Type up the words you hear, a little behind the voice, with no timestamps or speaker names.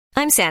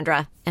I'm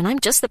Sandra, and I'm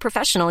just the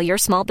professional your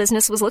small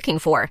business was looking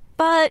for.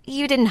 But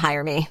you didn't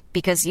hire me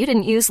because you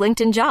didn't use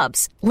LinkedIn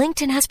Jobs.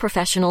 LinkedIn has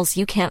professionals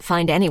you can't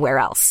find anywhere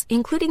else,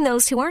 including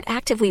those who aren't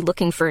actively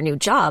looking for a new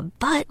job,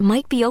 but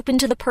might be open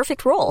to the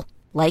perfect role,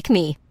 like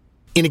me.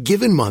 In a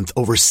given month,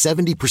 over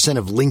 70%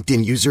 of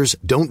LinkedIn users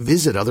don't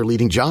visit other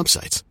leading job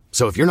sites.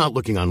 So if you're not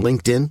looking on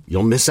LinkedIn,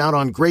 you'll miss out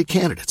on great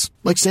candidates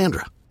like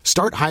Sandra.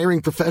 Start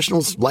hiring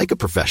professionals like a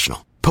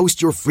professional.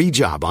 Post your free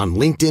job on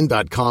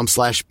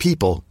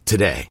linkedin.com/people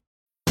today.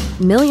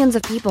 Millions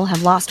of people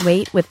have lost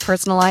weight with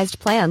personalized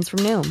plans from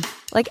Noom.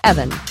 Like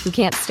Evan, who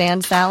can't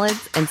stand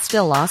salads and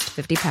still lost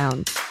 50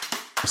 pounds.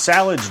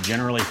 Salads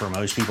generally for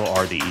most people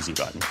are the easy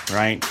button,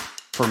 right?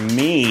 For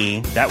me,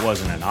 that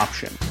wasn't an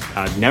option.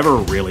 I never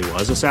really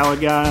was a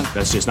salad guy.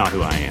 That's just not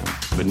who I am.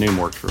 But Noom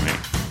worked for me.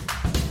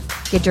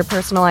 Get your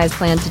personalized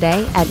plan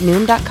today at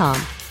Noom.com.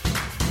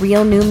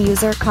 Real Noom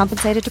user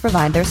compensated to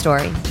provide their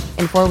story.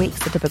 In 4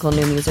 weeks, the typical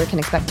Noom user can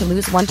expect to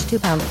lose 1 to 2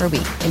 pounds per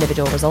week.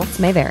 Individual results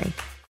may vary.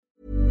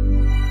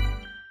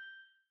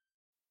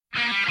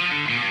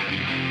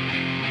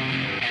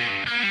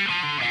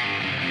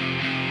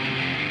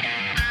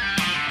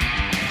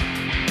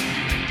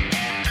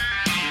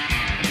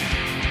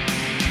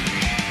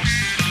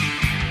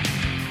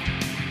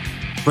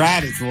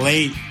 Brad, it's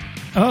late.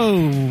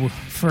 Oh,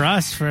 for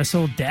us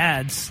old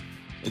dads.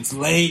 It's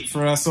late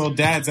for us old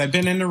dads. I've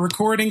been in the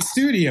recording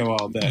studio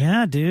all day.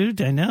 Yeah,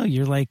 dude, I know.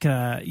 You're like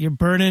you're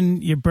burning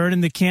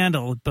the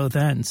candle at both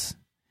ends.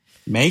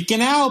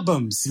 Making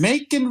albums,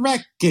 making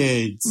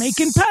records,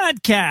 making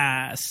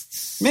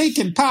podcasts,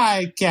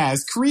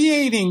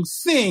 creating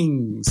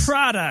things,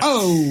 products.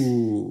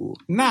 Oh,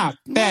 not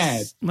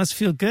bad. Must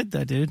feel good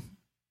though, dude.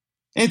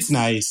 It's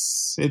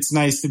nice. It's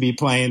nice to be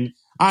playing.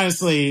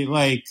 Honestly,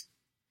 like,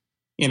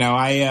 you know,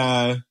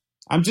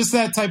 I'm just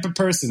that type of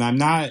person. I'm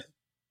not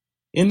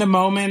in the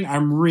moment.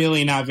 I'm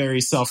really not very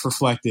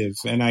self-reflective,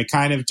 and I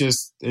kind of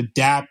just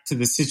adapt to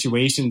the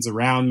situations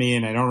around me,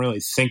 and I don't really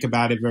think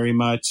about it very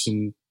much.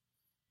 And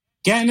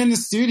getting in the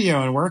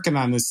studio and working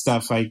on this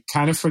stuff, I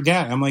kind of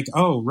forget. I'm like,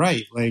 oh,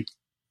 right. Like,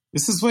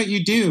 this is what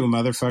you do,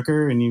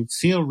 motherfucker. And you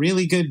feel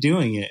really good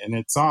doing it. And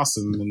it's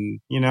awesome. And,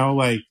 you know,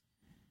 like,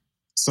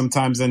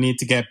 sometimes I need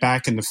to get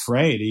back in the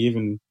fray to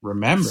even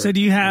remember. So do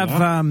you have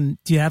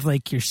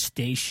like your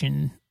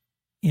station,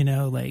 you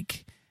know,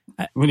 like,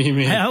 what do you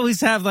mean? I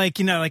always have like,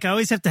 you know, like I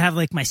always have to have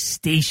like my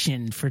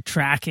station for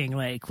tracking,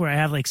 like where I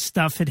have like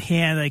stuff at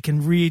hand that I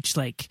can reach,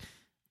 like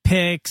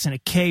picks and a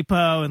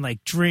capo and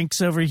like drinks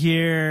over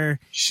here.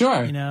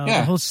 Sure. You know,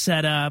 yeah. The whole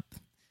setup.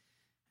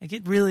 I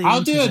get really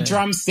I'll do a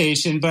drum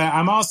station, but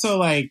I'm also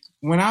like,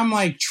 when I'm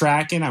like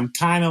tracking, I'm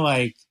kind of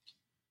like,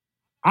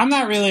 I'm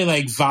not really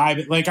like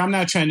vibe. Like, I'm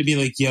not trying to be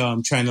like, yo,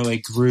 I'm trying to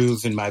like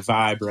groove in my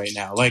vibe right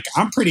now. Like,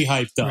 I'm pretty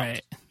hyped up.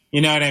 Right.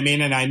 You know what I mean?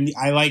 And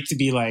I like to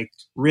be like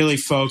really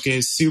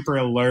focused, super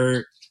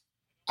alert.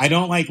 I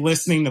don't like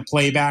listening to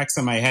playbacks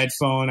on my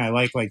headphone. I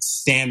like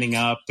standing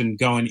up and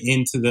going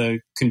into the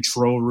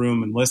control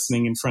room and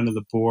listening in front of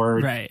the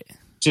board. Right.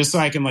 Just so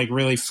I can like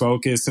really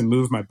focus and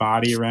move my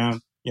body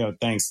around. Yo,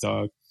 thanks,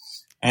 dog.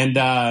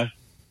 And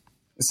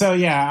so,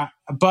 yeah,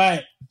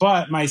 but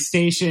my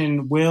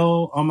station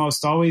will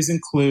almost always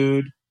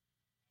include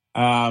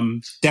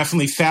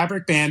definitely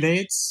fabric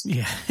Band-Aids.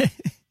 Yeah.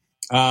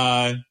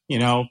 You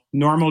know,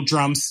 normal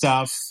drum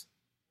stuff,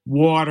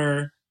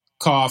 water,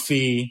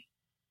 coffee.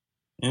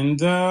 And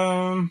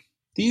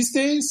these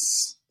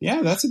days,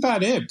 yeah, that's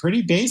about it.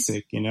 Pretty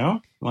basic, you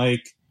know?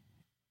 Like,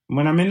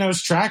 when I'm in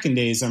those tracking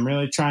days, I'm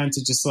really trying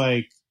to just,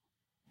 like,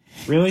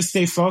 really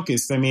stay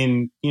focused. I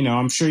mean, you know,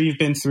 I'm sure you've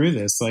been through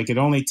this. Like, it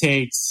only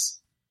takes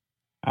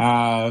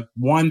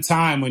one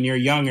time when you're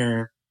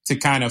younger to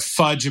kind of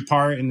fudge a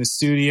part in the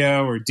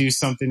studio or do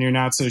something you're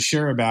not so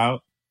sure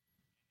about.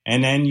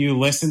 And then you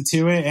listen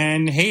to it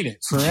and hate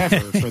it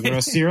forever for the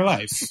rest of your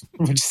life,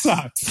 which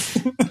sucks.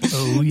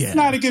 Oh, yeah. It's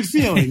not a good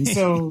feeling.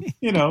 So,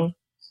 you know,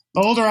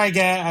 the older I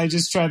get, I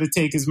just try to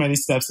take as many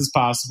steps as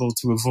possible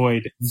to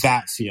avoid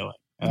that feeling,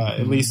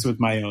 at least with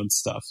my own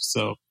stuff.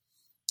 So,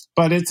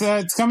 but it's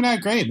coming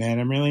out great, man.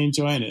 I'm really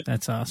enjoying it.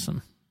 That's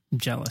awesome. I'm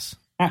jealous.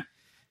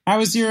 How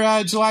was your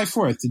July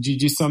 4th? Did you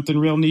do something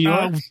real New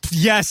York?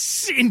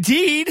 Yes,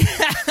 indeed.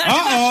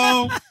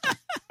 Uh-oh.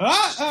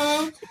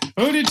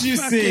 Who did you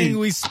see?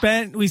 We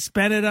spent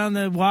it on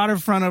the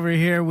waterfront over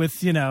here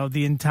with, you know,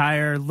 the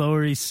entire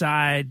Lower East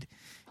Side.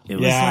 It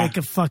was like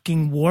a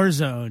fucking war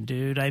zone,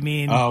 dude. I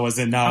mean, oh, was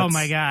it nuts? Oh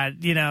my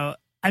God. You know,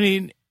 I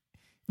mean,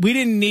 we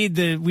didn't need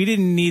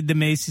the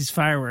Macy's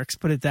fireworks,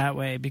 put it that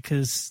way,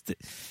 because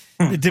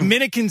the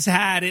Dominicans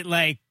had it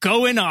like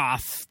going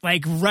off,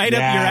 like right up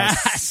your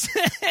ass.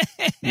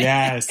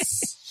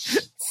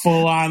 Yes.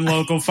 Full on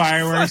local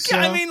fireworks show.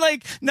 I mean,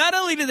 like, not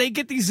only do they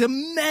get these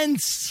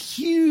immense,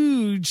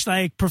 huge,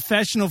 like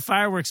professional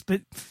fireworks,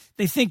 but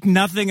they think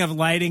nothing of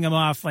lighting them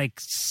off like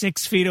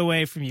 6 feet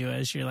away from you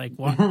as you're like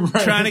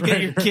trying to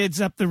get your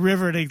kids up the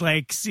river to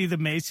like see the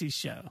Macy's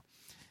show.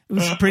 It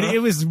was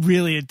it was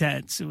really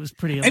intense. It was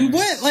pretty hilarious. And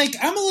what, like,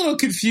 I'm a little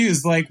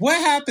confused. Like, what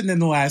happened in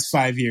the last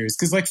 5 years?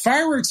 Because, like,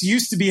 fireworks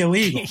used to be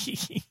illegal.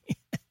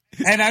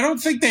 And I don't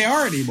think they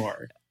are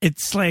anymore.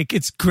 It's like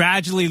it's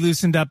gradually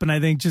loosened up, and I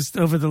think just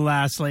over the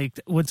last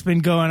what's been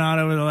going on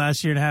over the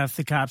last year and a half,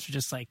 the cops are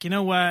just like, you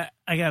know what,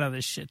 I got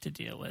other shit to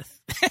deal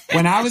with.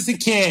 When I was a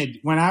kid,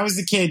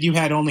 you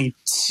had only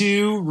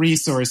 2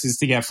 resources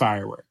to get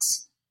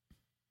fireworks.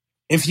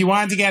 If you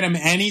wanted to get them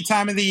any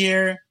time of the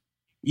year,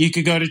 you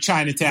could go to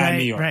Chinatown,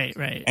 New York,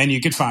 right, and you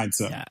could find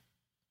some. Yeah.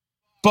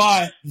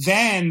 But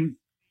then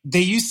they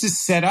used to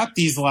set up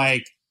these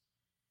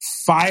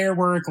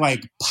firework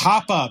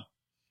pop-up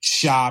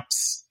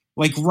shops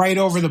right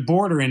over the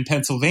border in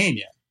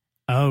Pennsylvania.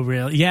 Oh,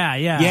 really? Yeah.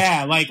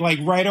 Yeah, like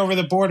right over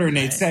the border, and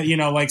they'd set,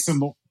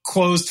 some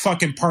closed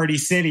fucking Party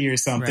City or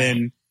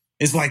something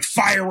is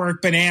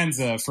firework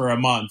bonanza for a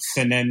month,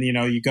 and then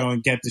you go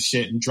and get the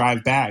shit and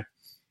drive back.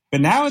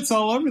 But now it's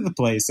all over the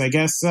place. I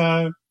guess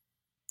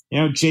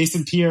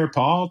Jason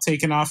Pierre-Paul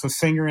taking off a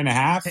finger and a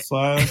half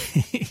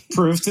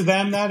proved to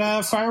them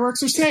that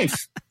fireworks are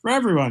safe for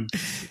everyone.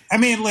 I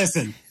mean,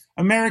 listen.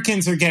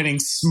 Americans are getting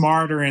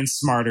smarter and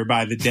smarter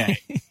by the day.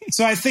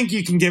 So I think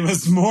you can give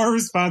us more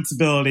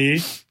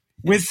responsibility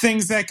with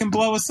things that can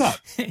blow us up,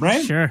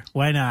 right? Sure.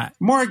 Why not?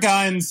 More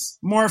guns,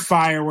 more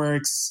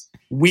fireworks.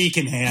 We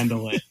can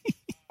handle it.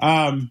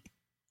 I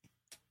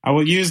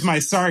will use my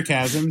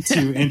sarcasm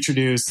to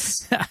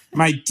introduce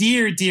my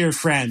dear, dear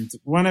friend,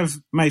 one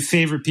of my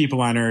favorite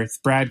people on earth,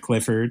 Brad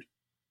Clifford,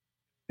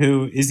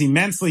 who is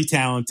immensely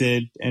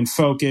talented and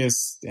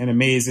focused and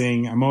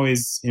amazing. I'm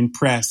always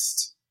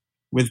impressed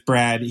with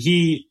Brad.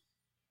 He,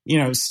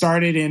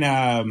 started in,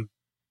 as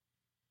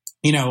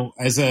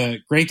a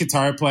great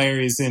guitar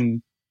player. He's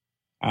in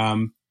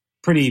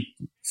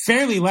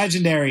fairly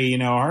legendary,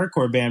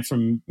 hardcore band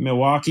from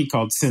Milwaukee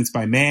called Synth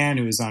by Man,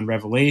 who was on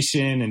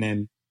Revelation, and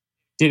then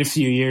did a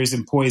few years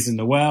in Poison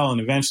the Well, and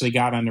eventually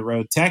got on the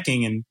road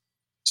teching, and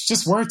it's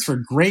just worked for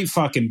great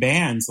fucking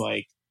bands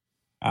like,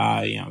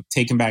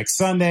 Taking Back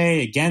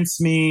Sunday, Against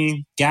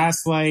Me,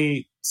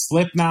 Gaslight,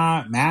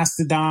 Slipknot,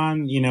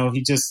 Mastodon.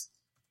 He just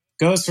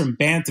goes from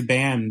band to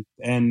band,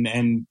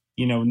 and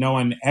no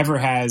one ever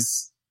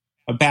has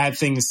a bad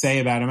thing to say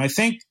about him. I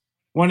think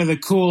one of the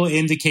cool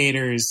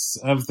indicators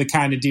of the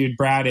kind of dude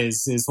Brad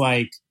is he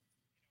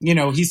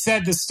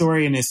said the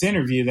story in this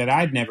interview that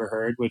I'd never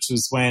heard, which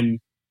was when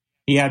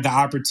he had the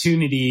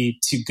opportunity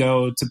to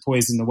go to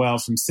Poison the Well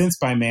from Synth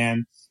by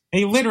Man, and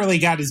he literally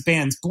got his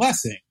band's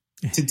blessing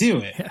to do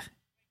it. Yeah.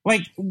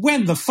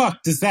 When the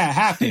fuck does that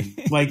happen?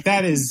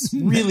 That is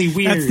really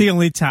weird. That's the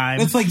only time.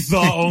 That's the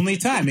only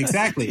time,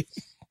 exactly.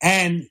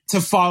 And to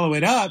follow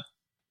it up,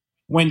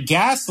 when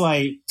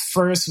Gaslight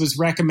first was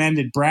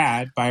recommended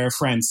Brad by our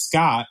friend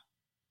Scott,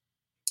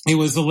 it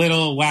was a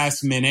little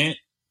last minute,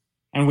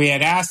 and we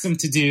had asked him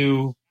to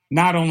do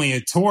not only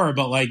a tour,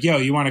 but yo,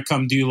 you want to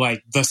come do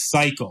the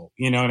cycle,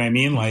 you know what I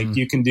mean?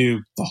 You can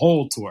do the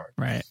whole tour.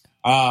 Right.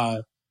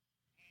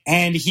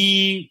 And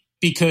he,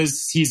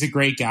 because he's a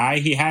great guy,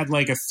 he had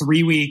a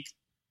 3-week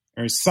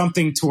or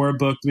something tour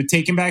booked with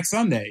Taking Back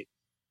Sunday.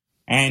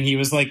 And he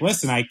was like,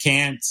 listen, I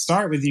can't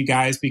start with you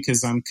guys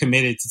because I'm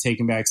committed to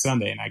Taking Back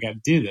Sunday and I got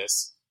to do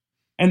this.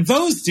 And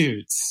those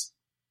dudes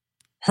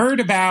heard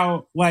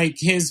about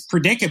his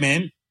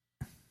predicament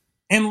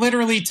and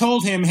literally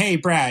told him, hey,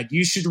 Brad,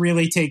 you should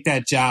really take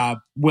that job.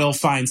 We'll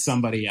find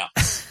somebody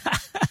else.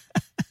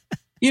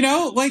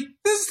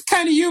 This is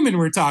kind of human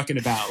we're talking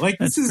about. That's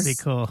this is pretty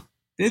cool.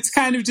 It's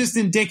kind of just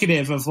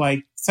indicative of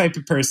the type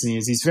of person he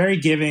is. He's very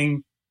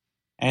giving.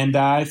 And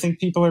I think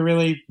people are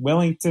really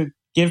willing to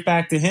give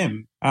back to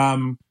him.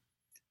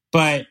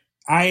 But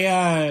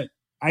I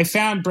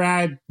found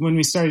Brad when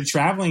we started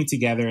traveling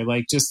together,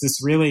 just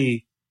this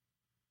really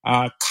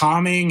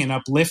calming and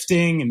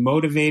uplifting and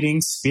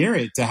motivating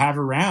spirit to have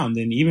around.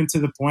 And even to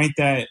the point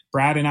that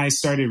Brad and I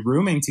started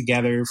rooming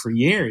together for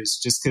years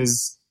just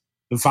because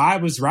the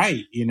vibe was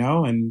right,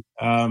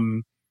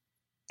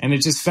 and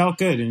it just felt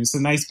good. And it's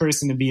a nice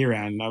person to be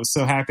around. And I was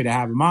so happy to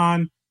have him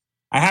on.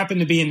 I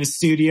happened to be in the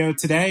studio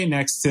today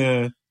next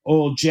to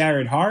old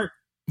Jared Hart.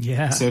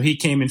 Yeah. So he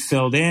came and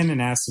filled in and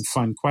asked some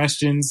fun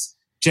questions.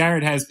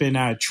 Jared has been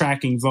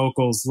tracking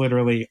vocals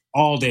literally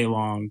all day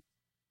long.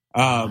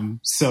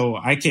 So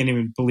I can't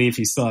even believe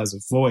he still has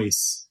a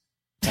voice,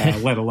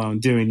 let alone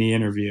doing the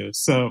interview.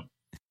 So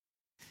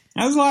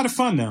that was a lot of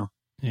fun, though.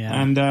 Yeah.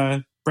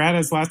 And Brad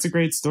has lots of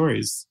great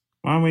stories.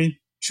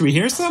 Should we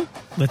hear some?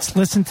 Let's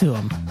listen to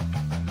him.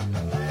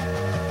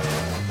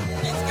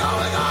 It's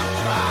going on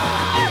track!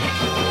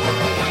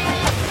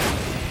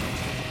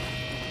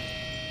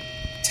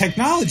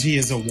 Technology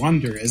is a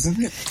wonder, isn't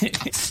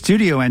it?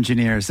 Studio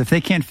engineers, if they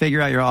can't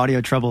figure out your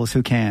audio troubles,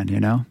 who can,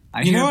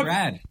 I hear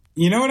Brad.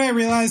 You know what I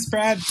realized,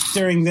 Brad,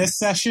 during this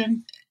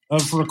session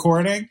of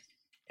recording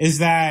is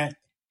that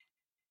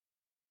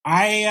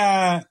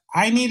I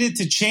needed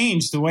to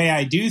change the way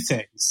I do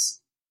things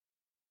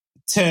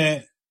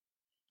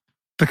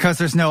because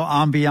there's no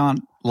ambient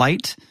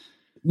light.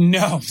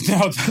 No,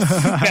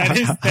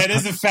 that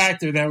is a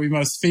factor that we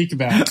must speak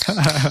about.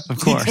 Of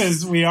course,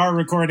 because we are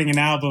recording an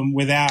album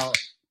without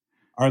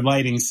our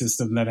lighting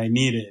system that I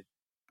needed.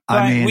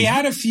 But we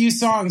had a few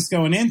songs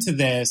going into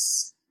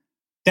this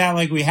that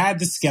like we had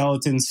the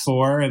Skeletons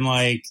for, and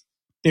like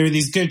there were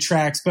these good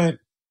tracks, but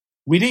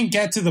we didn't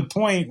get to the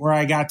point where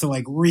I got to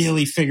like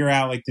really figure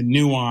out like the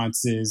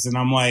nuances. And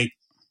I'm like,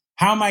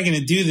 how am I going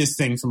to do this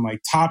thing from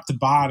like top to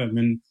bottom?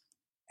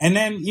 And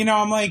then, you know,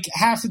 I'm like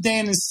half a day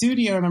in the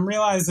studio and I'm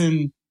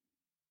realizing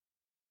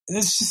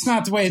it's just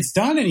not the way it's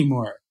done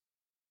anymore.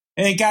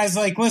 And the guy's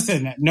like,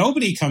 listen,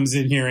 nobody comes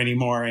in here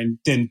anymore and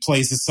then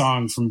plays a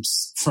song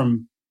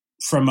from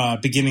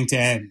beginning to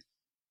end.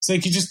 So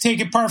you can just take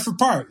it part for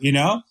part, you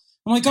know?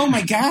 I'm like, oh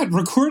my God,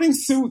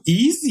 recording's so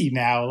easy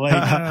now.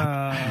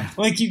 Like,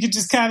 like you could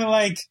just kind of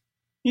like,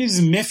 you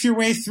just miff your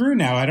way through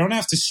now. I don't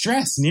have to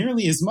stress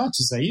nearly as much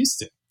as I used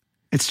to.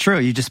 It's true.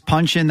 You just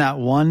punch in that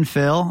one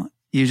fill.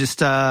 You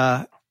just,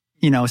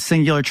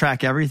 singular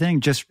track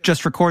everything.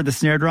 Just record the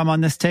snare drum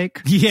on this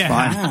take.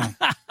 Yeah.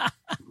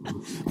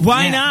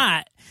 Why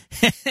not?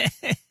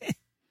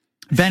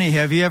 Benny,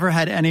 have you ever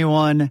had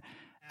anyone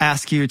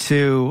ask you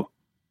to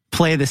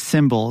play the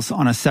cymbals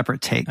on a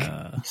separate take?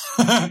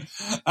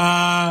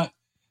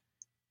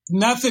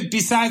 Nothing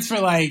besides for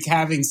like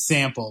having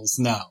samples.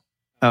 No.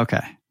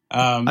 Okay.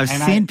 I've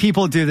seen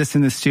people do this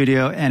in the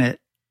studio and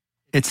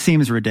it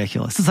seems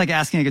ridiculous. It's like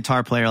asking a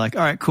guitar player, like,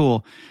 all right,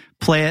 cool,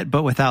 play it,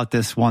 but without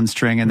this one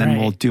string. And then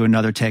we'll do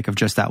another take of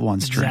just that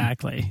one string.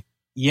 Exactly.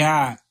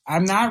 Yeah.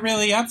 I'm not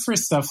really up for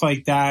stuff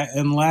like that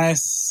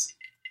unless,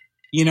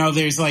 you know,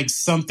 there's like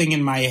something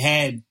in my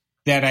head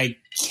that I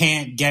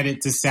can't get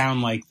it to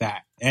sound like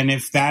that. And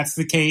if that's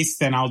the case,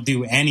 then I'll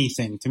do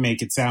anything to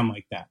make it sound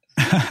like that.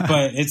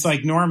 But it's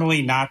like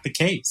normally not the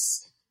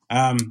case.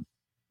 I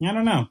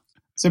don't know.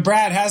 So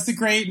Brad, how's the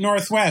great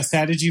Northwest?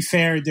 How did you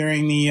fare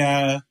during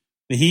the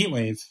heat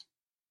wave?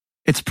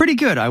 It's pretty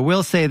good. I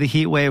will say the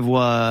heat wave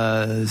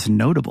was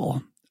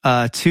notable.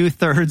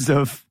 2/3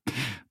 of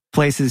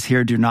places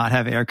here do not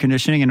have air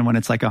conditioning. And when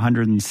it's like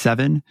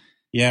 107,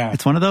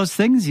 it's one of those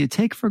things you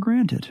take for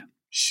granted.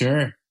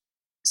 Sure.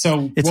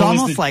 So it's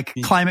almost like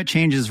climate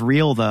change is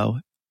real, though.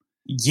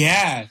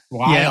 Yeah.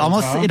 Wild,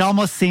 yeah. It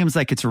almost seems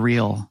like it's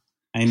real.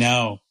 I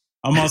know.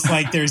 Almost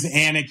like there's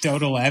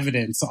anecdotal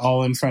evidence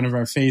all in front of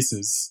our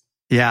faces.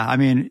 Yeah. I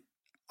mean,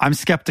 I'm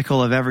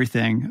skeptical of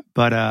everything,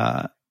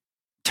 but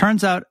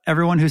turns out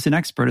everyone who's an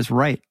expert is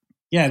right.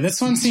 Yeah.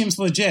 This one seems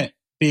legit,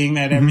 being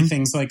that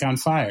everything's like on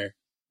fire.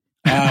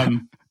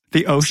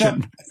 The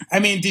ocean. So, I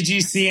mean, did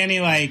you see any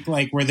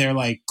like were there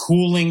like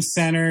cooling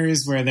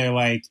centers where they're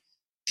like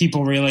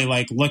people really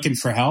like looking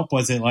for help?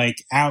 Was it like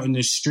out in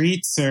the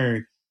streets,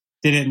 or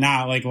did it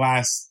not like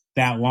last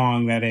that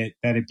long that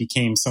it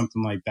became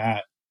something like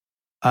that?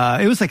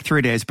 It was like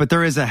 3 days, but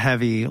there is a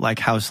heavy like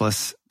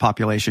houseless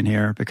population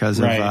here because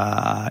of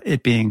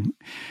it being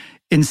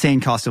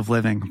insane cost of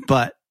living.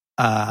 But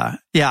I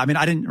mean,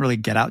 I didn't really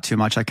get out too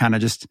much. I kind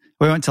of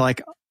we went to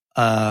like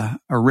a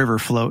river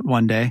float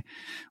one day,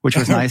 which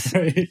was nice.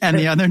 And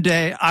the other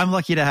day, I'm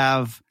lucky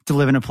to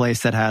live in a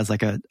place that has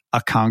like a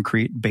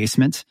concrete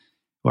basement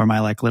where my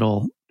like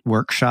little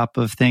workshop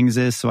of things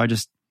is. So I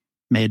just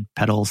made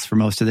pedals for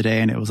most of the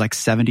day and it was like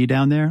 70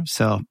 down there.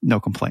 So no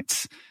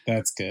complaints.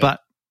 That's good.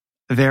 But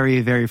a very,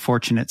 very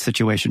fortunate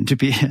situation to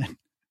be in.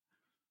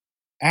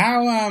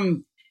 How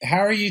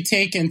are you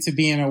taken to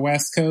being a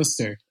West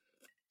Coaster?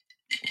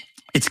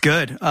 It's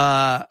good.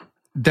 There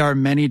are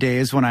many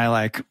days when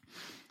I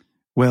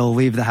will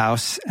leave the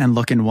house and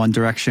look in one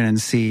direction and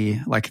see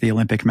like the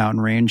Olympic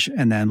mountain range,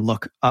 and then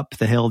look up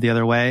the hill the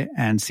other way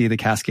and see the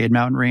Cascade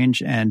mountain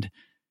range. And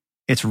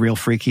it's real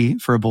freaky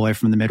for a boy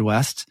from the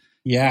Midwest.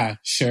 Yeah,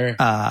 sure.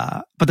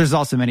 But there's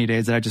also many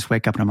days that I just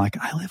wake up and I'm like,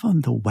 I live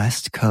on the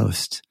West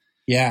Coast.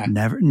 Yeah.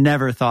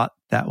 Never thought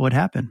that would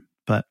happen,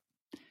 but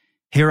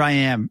here I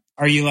am.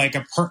 Are you like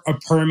a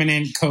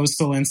permanent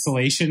coastal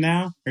installation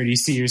now? Or do you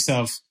see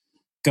yourself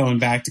going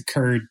back to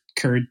curd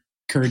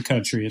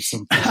country at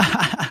some point?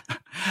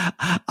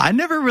 I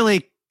never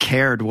really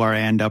cared where I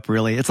end up,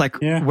 really. It's like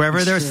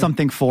wherever there's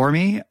something for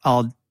me,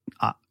 I'll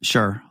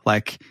sure.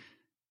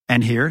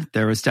 And here,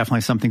 there was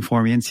definitely something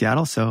for me in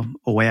Seattle. So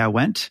away I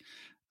went.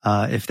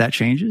 If that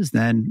changes,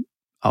 then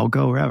I'll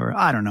go wherever.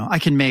 I don't know. I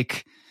can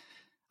make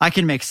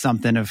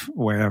something of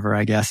wherever,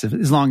 I guess.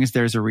 As long as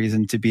there's a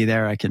reason to be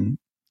there, I can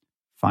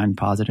find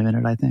positive in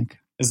it, I think.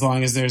 As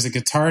long as there's a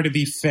guitar to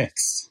be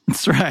fixed.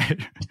 That's right.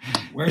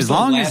 Where's the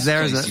last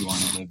place you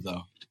want to live,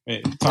 though?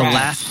 The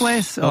last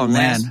place? Oh, man. The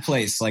last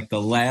place, like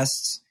the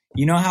last...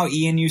 You know how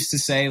Ian used to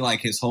say,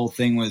 like, his whole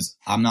thing was,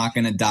 I'm not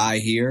going to die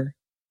here?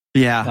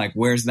 Yeah. Like,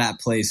 where's that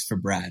place for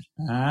Brad?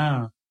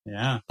 Oh,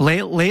 yeah.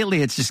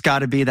 Lately, it's just got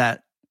to be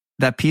that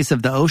piece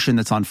of the ocean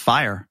that's on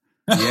fire.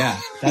 Yeah,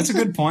 that's a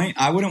good point.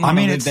 I wouldn't want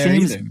to live there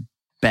either.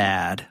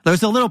 Bad.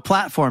 There's a little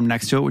platform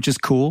next to it, which is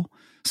cool.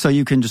 So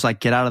you can just like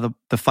get out of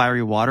the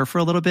fiery water for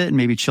a little bit and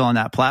maybe chill on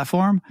that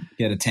platform.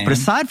 Get a tan. But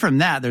aside from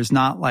that, there's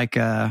not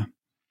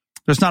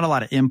there's not a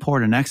lot of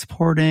import and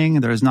exporting.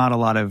 There's not a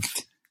lot of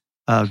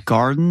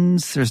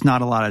gardens. There's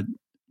not a lot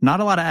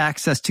of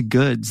access to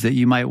goods that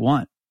you might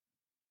want.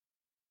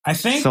 I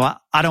think so.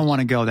 I don't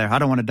want to go there. I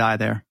don't want to die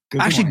there.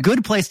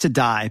 Good place to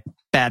die.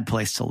 Bad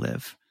place to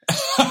live.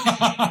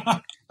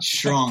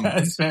 Strong.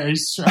 That's very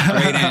strong.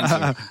 Great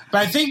answer.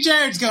 But I think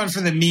Jared's going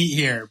for the meat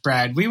here,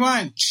 Brad. We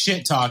want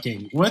shit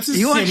talking. What's a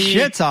You want city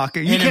shit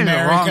talking? You in came to the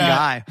America wrong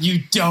guy. you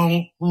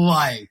don't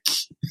like?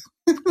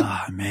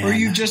 Oh man. Or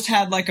you just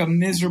had like a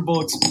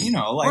miserable,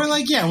 Or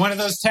like, yeah, one of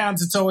those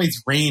towns it's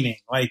always raining.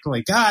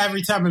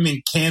 Every time I'm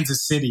in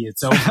Kansas City,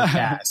 it's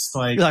overcast.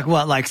 You're like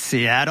what? Like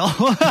Seattle?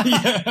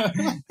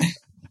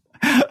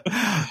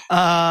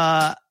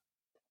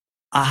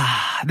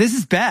 This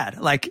is bad.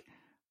 Like,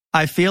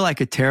 I feel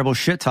like a terrible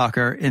shit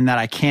talker in that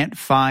I can't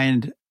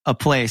find a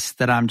place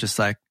that I'm just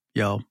like,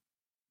 yo,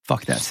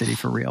 fuck that city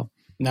for real.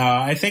 No,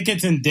 I think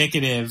it's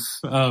indicative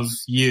of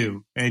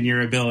you and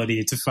your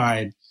ability to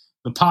find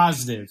the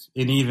positive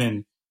in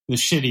even the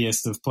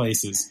shittiest of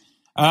places.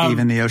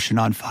 Even the ocean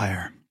on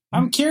fire.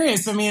 I'm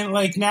curious. I mean,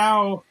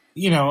 now,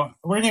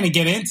 we're going to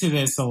get into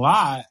this a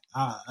lot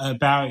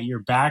about your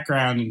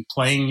background in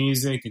playing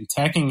music and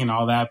teching and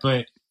all that.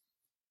 But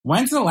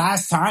when's the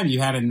last time you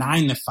had a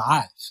 9 to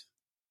 5?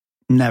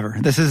 Never.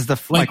 This is the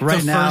right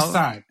the now. First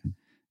time.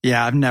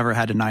 Yeah, I've never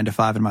had a 9 to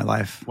 5 in my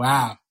life.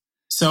 Wow.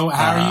 So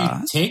how are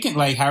you taking?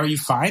 How are you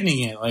finding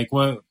it?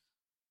 What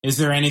is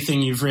there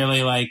anything you've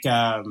really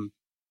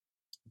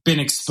been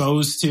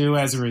exposed to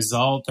as a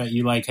result that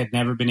you had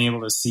never been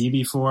able to see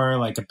before?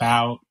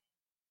 About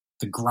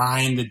the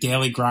grind, the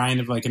daily grind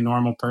of a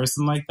normal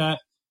person like that?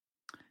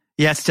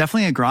 Yeah, it's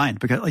definitely a grind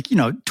because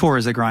tour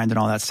is a grind and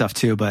all that stuff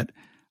too. But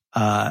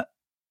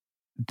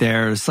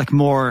there's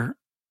more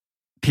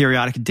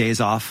periodic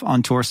days off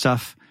on tour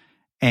stuff.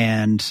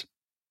 And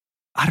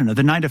I don't know,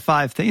 the 9 to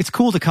 5 thing, it's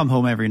cool to come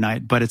home every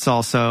night, but it's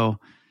also,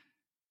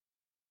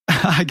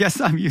 I guess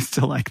I'm used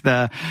to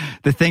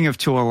the thing of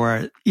tour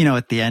where,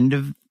 at the end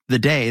of the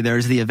day,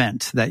 there's the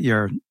event that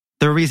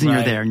the reason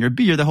you're there and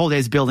you're the whole day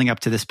is building up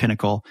to this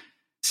pinnacle.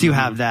 So you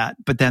have that,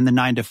 but then the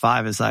 9 to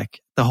 5 is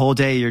the whole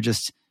day you're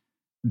just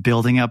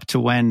building up to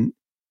when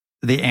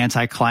the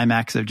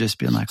anticlimax of just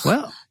being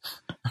well,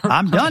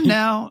 I'm done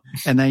now.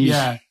 And then you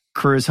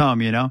cruise home,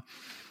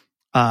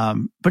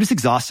 but it's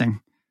exhausting.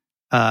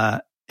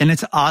 And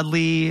it's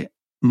oddly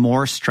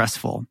more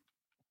stressful,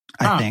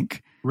 I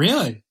think.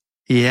 Really?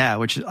 Yeah,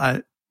 which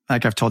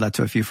I've told that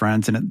to a few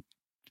friends and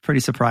it's pretty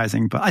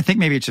surprising, but I think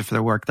maybe it's just for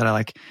the work that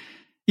I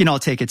I'll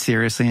take it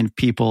seriously and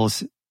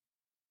people's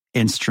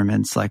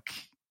instruments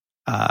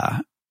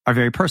are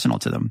very personal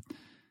to them.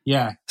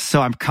 Yeah.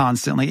 So I'm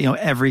constantly,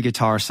 every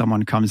guitar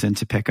someone comes in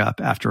to pick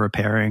up after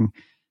repairing,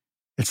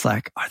 it's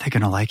are they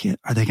going to like it?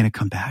 Are they going to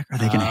come back? Are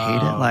they going to hate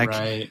it?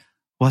 Right.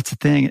 What's the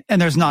thing?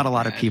 And there's not a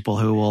lot of people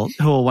who will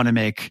want to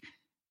make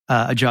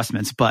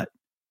adjustments, but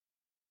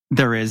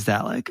there is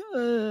that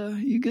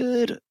you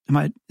good?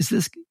 Is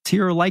this to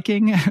your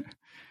liking?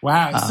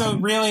 Wow. So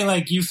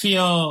really you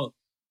feel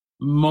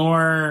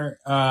more,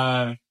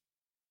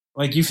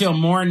 you feel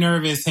more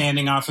nervous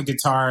handing off a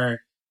guitar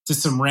to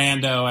some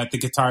rando at the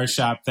guitar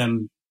shop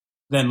than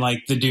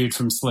the dude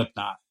from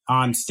Slipknot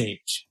on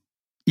stage.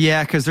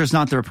 Yeah, because there's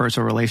not the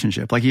personal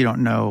relationship. You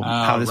don't know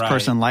how this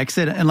person likes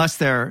it unless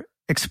they're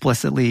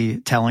explicitly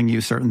telling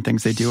you certain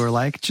things they do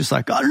or just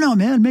I don't know,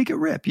 man, make it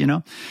rip,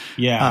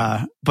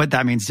 Yeah. But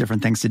that means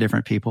different things to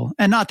different people.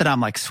 And not that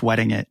I'm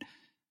sweating it.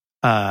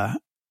 The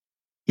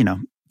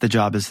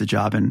job is the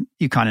job and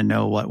you kind of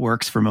know what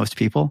works for most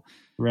people.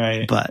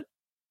 Right. But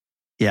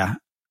yeah.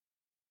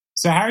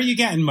 So how are you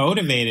getting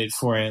motivated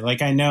for it?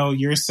 I know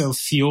you're so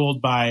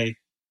fueled by,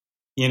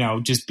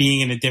 just being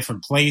in a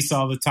different place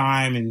all the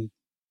time and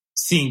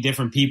seeing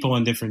different people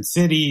in different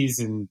cities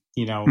and,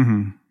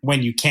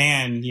 when you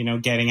can,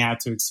 getting out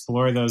to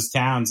explore those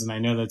towns. And I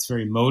know that's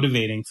very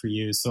motivating for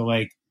you. So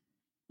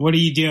what are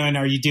you doing?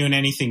 Are you doing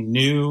anything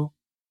new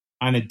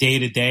on a day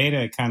to day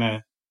to kind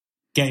of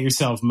get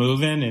yourself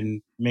moving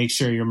and make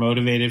sure you're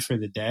motivated for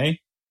the day?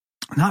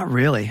 Not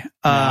really.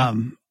 Yeah.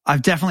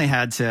 I've definitely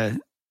had to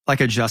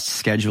adjust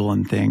schedule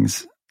and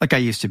things. I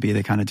used to be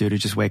the kind of dude who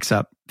just wakes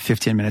up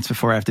 15 minutes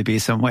before I have to be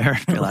somewhere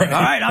and be all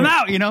right, I'm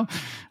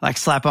out,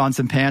 slap on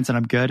some pants and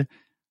I'm good.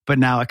 But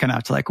now I kind of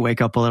have to like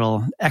wake up a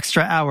little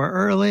extra hour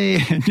early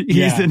and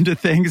ease into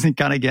things and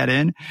kind of get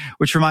in,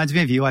 which reminds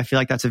me of you. I feel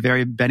like that's a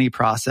very Benny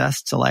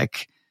process to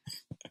like,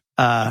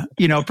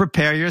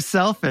 prepare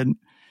yourself and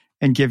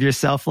give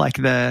yourself like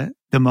the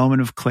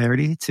moment of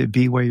clarity to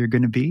be where you're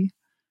going to be.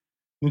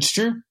 It's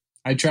true.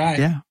 I try.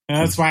 Yeah. And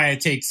that's why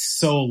it takes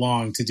so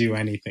long to do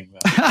anything, though.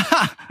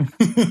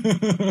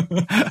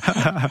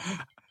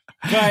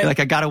 But, like,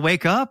 I got to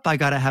wake up. I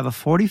got to have a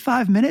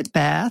 45-minute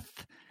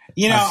bath.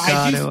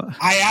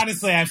 I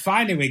honestly, I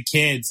find it with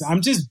kids.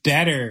 I'm just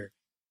better.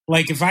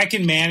 Like, if I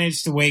can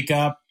manage to wake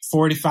up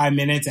 45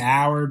 minutes,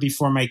 hour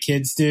before my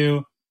kids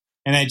do,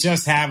 and I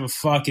just have a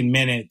fucking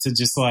minute to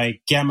just,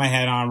 like, get my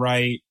head on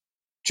right,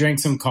 drink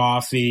some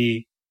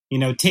coffee,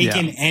 take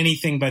in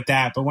anything but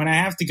that. But when I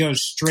have to go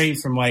straight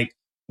from, like,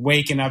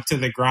 waking up to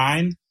the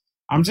grind,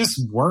 I'm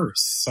just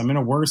worse. I'm in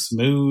a worse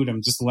mood.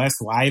 I'm just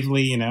less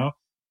lively,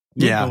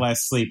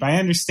 less sleep. I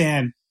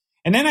understand.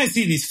 And then I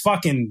see these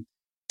fucking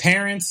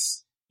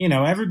parents,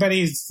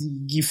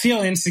 you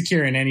feel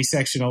insecure in any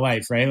section of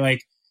life, right?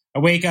 Like, I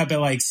wake up at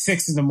like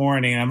 6 in the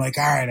morning and I'm like,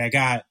 all right, I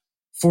got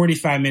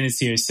 45 minutes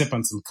here to sip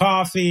on some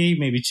coffee,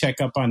 maybe check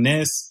up on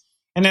this.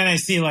 And then I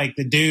see like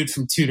the dude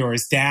from 2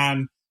 doors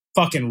down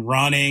fucking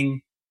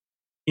running,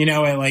 you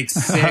know, at like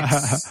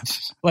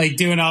 6, like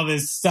doing all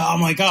this stuff.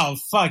 I'm like, oh,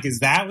 fuck, is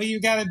that what you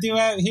got to do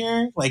out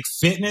here? Like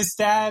fitness,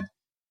 dad?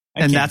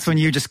 And that's when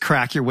you just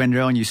crack your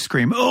window and you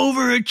scream,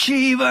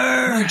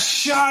 overachiever! Like,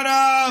 shut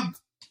up!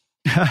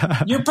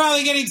 You're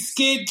probably getting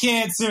skin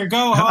cancer.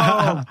 Go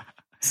home.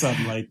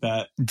 Something like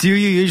that. Do you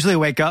usually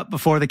wake up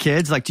before the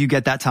kids? Like, do you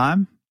get that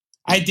time?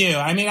 I do.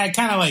 I mean, I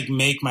kind of like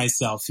make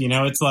myself, you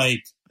know, it's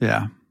like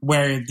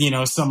where, you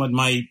know, someone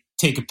might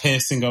take a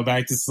piss and go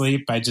back to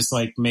sleep. I just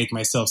like make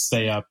myself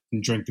stay up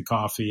and drink the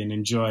coffee and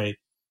enjoy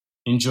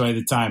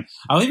the time.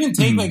 I'll even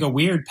take like a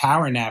weird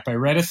power nap. I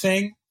read a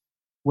thing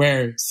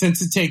where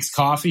since it takes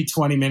coffee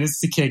 20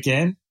 minutes to kick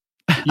in,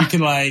 you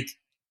can like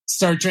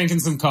start drinking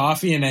some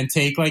coffee and then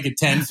take like a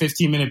 10,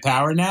 15-minute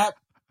power nap.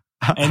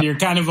 And you're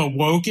kind of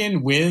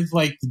awoken with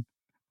like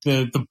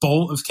the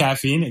bolt of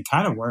caffeine. It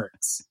kind of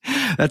works.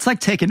 That's like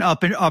taking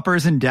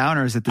uppers and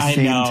downers at the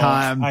same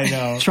time. I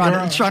know.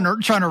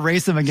 Trying to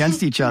race them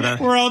against each other.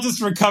 We're all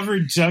just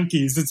recovered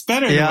junkies. It's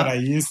better than what I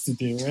used to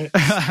do, right?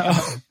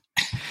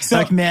 So,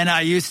 like, man,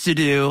 I used to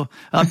do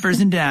uppers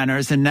and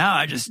downers, and now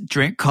I just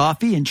drink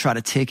coffee and try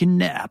to take a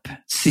nap,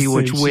 see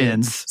which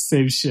wins.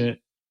 Same shit.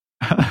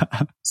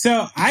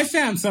 So I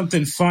found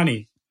something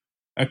funny.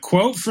 A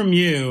quote from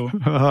you.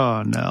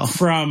 Oh, no.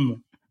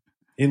 From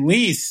at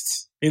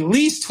least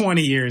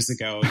 20 years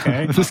ago,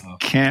 okay?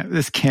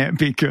 This can't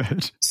be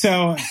good.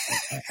 So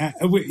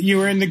you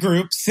were in the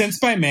group Since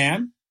by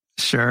Man.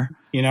 Sure.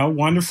 You know,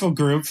 wonderful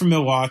group from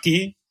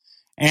Milwaukee.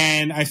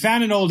 And I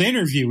found an old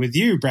interview with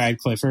you, Brad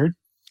Clifford.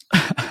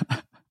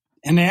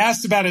 And they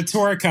asked about a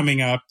tour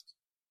coming up.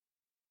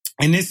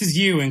 And this is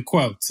you in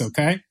quotes,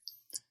 okay?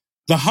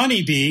 The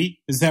honeybee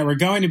is that we're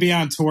going to be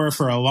on tour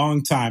for a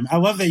long time. I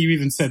love that you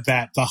even said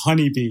that, the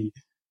honeybee.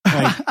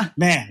 Like,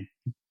 man.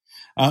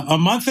 A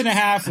month and a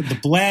half with The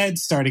Bled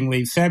starting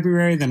late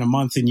February, then a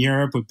month in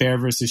Europe with Bear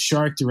vs.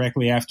 Shark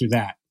directly after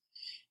that.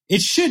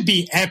 It should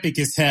be epic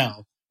as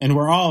hell, and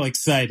we're all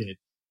excited.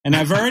 And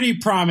I've already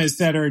promised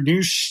that our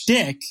new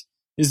shtick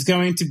is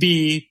going to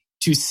be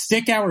to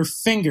stick our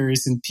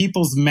fingers in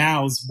people's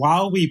mouths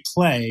while we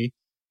play,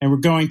 and we're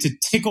going to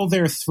tickle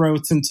their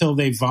throats until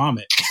they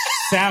vomit.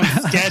 Sounds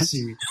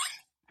sketchy.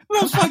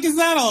 What the fuck is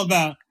that all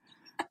about?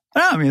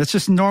 I mean, it's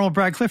just normal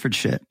Brad Clifford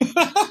shit.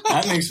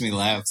 That makes me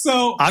laugh.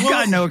 So I've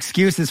got no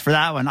excuses for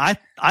that one. I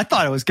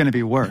thought it was going to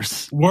be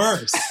worse.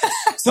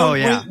 So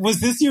was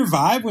this your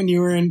vibe when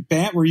you were in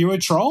band? Were you a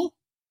troll?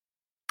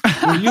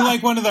 Were you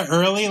like one of the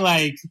early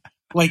like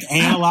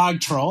analog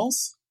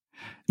trolls?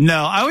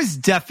 No, I was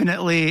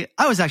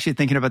actually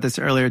thinking about this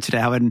earlier today.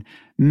 How in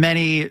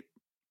many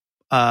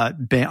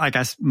I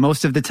guess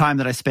most of the time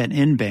that I spent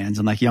in bands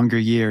in like younger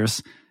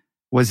years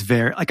was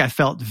I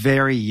felt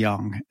very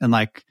young and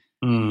like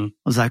I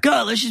was like,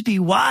 oh, let's just be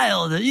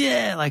wild.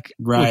 Yeah. Like,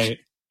 right. Which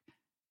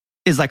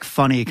is like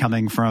funny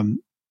coming from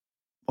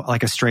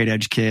like a straight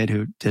edge kid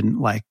who didn't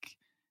like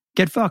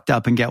get fucked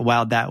up and get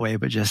wild that way,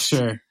 but just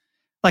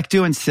like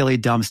doing silly,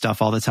 dumb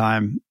stuff all the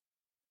time.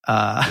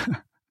 Was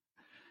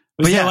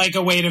it like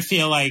a way to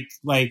feel like,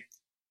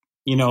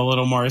 you know, a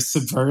little more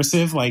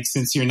subversive? Like,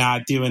 since you're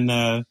not doing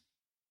the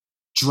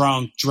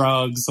drunk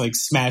drugs, like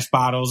smash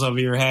bottles over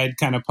your head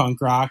kind of punk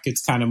rock,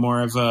 it's kind of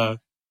more of a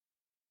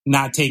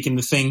not taking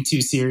the thing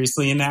too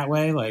seriously in that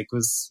way. Like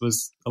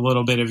was a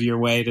little bit of your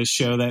way to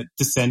show that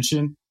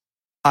dissension.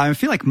 I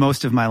feel like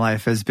most of my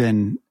life has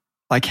been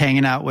like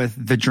hanging out with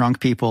the drunk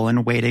people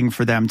and waiting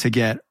for them to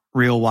get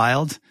real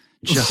wild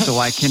just so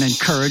I can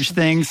encourage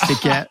things to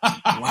get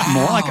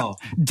more like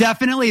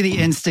definitely the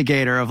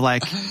instigator of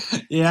like,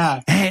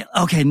 hey,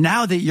 okay,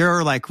 now that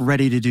you're like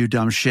ready to do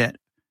dumb shit,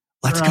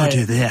 let's go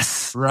do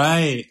this.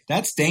 Right.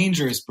 That's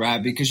dangerous,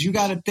 Brad, because you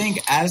got to think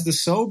as the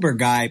sober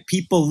guy,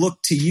 people look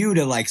to you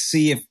to like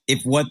see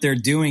if what they're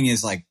doing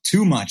is like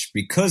too much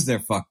because they're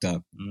fucked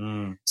up.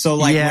 So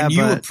like when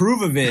you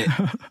approve of it,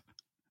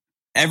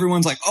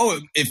 everyone's like, oh,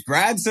 if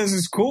Brad says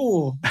it's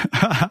cool.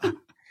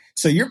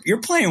 So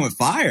you're playing with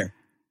fire.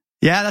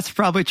 Yeah, that's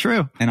probably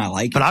true. And I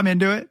like it. But I'm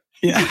into it.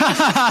 Yeah.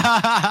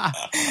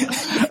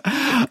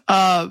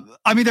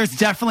 I mean, there's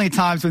definitely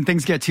times when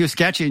things get too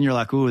sketchy and you're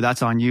like, ooh,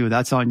 that's on you.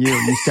 That's on you.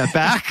 And you step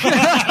back.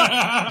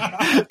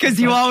 Because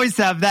you always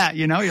have that,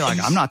 you know? You're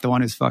like, I'm not the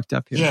one who's fucked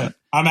up here. Yeah,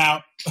 I'm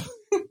out.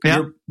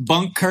 Your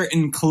bunk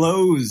curtain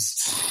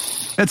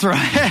closed. That's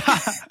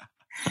right.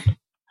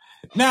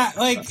 Nah,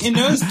 like in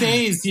those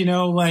days, you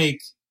know, like,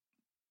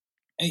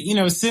 you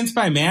know, Since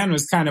by Man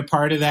was kind of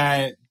part of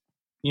that,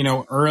 you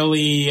know,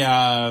 early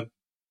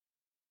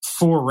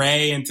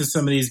foray into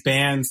some of these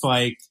bands,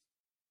 like,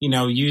 you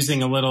know,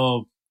 using a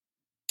little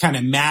kind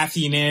of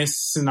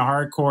mathiness in the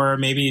hardcore,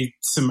 maybe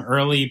some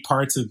early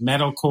parts of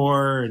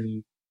metalcore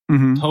and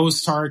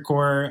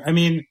post-hardcore. I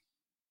mean,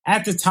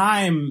 at the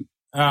time,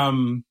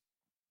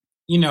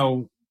 you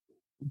know,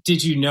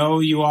 did you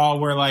know you all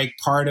were like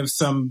part of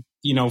some,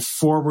 you know,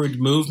 forward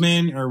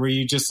movement, or were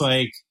you just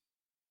like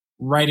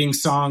writing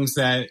songs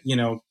that,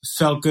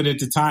 felt good at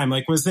the time?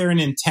 Like, was there an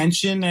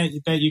intention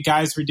that you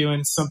guys were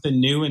doing something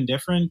new and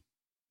different?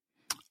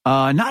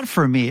 Not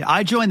for me.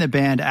 I joined the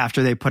band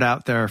after they put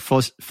out their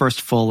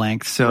first full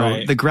length.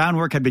 So the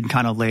groundwork had been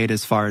kind of laid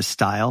as far as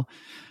style.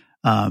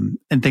 And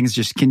things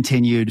just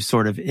continued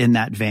sort of in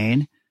that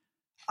vein.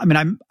 I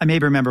mean, I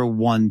maybe remember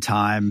one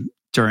time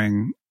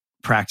during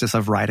practice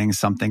of writing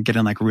something,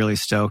 getting like really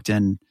stoked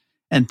and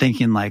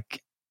thinking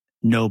like,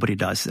 nobody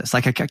does this.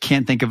 Like, I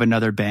can't think of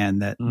another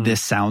band that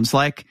this sounds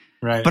like.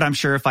 Right. But I'm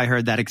sure if I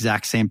heard that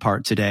exact same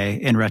part today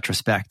in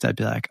retrospect, I'd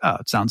be like, oh,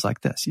 it sounds like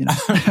this,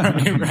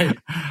 right.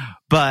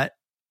 But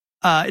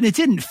it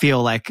didn't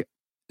feel like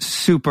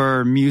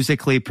super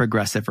musically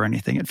progressive or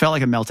anything. It felt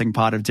like a melting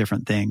pot of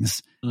different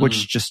things,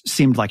 which just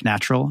seemed like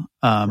natural.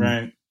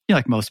 Right.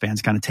 Like most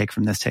bands kind of take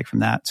from this, take from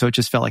that. So it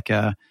just felt like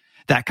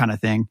that kind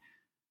of thing.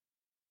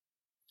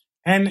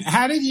 And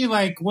how did you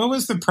what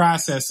was the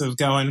process of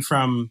going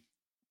from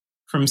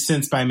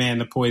Synths by Man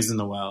to Poison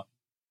the Well?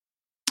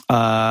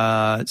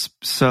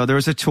 So there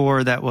was a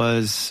tour that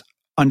was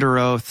Under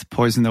Oath,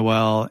 Poison the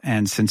Well,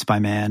 and Synths by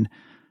Man.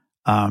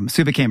 So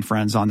we became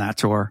friends on that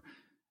tour,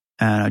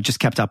 and I just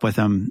kept up with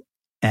him.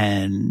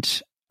 And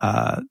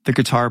the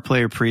guitar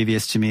player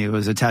previous to me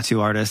was a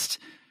tattoo artist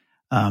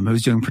who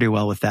was doing pretty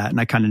well with that. And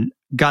I kind of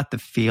got the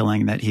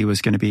feeling that he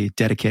was going to be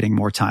dedicating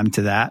more time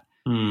to that.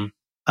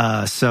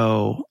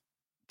 So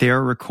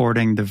they're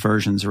recording the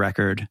Versions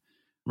record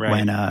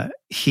when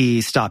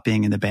he stopped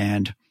being in the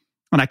band.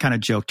 And I kind of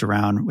joked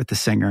around with the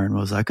singer and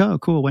was like, oh,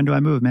 cool. When do I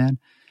move, man?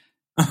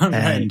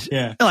 And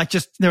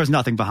just there was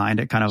nothing behind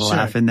it, kind of a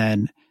laugh. And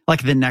then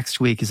the next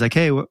week he's like,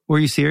 hey, were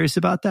you serious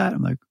about that?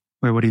 I'm like,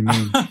 wait, what do you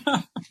mean?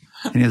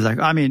 And he was like,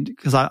 I mean,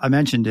 because I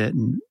mentioned it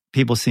and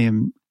people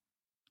seem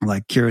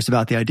like curious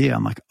about the idea.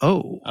 I'm like,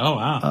 oh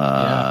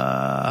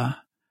wow.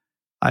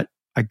 I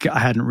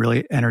hadn't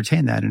really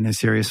entertained that in a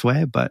serious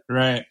way, but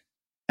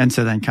and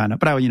so then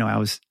but I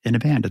was in a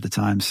band at the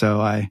time,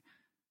 so I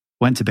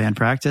went to band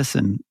practice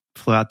and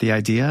flew out the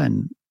idea,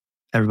 and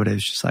everybody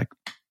was just like,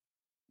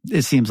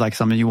 it seems like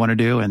something you want to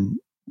do, and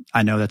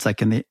I know that's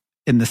like in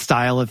the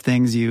style of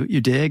things you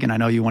dig, and I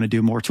know you want to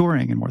do more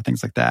touring and more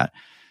things like that.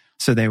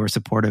 So they were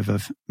supportive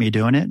of me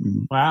doing it.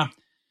 And wow.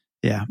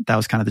 Yeah, that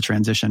was kind of the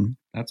transition.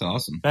 That's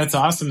awesome. That's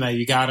awesome that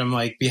you got him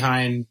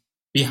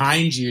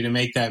behind you to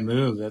make that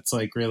move. That's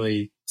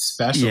really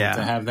special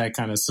to have that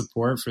kind of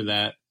support for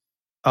that.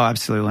 Oh,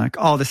 absolutely.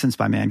 All the Synths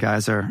by Man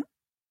guys are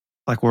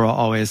we're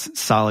always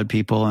solid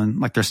people,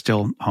 and they're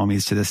still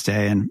homies to this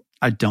day. And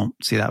I don't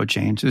see that would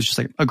change. It was just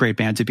a great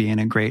band to be in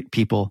and great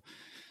people.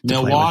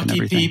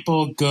 Milwaukee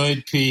people,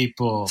 good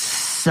people.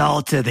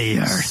 Salt of the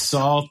earth.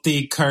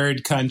 Salty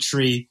curd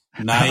country,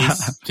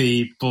 nice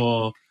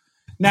people.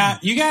 Now,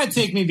 you got to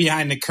take me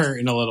behind the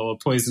curtain a little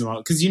with Poison the Well,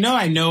 because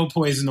I know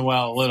Poison the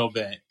Well a little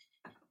bit.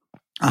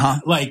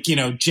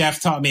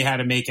 Jeff taught me how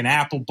to make an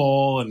apple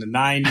bowl in the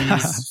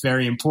 90s.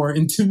 Very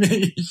important to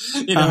me,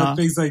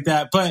 things like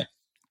that. But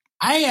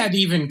I had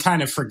even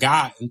kind of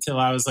forgot until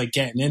I was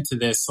getting into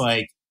this,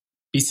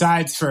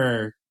 besides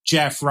for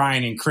Jeff,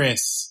 Ryan, and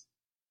Chris,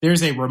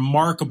 there's a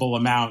remarkable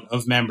amount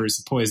of members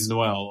of Poison the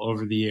Well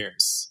over the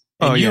years.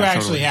 And you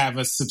actually have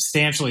a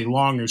substantially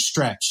longer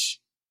stretch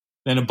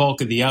than a bulk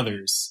of the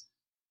others.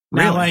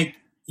 Really?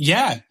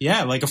 Now,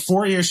 a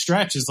 4-year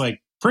stretch is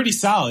pretty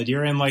solid.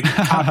 You're in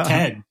top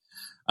 10.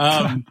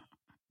 Now,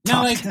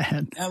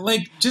 10.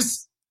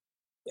 Just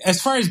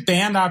as far as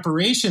band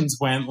operations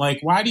went,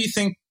 why do you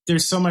think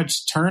there's so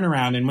much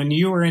turnaround? And when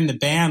you were in the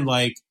band,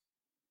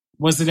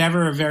 was it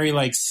ever a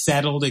very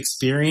settled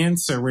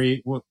experience, or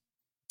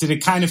did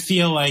it kind of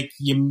feel like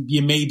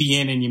you may be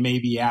in and you may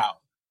be out?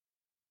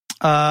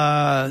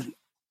 I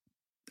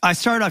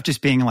started off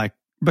just being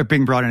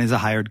being brought in as a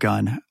hired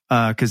gun,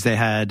 because they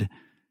had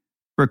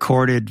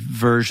recorded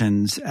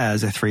Versions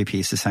as a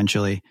 3-piece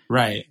essentially.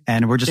 Right.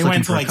 And we're just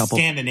looking for a couple.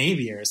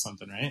 Scandinavia or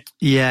something, right?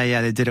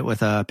 Yeah. They did it with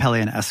Pelle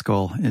and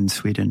Eskil in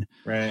Sweden.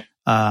 Right.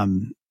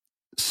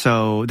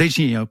 So they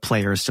just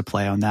players to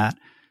play on that.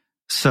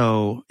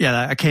 So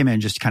yeah, I came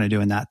in just kind of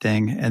doing that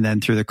thing. And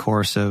then through the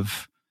course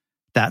of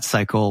that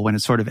cycle, when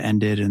it sort of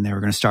ended and they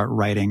were going to start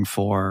writing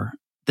for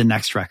the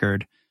next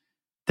record,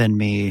 then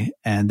me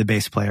and the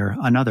bass player,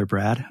 another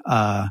Brad,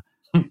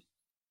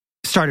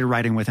 started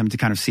writing with him to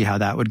kind of see how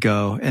that would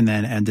go, and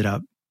then ended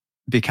up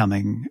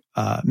becoming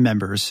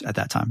members at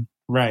that time.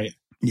 Right.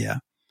 Yeah.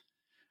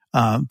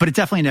 But it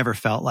definitely never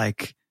felt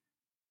like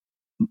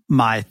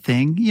my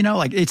thing,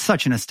 it's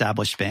such an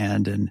established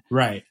band, and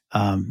right.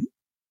 And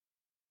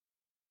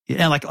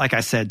like I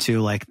said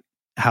too,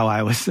 how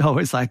I was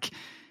always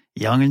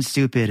young and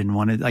stupid and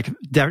wanted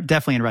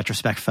definitely in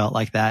retrospect felt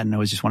like that, and I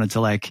always just wanted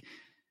to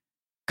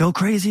go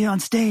crazy on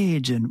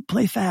stage and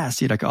play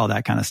fast, all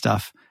that kind of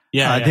stuff.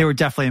 Yeah, They were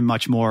definitely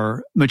much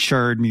more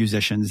matured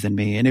musicians than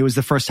me, and it was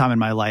the first time in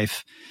my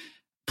life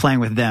playing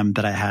with them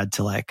that I had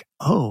to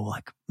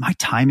my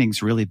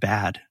timing's really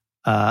bad.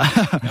 I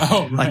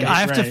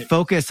have to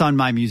focus on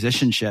my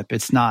musicianship.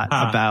 It's not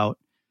about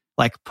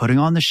putting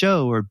on the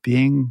show or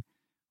being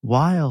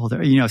wild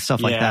or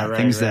stuff like that.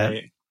 Things that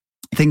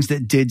things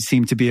that did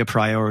seem to be a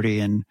priority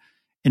in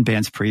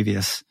bands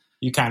previous.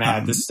 You kind of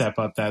had to step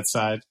up that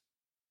side.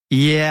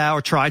 Yeah,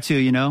 or try to,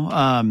 you know.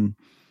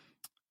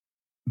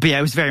 But yeah,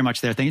 it was very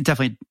much their thing. It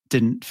definitely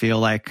didn't feel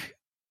like,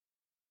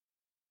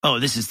 oh,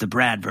 this is the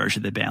Brad version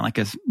of the band. Like,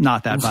 it's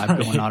not that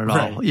vibe going on at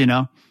all, you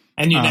know?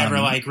 And you never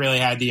like really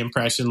had the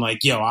impression like,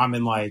 yo, I'm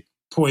in like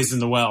Poison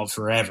the Well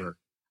forever.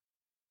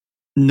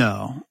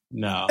 No.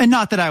 And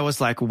not that I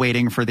was like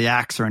waiting for the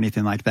axe or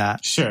anything like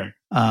that. Sure.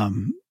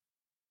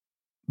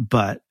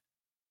 But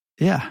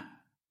yeah.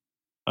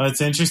 Oh,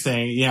 it's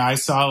interesting. Yeah, I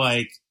saw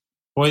like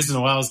Poison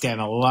the Well is getting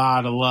a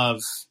lot of love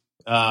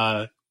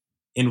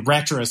in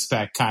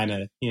retrospect, kind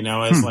of, you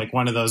know, as like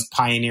one of those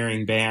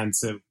pioneering bands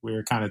that we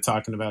were kind of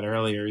talking about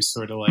earlier,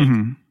 sort of like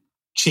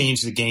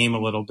change the game a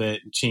little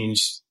bit,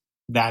 change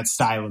that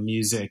style of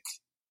music.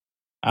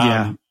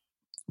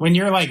 When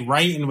you're like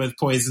writing with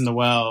Poison the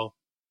Well,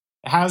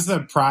 how's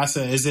the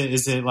process?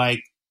 Is it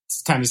like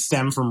kind of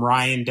stem from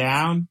Ryan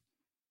down?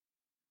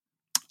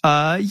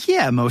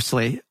 Yeah,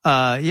 mostly.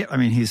 Yeah, I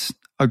mean, he's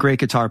a great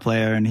guitar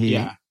player, and he,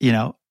 you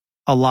know,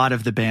 a lot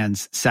of the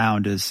band's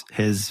sound is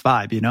his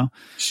vibe, you know?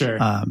 Sure.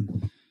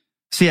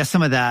 So yeah,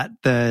 some of that,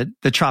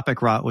 the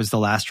Tropic Rot was the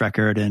last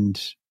record,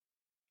 and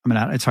I mean,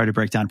 it's hard to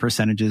break down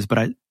percentages,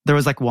 but there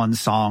was like one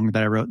song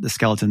that I wrote the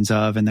skeletons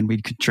of, and then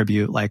we'd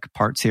contribute like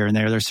parts here and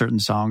there. There's certain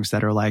songs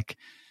that are like,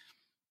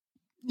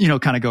 you know,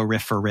 kind of go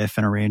riff for riff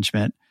and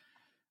arrangement.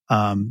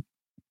 But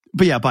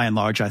yeah, by and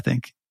large, I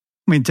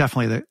mean,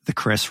 definitely the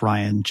Chris,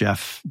 Ryan,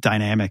 Jeff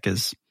dynamic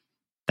is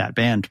that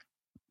band.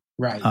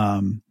 Right.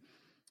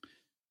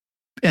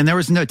 And there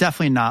was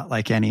definitely not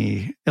like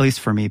any, at least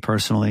for me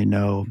personally,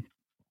 no,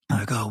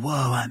 like, oh,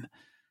 whoa,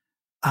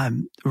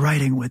 I'm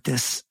writing with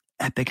this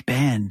epic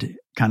band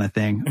kind of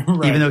thing.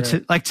 Right, even though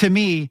to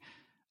me,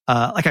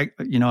 like I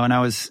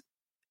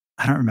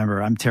don't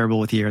remember, I'm terrible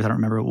with years. I don't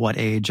remember what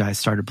age I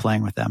started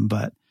playing with them,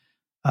 but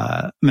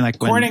I mean, like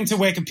according to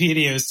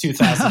Wikipedia, it was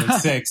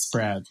 2006,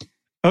 Brad.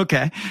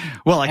 Okay.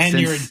 Well, like, and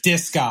your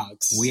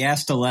Discogs. We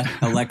asked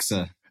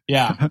Alexa.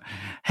 Yeah.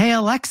 Hey,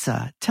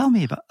 Alexa, tell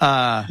me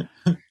about,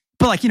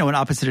 but like, you know, when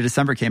Opposite of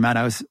December came out,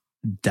 I was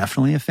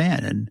definitely a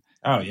fan. And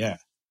oh yeah,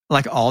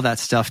 like all that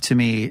stuff to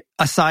me,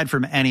 aside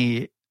from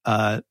any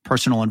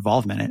personal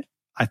involvement in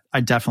it,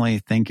 I definitely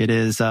think it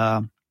is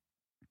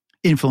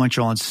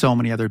influential on so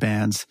many other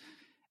bands,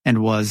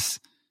 and was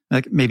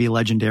like, maybe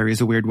legendary is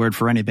a weird word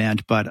for any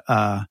band, but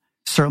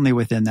certainly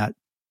within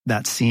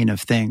that scene of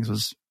things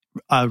was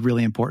a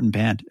really important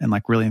band and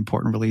like really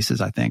important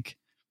releases, I think.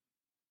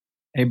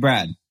 Hey,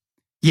 Brad.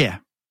 Yeah.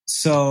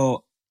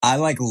 So I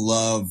like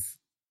love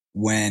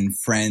when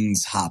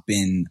friends hop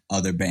in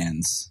other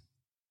bands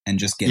and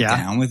just get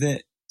down with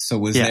it. So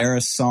was there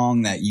a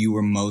song that you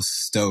were most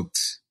stoked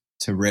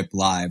to rip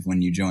live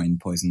when you joined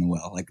Poison the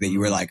Well? Like that you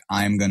were like,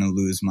 I'm going to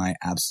lose my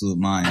absolute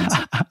mind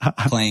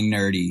playing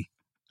nerdy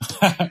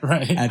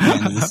right at the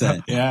end of the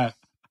set. Yeah.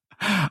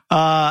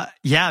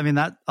 Yeah. I mean,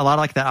 that a lot of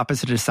like the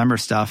Opposite of December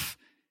stuff,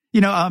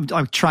 you know,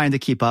 I'm trying to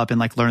keep up and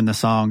like learn the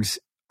songs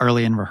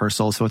early in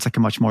rehearsal. So it's like a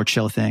much more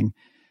chill thing.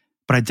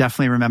 But I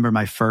definitely remember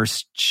my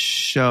first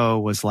show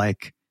was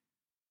like,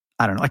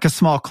 I don't know, like a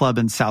small club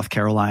in South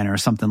Carolina or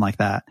something like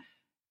that.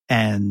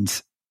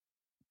 And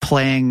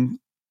playing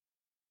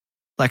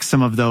like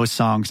some of those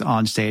songs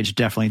on stage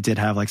definitely did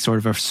have like sort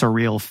of a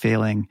surreal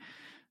feeling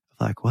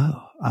of like,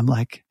 whoa, I'm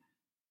like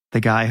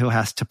the guy who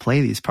has to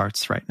play these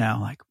parts right now,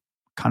 like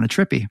kind of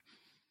trippy.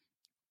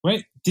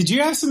 Wait, did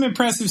you have some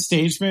impressive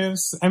stage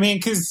moves? I mean,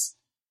 because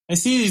I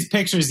see these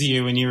pictures of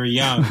you when you were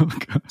young.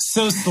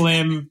 So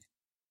slim,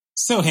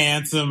 so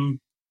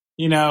handsome,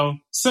 you know,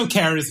 so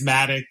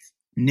charismatic.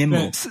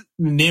 Nimble.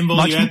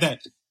 You had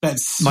that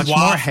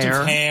swath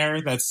of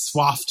hair, that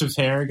swath of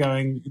hair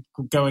going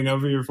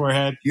over your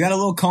forehead. You got a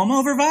little comb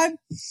over vibe?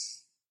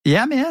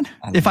 Yeah, man.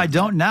 If I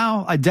don't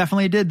now, I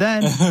definitely did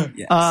then.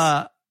 Yes.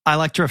 I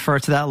like to refer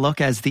to that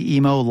look as the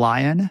emo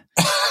lion.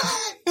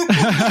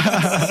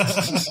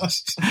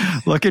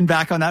 Looking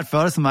back on that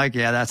photo, I'm like,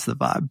 yeah, that's the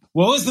vibe.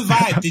 What was the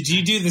vibe? Did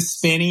you do the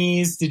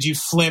spinnies? Did you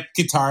flip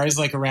guitars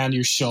like around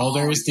your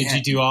shoulders? Did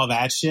you do all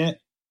that shit?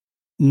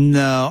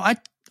 No,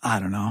 I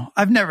don't know.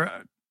 I've never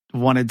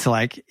wanted to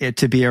like it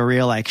to be a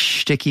real like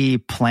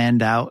shticky,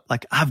 planned out,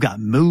 like I've got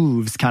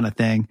moves kind of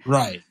thing.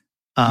 Right.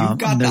 You've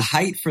got the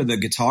height for the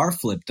guitar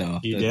flip though.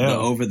 You do. The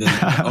over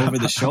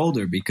the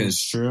shoulder, because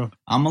it's true.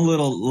 I'm a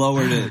little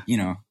lower to, you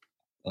know,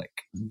 like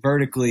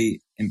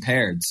vertically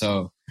impaired.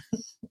 So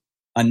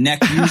a neck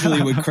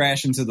usually would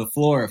crash into the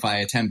floor if I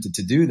attempted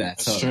to do that.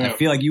 That's so true. I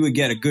feel like you would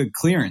get a good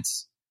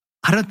clearance.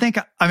 I don't think,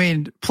 I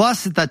mean,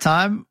 plus at that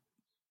time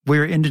we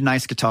were into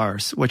nice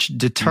guitars, which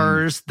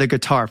deters the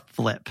guitar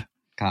flip.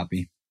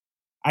 Copy.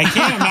 I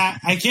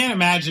can't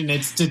imagine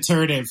it's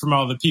deterred it from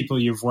all the people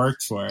you've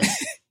worked for.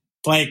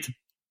 Like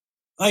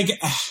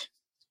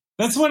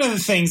that's one of the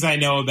things I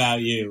know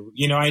about you.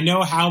 You know, I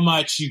know how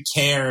much you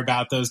care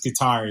about those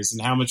guitars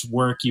and how much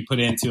work you put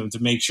into them to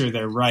make sure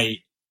they're right.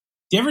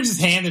 Do you ever just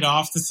hand it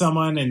off to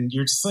someone and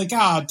you're just like,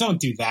 oh, don't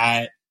do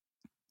that?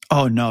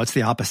 Oh, no, it's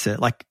the opposite.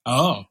 Like,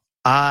 oh,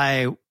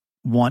 I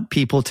want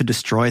people to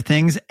destroy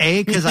things.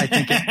 Because I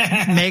think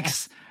it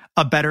makes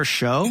a better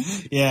show.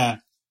 Yeah.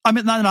 I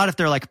mean, not if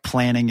they're like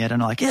planning it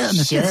and like, yeah, in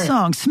this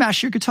song,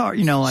 smash your guitar,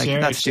 you know, like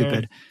that's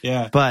stupid.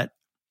 Yeah. But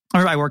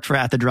I worked for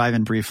At the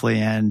Drive-In briefly,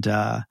 and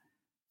the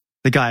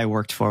guy I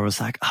worked for was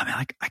like, oh man,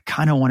 like I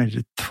kind of wanted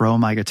to throw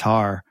my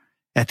guitar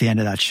at the end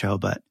of that show,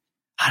 but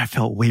I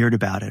felt weird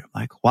about it.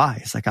 I'm like, why?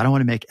 It's like, I don't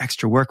want to make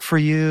extra work for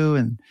you.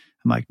 And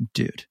I'm like,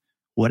 dude,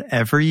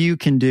 whatever you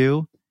can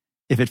do,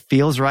 if it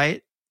feels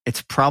right,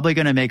 it's probably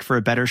going to make for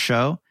a better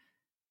show.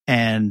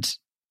 And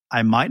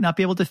I might not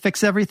be able to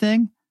fix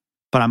everything,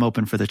 but I'm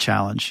open for the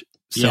challenge.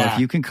 So if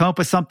you can come up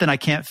with something I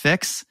can't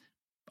fix,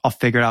 I'll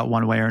figure it out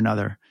one way or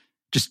another.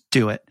 Just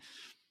do it.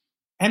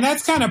 And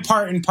that's kind of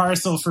part and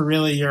parcel for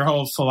really your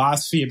whole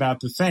philosophy about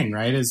the thing,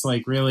 right? Is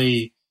like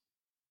really,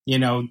 you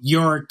know,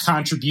 your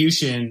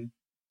contribution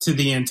to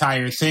the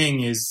entire thing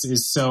is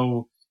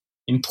so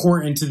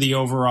important to the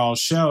overall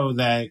show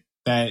that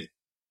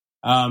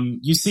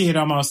you see it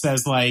almost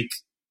as like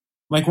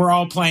we're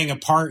all playing a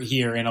part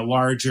here in a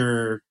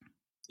larger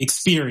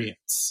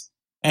experience.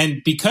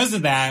 And because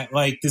of that,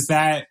 like, does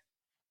that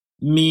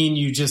mean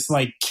you just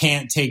like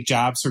can't take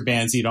jobs for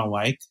bands you don't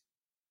like?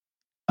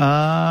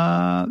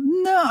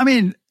 No, I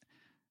mean,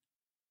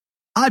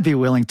 I'd be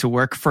willing to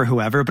work for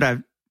whoever, but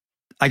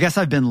I guess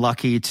I've been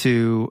lucky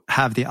to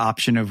have the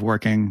option of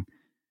working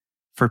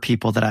for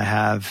people that I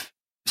have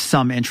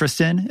some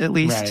interest in, at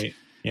least. Right.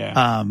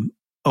 Yeah.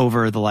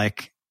 Over the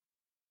like,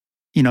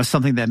 you know,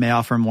 something that may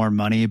offer more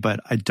money, but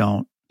I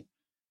don't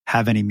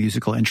have any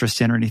musical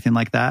interest in or anything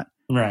like that.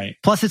 Right.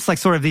 Plus, it's like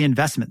sort of the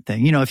investment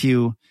thing. You know, if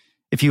you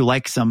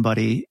like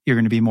somebody, you're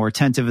going to be more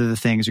attentive to the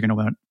things. You're going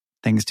to want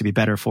things to be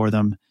better for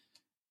them.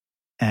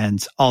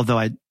 And although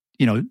I,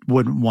 you know,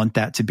 wouldn't want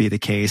that to be the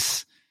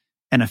case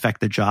and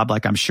affect the job,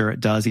 like I'm sure it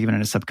does, even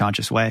in a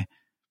subconscious way.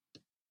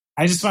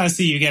 I just want to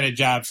see you get a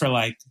job for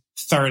like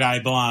Third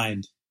Eye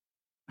Blind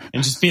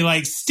and just be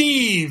like,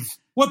 Steve,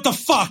 what the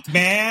fuck,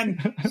 man?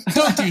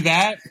 Don't do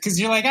that. Because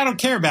you're like, I don't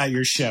care about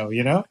your show,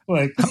 you know?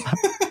 Like,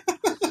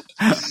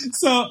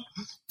 so,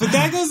 but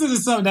that goes into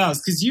something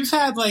else, because you've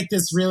had like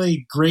this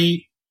really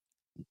great,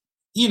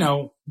 you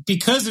know,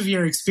 because of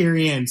your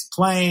experience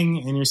playing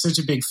and you're such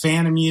a big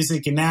fan of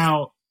music, and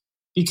now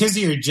because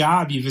of your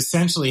job, you've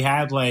essentially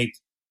had like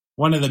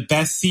one of the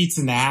best seats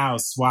in the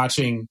house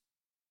watching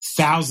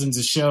thousands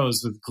of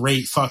shows with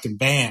great fucking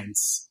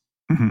bands.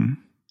 Mm-hmm.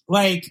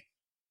 Like,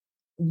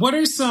 what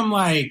are some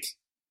like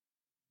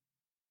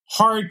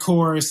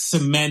hardcore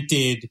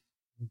cemented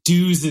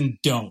do's and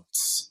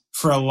don'ts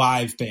for a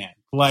live band?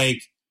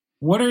 Like,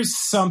 what are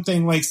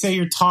something like, say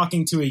you're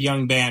talking to a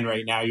young band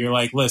right now, you're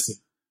like, listen,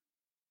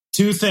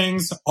 2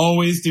 things,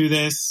 always do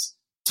this.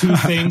 2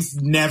 things,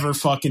 never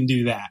fucking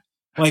do that.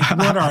 Like,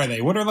 what are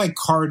they? What are like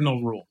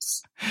cardinal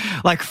rules?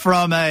 Like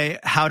from a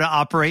how to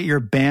operate your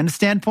band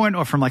standpoint,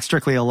 or from like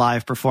strictly a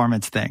live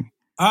performance thing?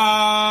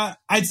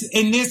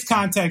 In this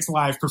context,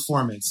 live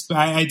performance.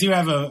 I do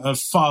have a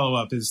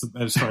follow-up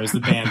as far as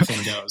the band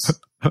thing goes.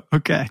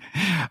 Okay.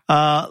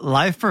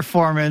 Live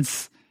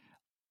performance.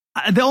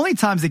 The only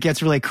times it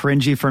gets really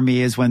cringy for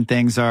me is when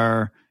things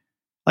are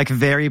like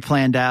very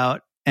planned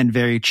out and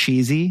very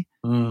cheesy.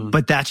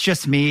 But that's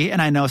just me.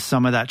 And I know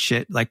some of that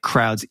shit like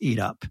crowds eat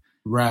up.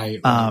 Right.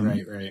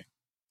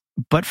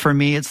 But for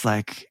me, it's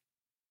like,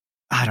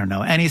 I don't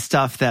know, any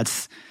stuff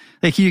that's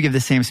like you give the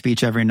same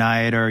speech every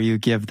night, or you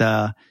give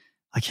the,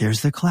 like,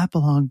 here's the clap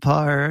along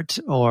part,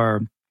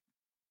 or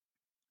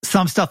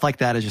some stuff like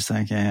that is just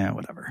like,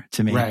 whatever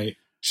to me. Right.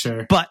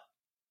 Sure. But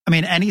I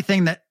mean,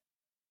 anything that,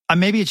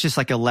 maybe it's just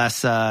like a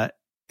less,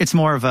 it's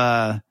more of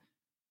a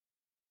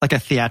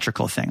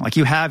theatrical thing. Like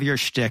you have your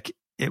shtick,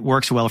 it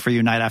works well for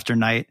you night after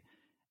night,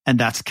 and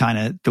that's kind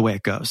of the way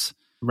it goes.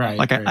 Right.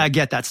 Like I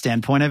get that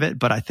standpoint of it,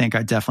 but I think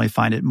I definitely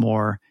find it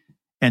more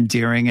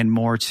endearing and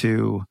more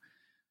to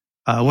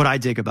what I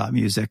dig about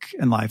music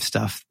and live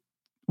stuff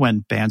when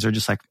bands are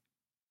just like,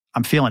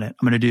 I'm feeling it.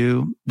 I'm going to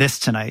do this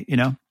tonight, you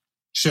know?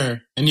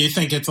 Sure. And you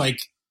think it's like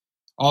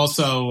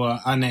also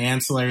on the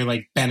ancillary,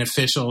 like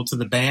beneficial to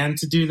the band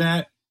to do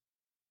that,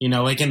 you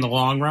know, like in the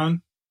long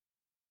run?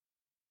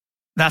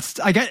 That's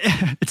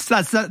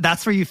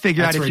where you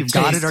figure out if you've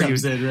got it or you.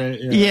 Right?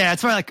 Yeah,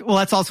 it's where like, well,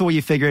 that's also where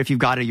you figure if you've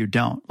got it or you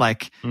don't.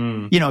 Like,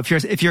 you know,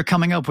 if you're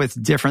coming up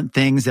with different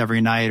things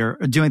every night or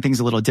doing things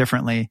a little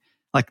differently,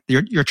 like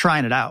you're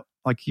trying it out.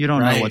 Like you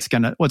don't know what's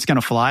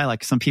gonna fly.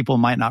 Like some people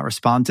might not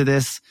respond to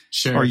this,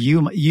 sure, or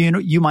you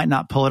might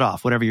not pull it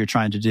off. Whatever you're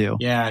trying to do.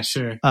 Yeah,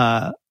 sure.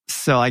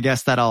 So I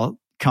guess that all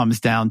comes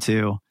down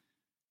to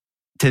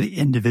the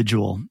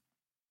individual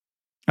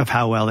of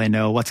how well they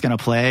know what's going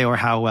to play or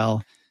how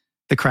well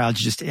the crowd's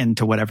just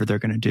into whatever they're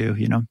going to do,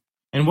 you know?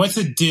 And what's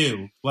a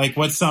do? Like,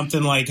 what's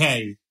something like,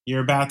 hey,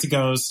 you're about to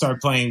go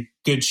start playing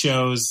good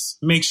shows.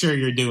 Make sure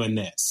you're doing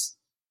this.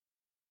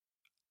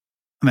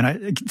 I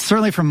mean,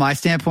 certainly from my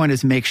standpoint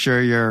is make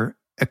sure your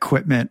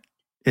equipment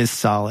is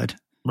solid.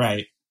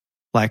 Right.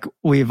 Like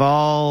we've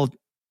all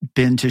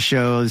been to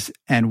shows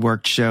and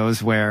worked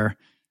shows where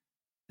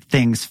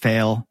things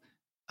fail.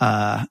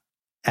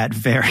 at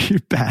very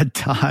bad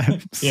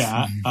times.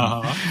 Yeah.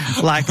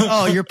 Uh-huh. Like,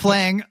 oh, you're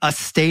playing a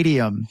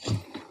stadium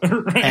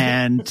right.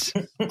 And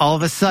all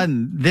of a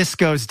sudden this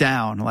goes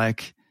down.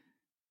 Like,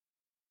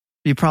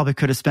 you probably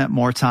could have spent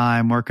more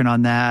time working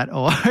on that,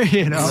 or,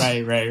 you know.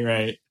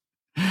 Right.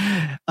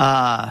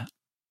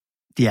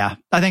 Yeah,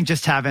 I think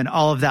just having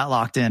all of that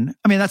locked in.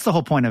 I mean, that's the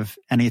whole point of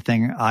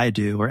anything I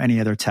do or any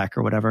other tech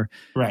or whatever.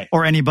 Right.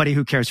 Or anybody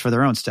who cares for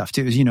their own stuff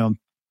too, is, you know,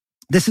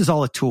 this is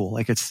all a tool.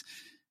 Like, it's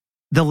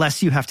the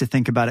less you have to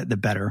think about it, the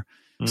better.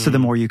 So the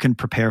more you can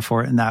prepare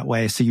for it in that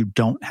way, so you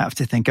don't have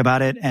to think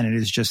about it, and it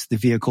is just the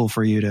vehicle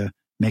for you to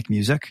make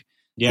music.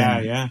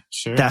 Yeah,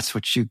 sure. That's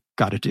what you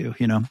got to do,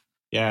 you know?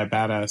 Yeah,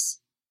 badass.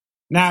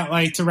 Now,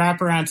 like, to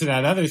wrap around to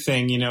that other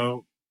thing, you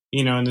know,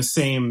 in the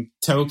same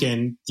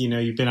token, you know,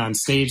 you've been on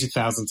stage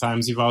 1,000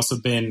 times. You've also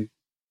been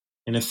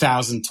in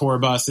 1,000 tour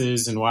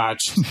buses and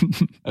watched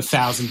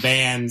 1,000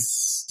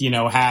 bands, you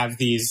know, have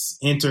these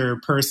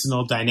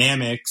interpersonal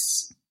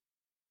dynamics.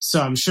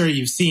 So I'm sure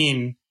you've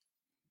seen,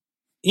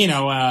 you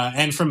know,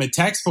 and from a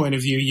text point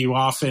of view, you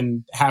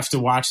often have to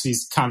watch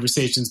these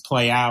conversations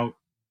play out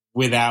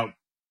without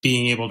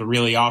being able to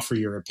really offer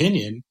your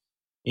opinion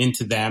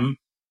into them.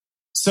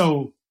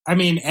 So, I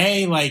mean,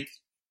 like,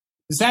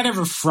 is that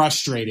ever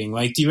frustrating?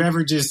 Like, do you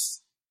ever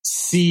just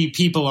see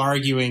people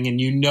arguing and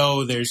you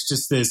know there's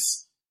just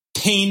this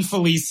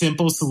painfully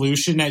simple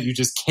solution that you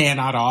just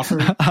cannot offer?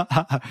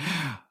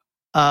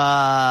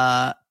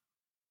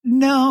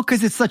 No,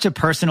 because it's such a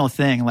personal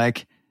thing.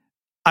 Like,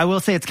 I will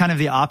say it's kind of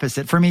the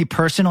opposite. For me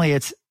personally,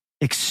 it's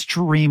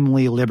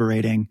extremely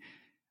liberating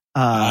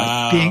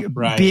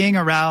being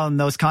around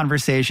those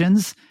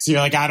conversations. So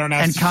you're like, I don't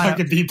have to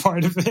fucking be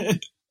part of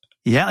it.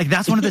 Yeah, like,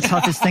 that's one of the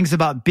toughest things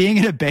about being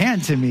in a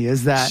band to me,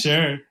 is that,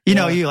 you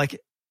know, you like,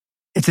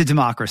 it's a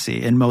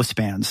democracy in most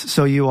bands.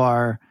 So you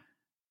are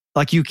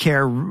like, you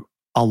care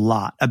a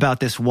lot about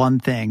this one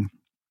thing,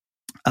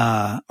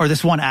 or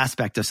this one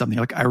aspect of something.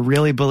 Like, I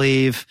really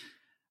believe,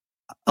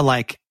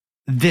 like,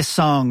 this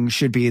song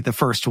should be the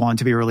first one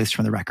to be released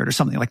from the record, or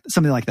something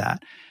like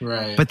that.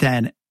 Right. But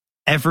then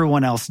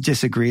everyone else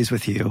disagrees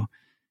with you.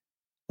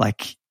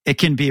 Like, it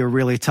can be a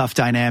really tough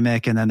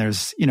dynamic. And then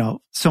there's, you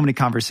know, so many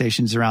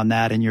conversations around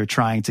that, and you're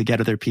trying to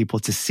get other people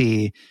to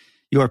see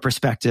your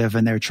perspective,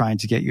 and they're trying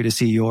to get you to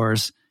see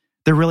yours.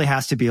 There really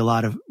has to be a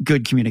lot of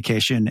good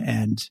communication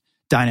and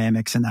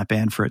dynamics in that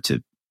band for it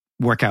to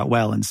work out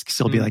well and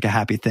still be like a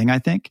happy thing, I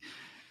think.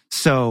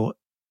 So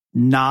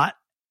not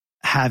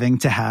having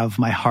to have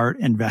my heart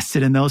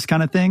invested in those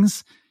kind of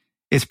things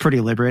is pretty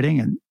liberating.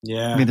 And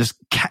I mean, there's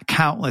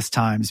countless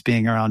times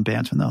being around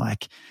bands when they're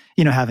like,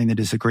 you know, having the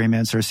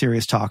disagreements or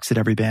serious talks that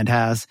every band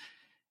has,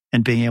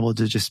 and being able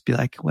to just be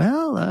like,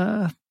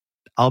 well,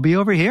 I'll be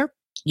over here.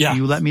 Yeah.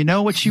 You let me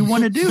know what you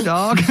want to do,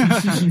 dog.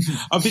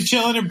 I'll be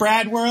chilling in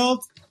Brad World.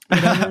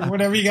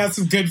 Whatever you got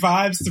some good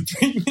vibes to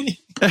bring me.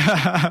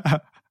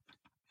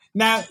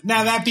 Now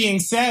that being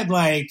said,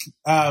 like,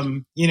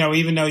 you know,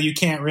 even though you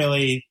can't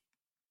really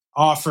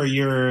offer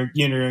your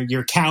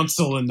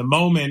counsel in the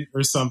moment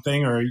or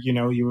something, or, you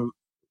know, you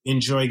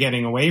enjoy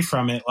getting away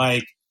from it,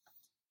 like,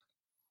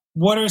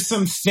 what are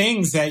some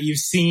things that you've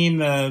seen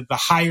the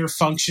higher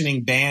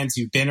functioning bands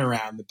you've been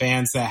around, the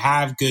bands that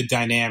have good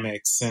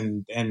dynamics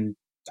and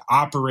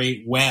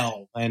operate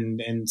well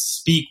and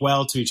speak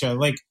well to each other?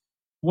 Like,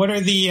 what are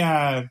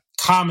the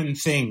common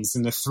things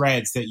and the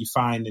threads that you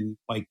find in,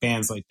 like,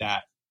 bands like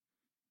that?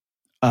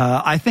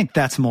 I think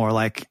that's more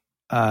like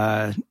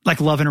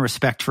love and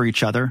respect for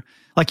each other.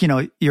 Like, you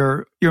know,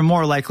 you're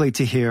more likely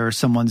to hear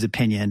someone's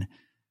opinion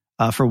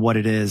for what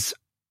it is,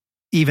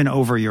 even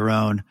over your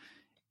own,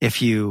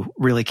 if you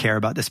really care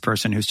about this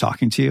person who's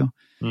talking to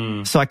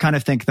you. So I kind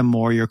of think the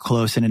more you're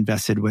close and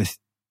invested with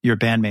your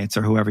bandmates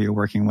or whoever you're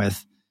working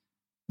with,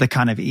 the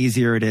kind of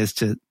easier it is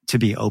to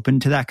be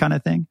open to that kind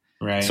of thing.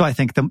 Right. So I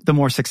think the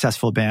more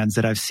successful bands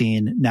that I've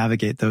seen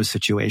navigate those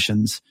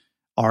situations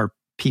are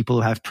people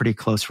who have pretty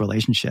close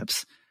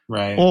relationships.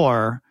 Right.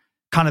 Or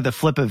kind of the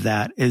flip of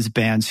that is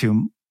bands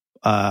who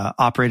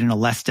operate in a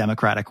less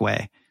democratic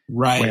way.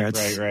 Right. Where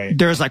it's, right.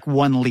 There's like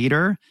one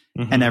leader,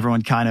 and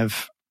everyone kind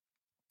of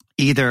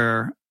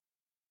either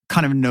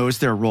kind of knows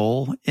their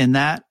role in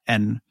that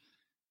and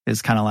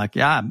is kind of like,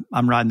 yeah,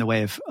 I'm riding the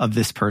wave of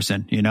this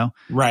person, you know?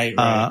 Right.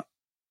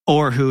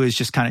 Or who is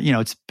just kind of, you know,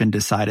 it's been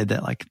decided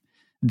that, like,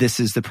 this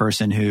is the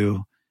person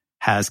who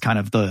has kind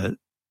of the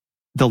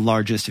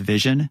largest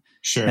vision.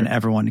 Sure. And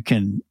everyone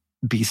can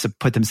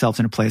put themselves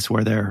in a place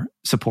where they're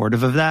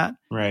supportive of that.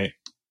 Right.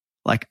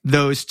 Like,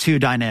 those two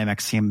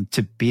dynamics seem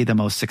to be the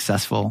most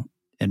successful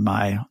in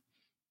my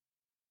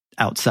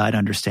outside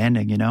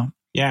understanding, you know?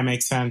 Yeah, it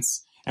makes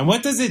sense. And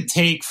what does it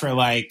take for,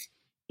 like,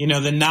 you know,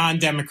 the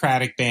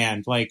non-democratic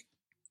band? Like,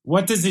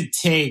 what does it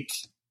take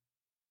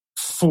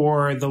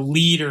for the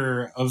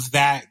leader of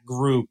that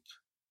group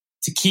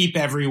to keep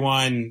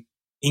everyone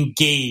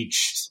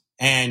engaged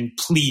and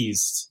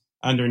pleased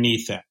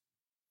underneath it?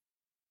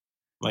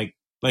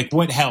 Like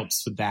what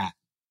helps with that?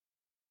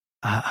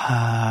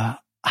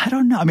 I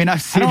don't know. I mean,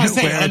 I've seen I don't it want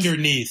to say where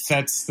underneath.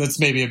 That's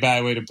maybe a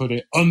bad way to put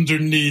it.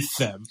 Underneath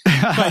them,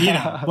 but you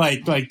know,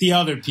 like the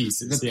other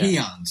pieces, the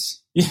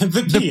peons. Yeah,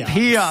 the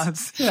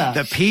peons. Yeah,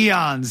 the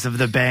peons of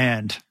the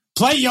band.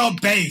 Play your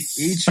bass.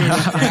 Eat your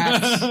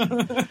craps.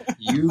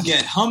 You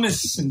get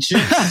hummus and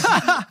chips.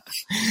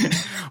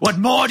 What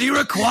more do you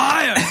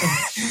require?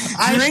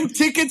 Drink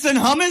tickets and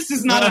hummus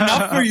is not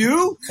enough for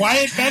you?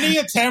 Quiet Benny,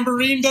 a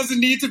tambourine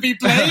doesn't need to be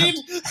played?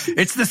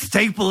 It's the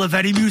staple of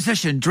any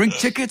musician. Drink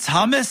tickets,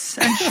 hummus,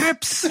 and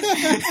chips.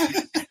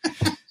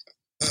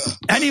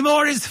 Any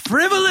more is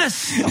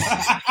frivolous.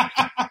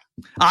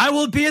 I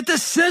will be at the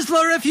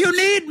Sizzler if you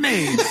need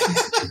me.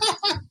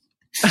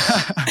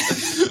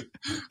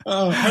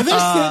 Are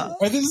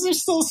there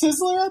still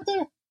Sizzler out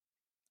there?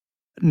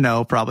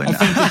 No, probably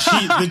not. I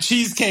think the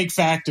Cheesecake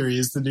Factory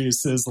is the new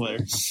Sizzler.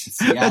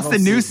 That's the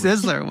new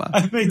Sizzler one.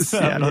 I think so.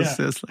 Seattle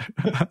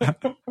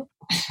Sizzler.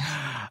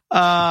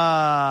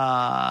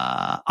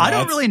 I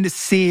don't really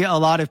see a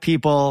lot of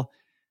people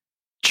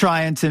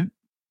trying to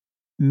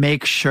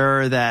make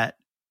sure that,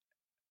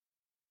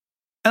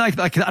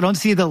 like I don't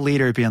see the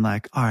leader being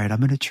like, all right, I'm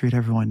going to treat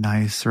everyone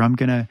nice, or I'm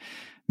going to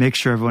make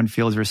sure everyone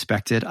feels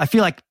respected. I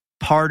feel like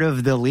part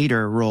of the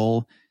leader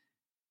role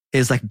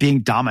is like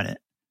being dominant.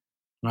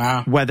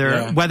 Wow.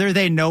 Whether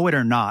they know it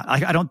or not.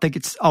 I don't think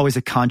it's always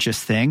a conscious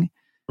thing.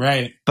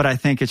 Right. But I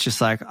think it's just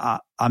like,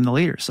 I'm the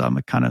leader, so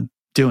I'm kind of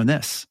doing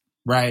this.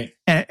 Right.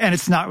 And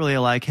it's not really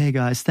like, hey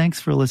guys, thanks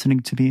for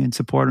listening to me and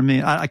supporting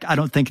me. I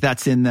don't think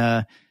that's in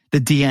the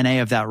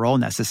DNA of that role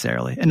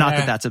necessarily. And not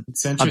that that's a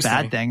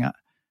bad thing.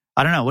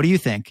 I don't know. What do you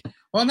think?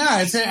 Well, no,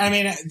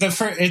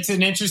 it's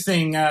an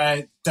interesting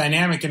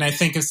dynamic. And I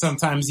think of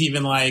sometimes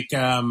even like,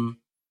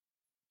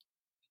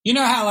 you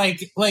know how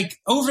like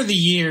over the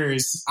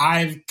years,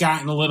 I've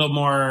gotten a little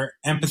more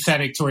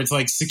empathetic towards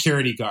like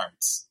security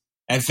guards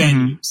at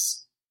venues.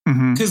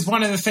 Because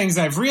one of the things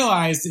I've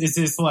realized is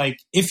this, like,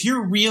 if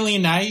you're really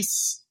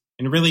nice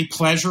and really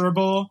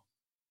pleasurable,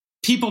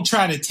 people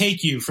try to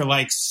take you for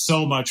like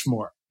so much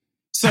more.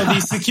 So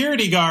these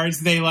security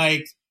guards, they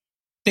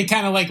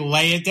kind of like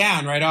lay it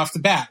down right off the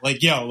bat.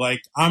 Like, yo,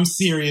 like, I'm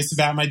serious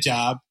about my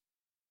job.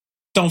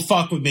 Don't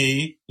fuck with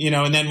me, you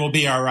know, and then we'll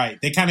be all right.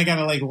 They kind of got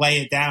to like lay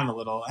it down a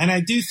little. And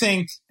I do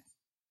think,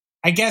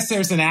 I guess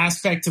there's an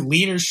aspect to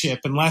leadership,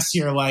 unless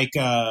you're like,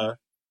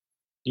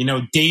 you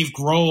know, Dave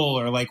Grohl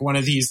or like one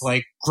of these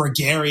like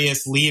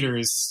gregarious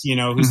leaders, you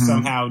know, who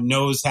somehow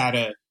knows how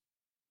to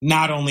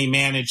not only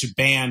manage a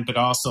band, but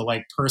also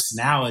like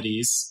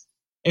personalities.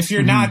 If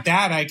you're not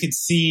that, I could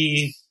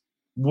see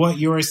what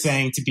you're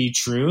saying to be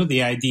true.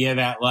 The idea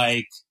that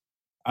like,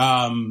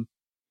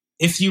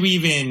 if you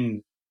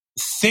even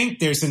think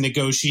there's a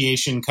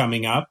negotiation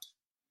coming up,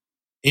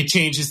 it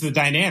changes the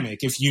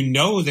dynamic. If you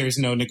know there's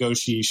no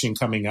negotiation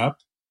coming up,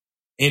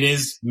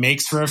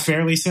 makes for a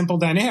fairly simple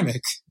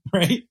dynamic,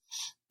 right?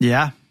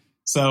 Yeah.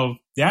 So,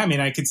 yeah, I mean,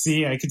 I could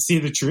see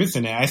the truth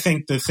in it. I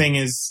think the thing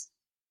is,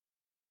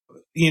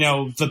 you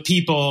know, the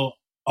people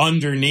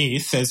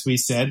underneath, as we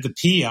said, the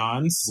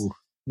peons,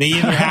 they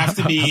either have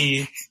to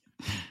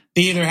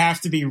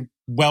be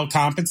well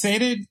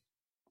compensated,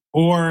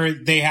 or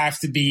they have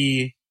to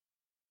be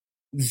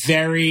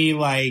very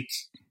like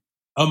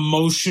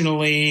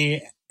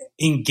emotionally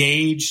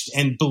engaged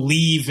and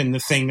believe in the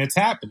thing that's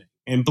happening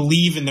and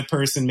believe in the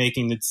person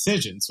making the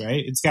decisions,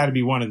 right? It's got to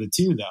be one of the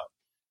two,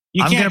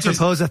 though. I'm going to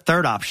propose a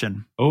third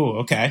option. Oh,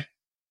 okay.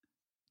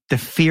 The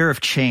fear of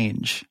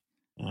change.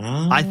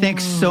 Oh. I think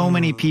so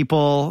many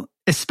people,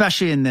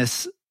 especially in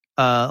this,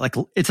 like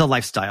it's a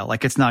lifestyle.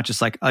 Like it's not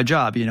just like a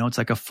job, you know, it's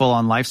like a full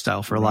on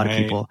lifestyle for a lot of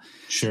people.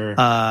 Sure.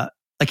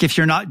 Like if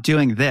you're not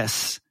doing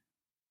this,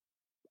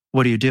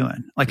 what are you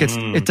doing? Like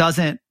it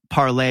doesn't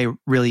parlay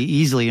really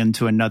easily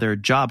into another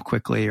job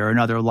quickly or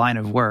another line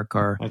of work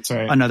or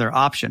another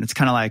option. It's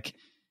kind of like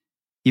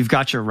you've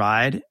got your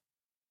ride.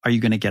 Are you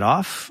going to get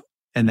off?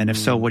 And then if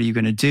so, what are you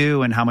going to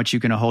do? And how much are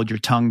you going to hold your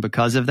tongue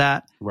because of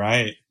that?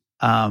 Right.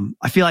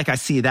 I feel like I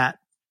see that,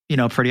 you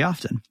know, pretty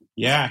often.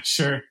 Yeah,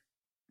 sure.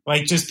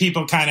 Like just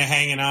people kind of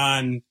hanging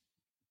on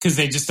because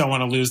they just don't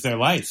want to lose their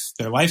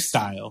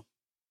lifestyle.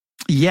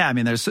 Yeah. I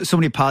mean, there's so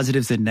many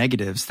positives and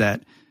negatives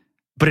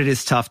but it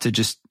is tough to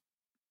just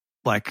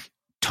like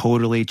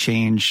totally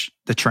change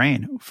the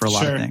train for a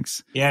lot of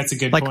things. Yeah, it's a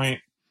good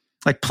point.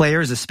 Like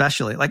players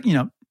especially, like, you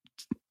know,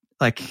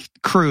 like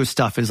crew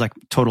stuff is like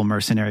total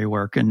mercenary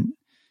work and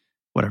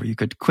whatever. You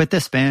could quit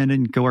this band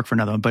and go work for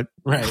another one. But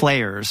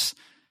players,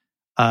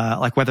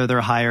 like whether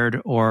they're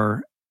hired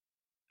or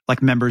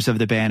like members of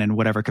the band in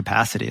whatever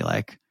capacity,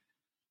 like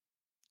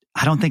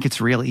I don't think it's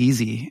real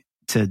easy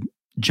to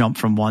jump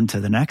from one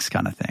to the next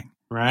kind of thing.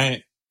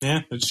 Right.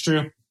 Yeah, that's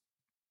true.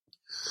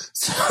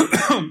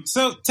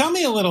 So tell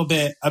me a little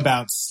bit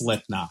about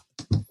Slipknot.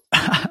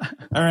 All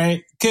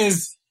right.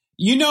 Because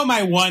you know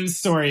my one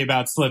story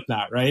about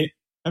Slipknot, right?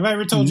 Have I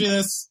ever told you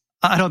this?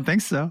 I don't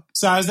think so.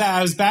 So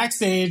I was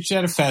backstage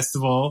at a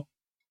festival.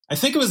 I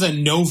think it was a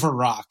Nova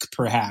Rock,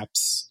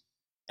 perhaps.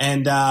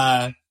 And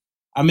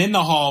I'm in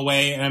the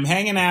hallway and I'm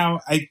hanging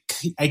out. I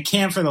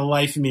can't for the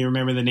life of me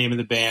remember the name of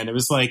the band. It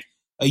was like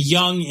a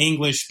young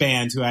English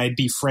band who I had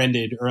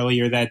befriended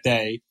earlier that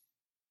day.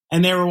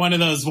 And they were one of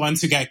those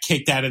ones who got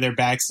kicked out of their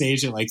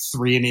backstage at like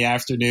 3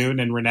 p.m.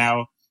 and were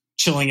now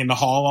chilling in the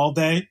hall all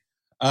day.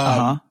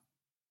 And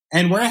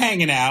we're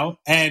hanging out,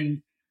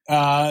 and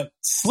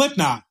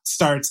Slipknot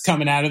starts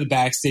coming out of the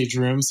backstage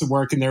rooms and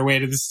working their way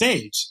to the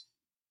stage.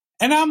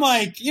 And I'm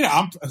like,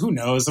 who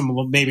knows? I'm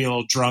maybe a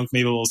little drunk,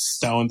 maybe a little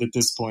stoned at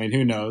this point.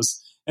 Who knows?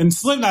 And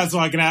Slipknot's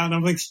walking out, and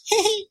I'm like,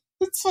 hey,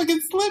 it's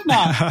fucking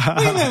Slipknot.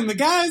 Look at them, the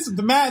guys with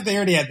the mask. They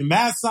already had the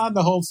masks on,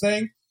 the whole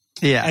thing.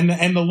 Yeah.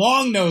 And the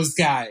long-nosed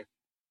guy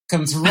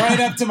comes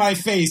right up to my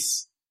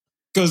face,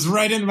 goes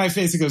right into my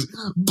face and goes,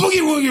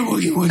 boogie, woogie,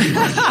 woogie, woogie,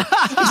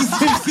 woogie.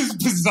 Just makes this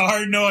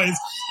bizarre noise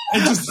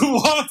and just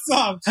walks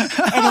off. And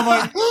I'm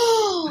like,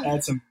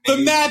 that's amazing. The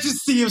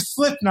majesty of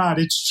Slipknot.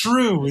 It's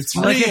true. It's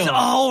real. It's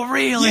all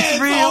real. Yeah,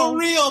 it's all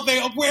real.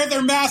 They wear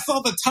their masks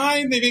all the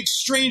time. They make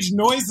strange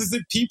noises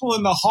at people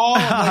in the hall.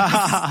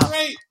 I'm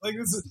like,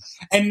 this is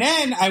great. And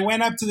then I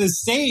went up to the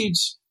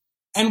stage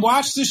and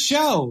watched the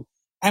show.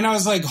 And I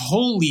was like,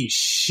 holy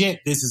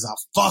shit, this is a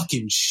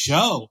fucking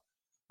show.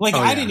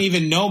 I didn't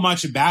even know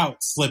much about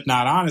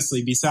Slipknot,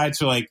 honestly, besides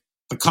for like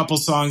the couple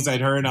songs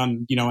I'd heard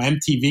on,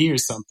 MTV or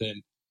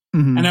something.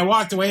 Mm-hmm. And I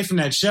walked away from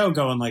that show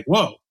going like,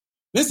 whoa,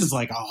 this is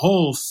like a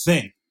whole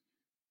thing.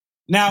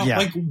 Now,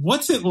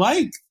 what's it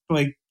like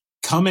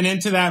coming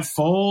into that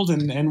fold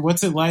and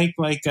what's it like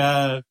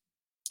kind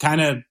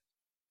of,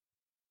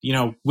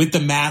 with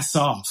the masks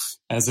off,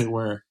 as it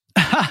were?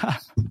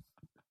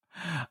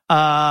 Or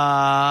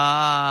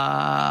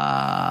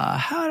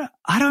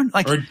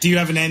do you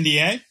have an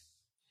NDA?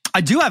 I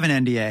do have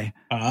an NDA.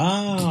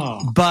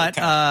 Oh. But,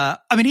 okay.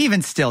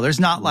 Even still, there's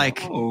not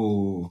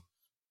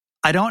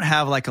I don't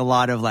have a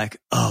lot of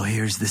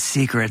here's the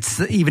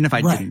secrets, even if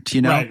I didn't,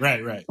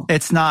 Right.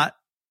 It's not,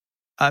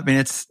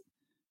 it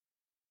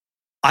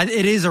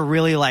is a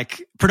really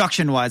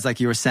production wise, like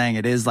you were saying,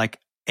 it is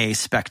a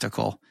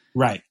spectacle.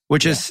 Right.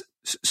 Which is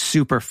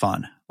super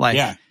fun.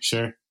 Yeah,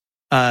 sure.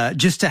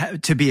 Just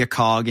to be a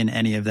cog in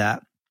any of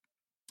that.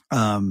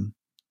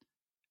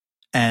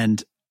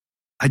 And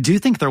I do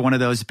think they're one of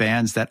those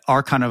bands that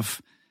are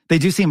they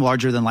do seem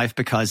larger than life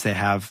because they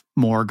have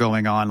more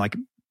going on,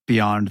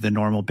 beyond the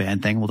normal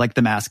band thing, with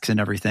the masks and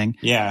everything.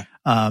 Yeah.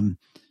 And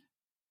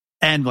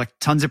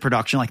tons of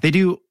production. They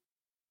do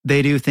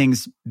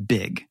things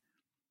big,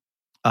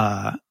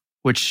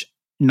 which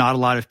not a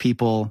lot of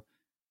people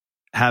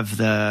have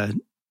the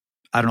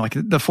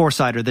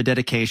foresight or the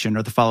dedication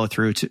or the follow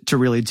through to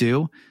really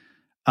do,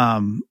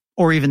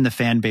 or even the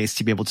fan base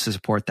to be able to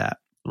support that.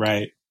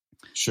 Right.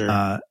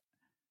 Sure.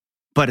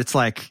 But it's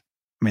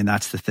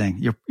that's the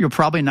thing. You're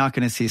probably not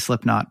going to see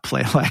Slipknot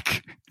play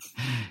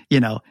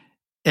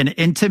an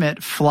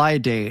intimate fly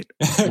date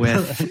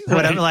with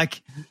whatever.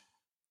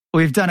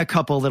 We've done a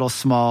couple little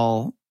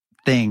small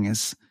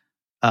things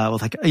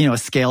with a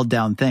scaled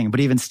down thing, but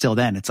even still,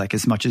 then it's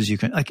as much as you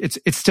can.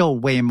 It's still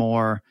way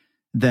more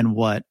than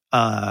what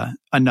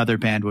another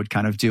band would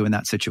kind of do in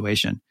that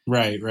situation.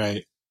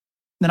 Right.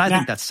 And I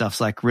think that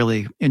stuff's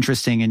really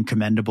interesting and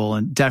commendable,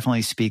 and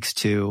definitely speaks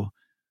to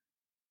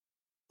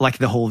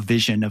the whole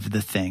vision of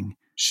the thing.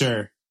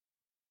 Sure.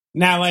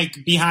 Now,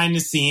 behind the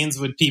scenes,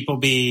 would people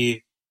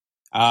be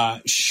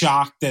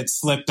shocked at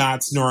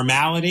Slipknot's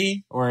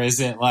normality, or is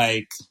it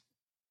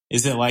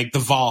the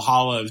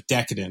Valhalla of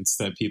decadence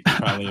that people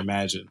probably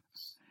imagine?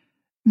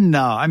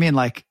 No,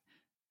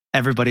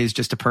 everybody's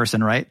just a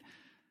person, right?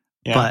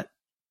 Yeah. But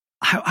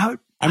how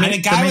a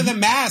guy with a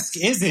mask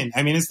isn't.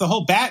 It's the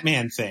whole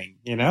Batman thing,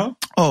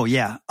 Oh,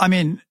 yeah.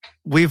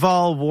 We've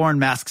all worn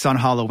masks on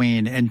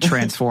Halloween and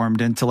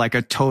transformed into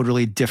a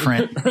totally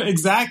different,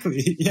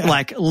 exactly,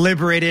 yeah.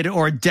 Liberated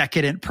or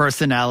decadent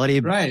personality,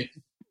 right?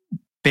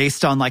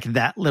 Based on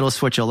that little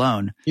switch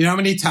alone. You know how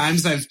many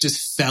times I've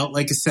just felt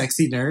like a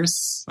sexy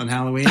nurse on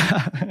Halloween?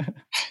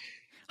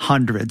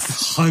 Hundreds.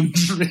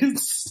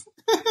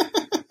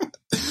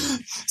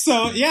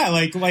 So yeah,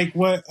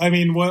 what?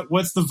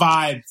 What's the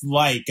vibe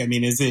like?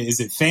 Is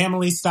it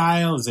family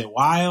style? Is it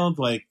wild?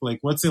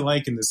 What's it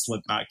like in the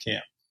Slipknot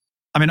camp?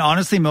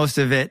 Honestly, most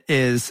of it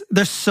is,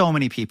 there's so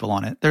many people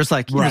on it. There's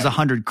there's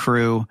 100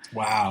 crew.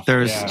 Wow.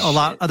 There's a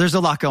lot. There's a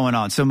lot going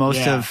on. So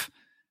most of,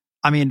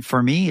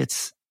 for me,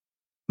 it's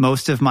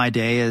most of my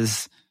day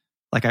is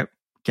I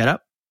get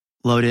up,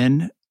 load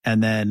in,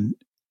 and then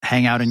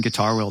hang out in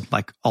Guitar World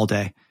all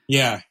day.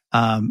 Yeah.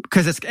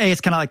 Because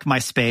it's kind of my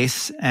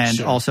space,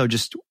 and also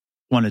just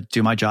want to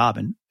do my job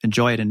and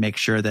enjoy it and make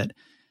sure that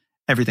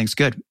everything's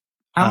good.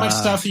 How much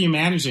stuff are you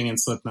managing in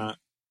Slipknot?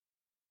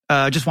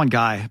 Just one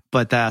guy,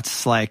 but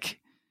that's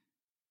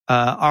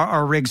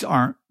our rigs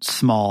aren't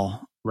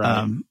small,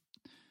 right?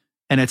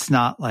 And it's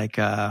not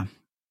there's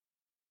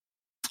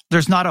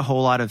not a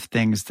whole lot of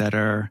things that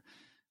are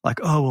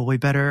we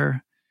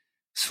better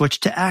switch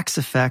to Axe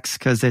Effects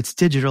because it's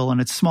digital and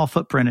it's small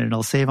footprint and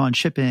it'll save on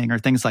shipping or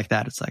things like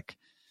that. It's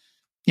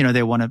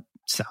they want to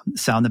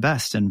sound the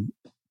best and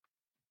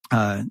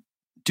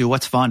do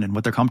what's fun and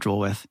what they're comfortable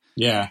with.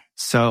 Yeah.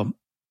 So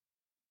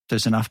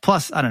there's enough.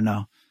 Plus, I don't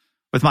know.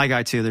 With my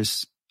guy too,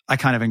 I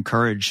kind of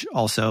encourage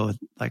also,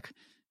 like,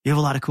 you have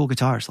a lot of cool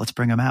guitars. Let's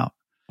bring them out.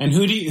 And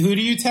who do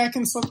you tech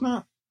in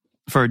Slipknot?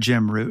 For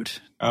Jim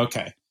Root.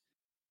 Okay.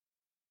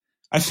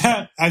 I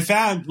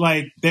found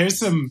like there's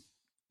some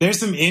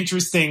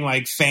interesting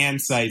like fan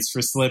sites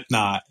for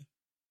Slipknot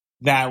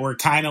that were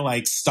kind of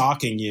like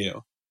stalking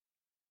you.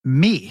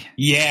 Me?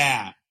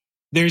 Yeah.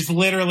 There's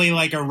literally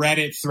like a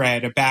Reddit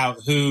thread about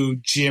who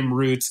Jim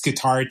Root's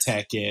guitar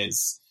tech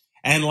is,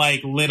 and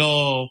like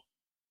little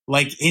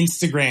like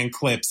Instagram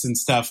clips and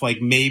stuff like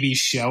maybe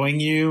showing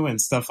you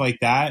and stuff like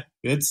that.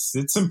 It's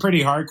some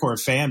pretty hardcore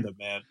fandom,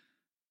 man.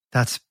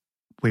 That's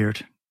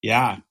weird.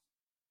 Yeah.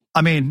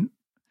 I mean,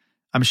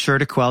 I'm sure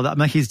to quell that. I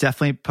mean, he's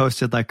definitely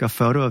posted like a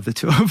photo of the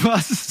two of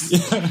us,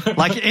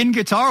 like in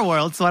Guitar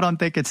World. So I don't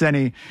think it's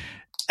any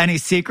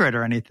secret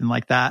or anything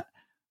like that.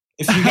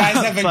 If you guys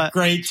have a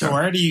great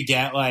tour, do you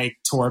get like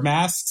tour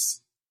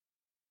masks?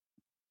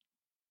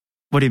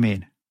 What do you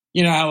mean?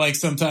 You know how like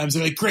sometimes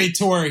they're like, great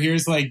tour,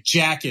 here's like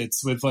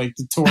jackets with like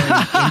the tour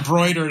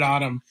embroidered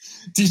on them.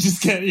 Do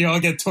you all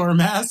get tour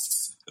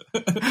masks?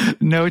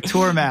 No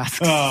tour masks.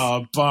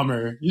 Oh,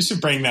 bummer. You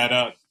should bring that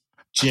up,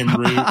 Jim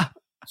Root.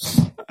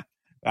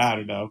 I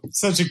don't know.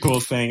 Such a cool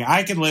thing.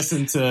 I could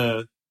listen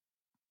to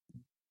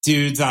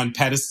dudes on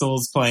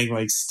pedestals playing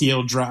like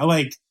steel drum.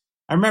 Like,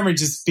 I remember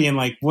just being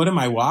like, what am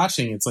I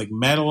watching? It's like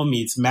metal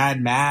meets Mad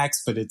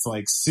Max, but it's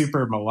like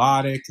super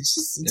melodic.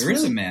 There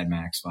is a Mad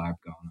Max vibe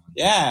going on.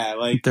 Yeah,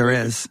 like there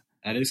is.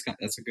 That's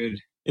a good.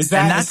 And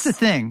that's the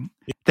thing.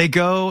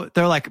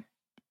 They're like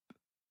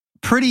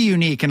pretty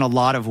unique in a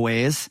lot of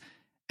ways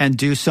and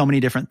do so many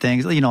different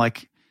things. You know,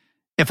 like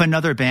if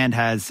another band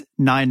has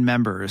 9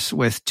 members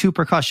with 2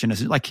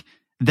 percussionists, like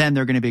then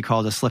they're going to be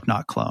called a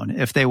Slipknot clone.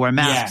 If they wear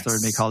masks, they're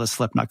going to be called a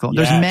Slipknot clone.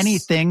 There's many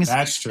things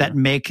that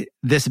make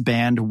this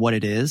band what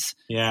it is.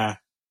 Yeah.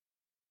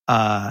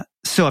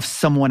 So if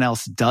someone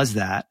else does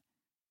that,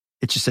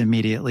 it's just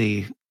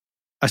immediately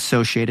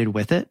associated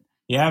with it.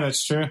 Yeah,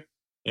 that's true.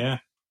 Yeah.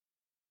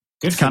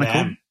 Good for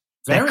them.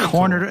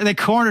 Cool. They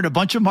cornered a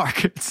bunch of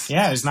markets.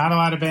 Yeah, there's not a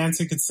lot of bands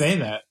who could say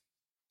that.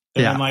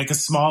 They're in like a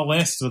small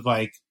list with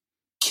like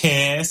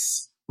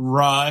Kiss,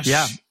 Rush.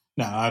 Yeah.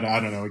 No, I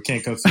don't know. We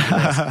can't go through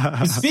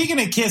this. Speaking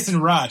of Kiss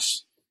and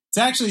Rush, it's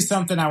actually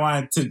something I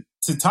wanted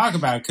to talk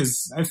about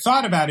because I've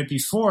thought about it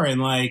before.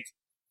 And like,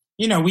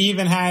 you know, we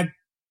even had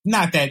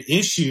not that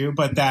issue,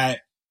 but that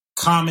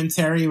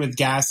commentary with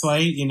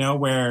Gaslight, you know,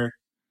 where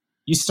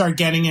you start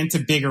getting into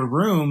bigger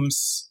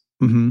rooms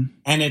and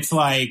it's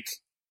like,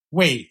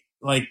 wait,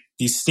 like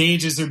these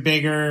stages are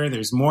bigger.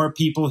 There's more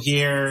people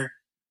here.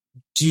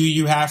 Do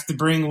you have to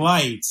bring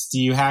lights? Do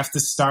you have to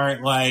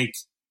start like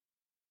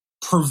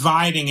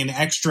providing an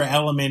extra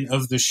element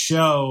of the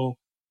show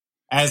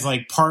as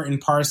like part and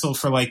parcel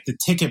for like the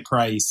ticket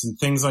price and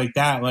things like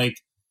that? Like,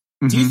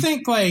 do you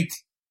think like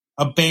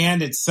a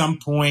band at some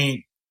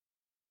point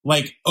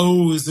like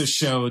owes a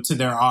show to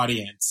their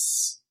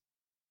audience?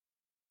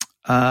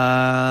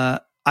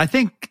 I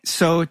think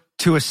so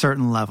to a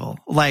certain level.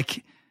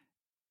 Like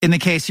in the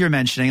case you're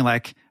mentioning,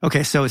 like,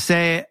 okay, so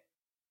say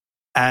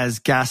as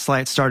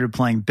Gaslight started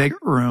playing big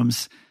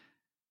rooms,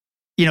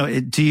 you know,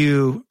 do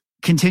you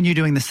continue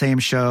doing the same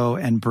show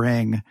and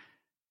bring,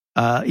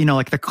 you know,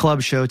 like the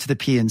club show to the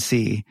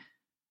PNC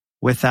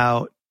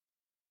without,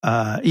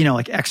 you know,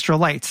 like extra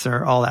lights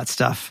or all that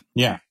stuff?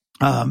 Yeah.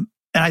 And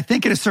I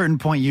think at a certain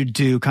point you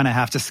do kind of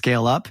have to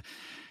scale up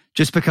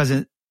just because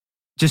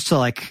just to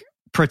like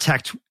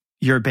protect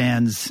your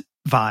band's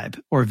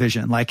vibe or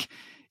vision. Like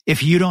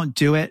if you don't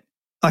do it,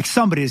 like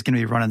somebody is going to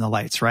be running the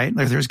lights, right?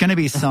 Like there's going to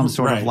be some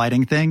sort of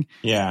lighting thing.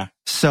 Yeah.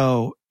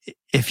 So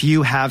if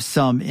you have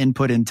some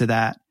input into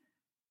that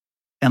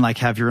and like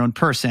have your own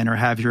person or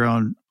have your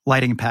own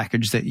lighting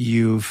package that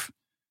you've,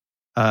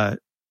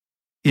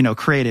 you know,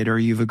 created or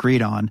you've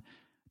agreed on,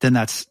 then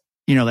that's,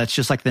 you know, that's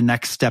just like the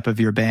next step of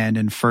your band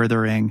and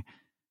furthering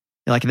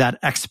like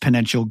that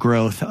exponential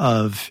growth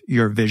of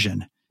your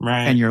vision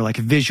and your like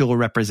visual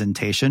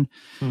representation.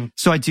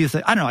 So I do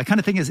think, I don't know, I kind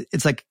of think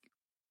it's like,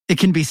 it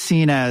can be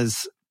seen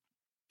as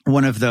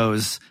one of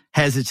those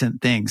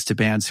hesitant things to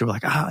bands who are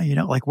like, you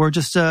know, like we're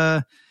just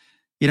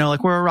you know,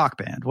 like we're a rock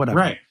band, whatever.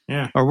 Right.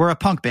 Yeah. Or we're a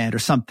punk band or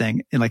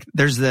something. And like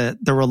there's the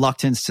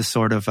reluctance to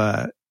sort of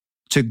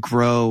to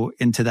grow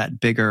into that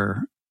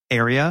bigger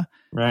area.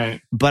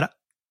 Right. But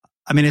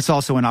I mean, it's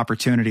also an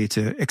opportunity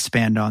to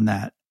expand on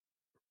that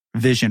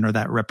vision or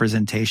that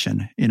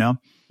representation, you know?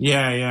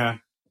 Yeah, yeah.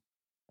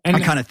 And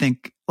I kind of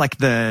think like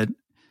the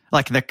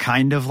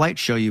kind of light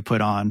show you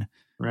put on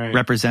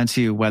represents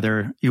you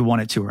whether you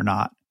want it to or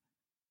not.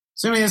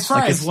 So I mean, as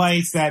far like as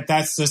lights,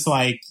 that's just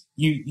like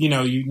you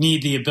know, you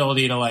need the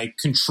ability to like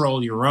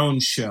control your own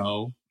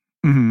show.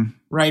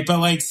 Right. But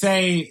like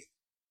say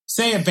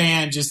a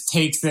band just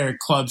takes their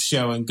club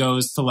show and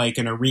goes to like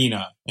an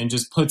arena and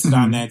just puts it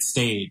on that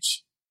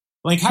stage.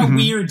 Like how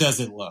weird does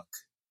it look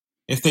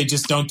if they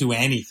just don't do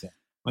anything?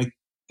 Like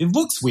it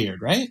looks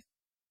weird, right?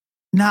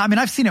 No, I mean,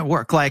 I've seen it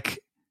work. Like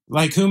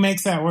who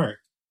makes that work?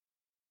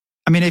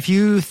 I mean, if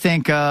you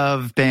think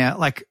of band,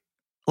 like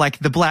like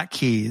the Black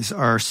Keys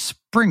or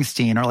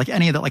Springsteen or like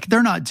any of that, like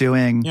they're not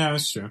doing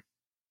that's true.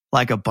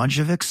 Like a bunch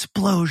of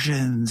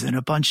explosions and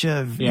a bunch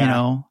of, you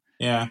know,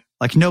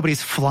 like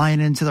nobody's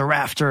flying into the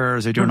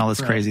rafters or doing all this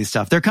crazy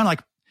stuff. They're kind of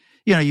like,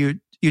 you know,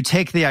 you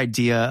take the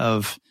idea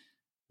of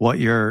what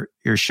your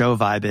show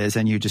vibe is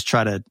and you just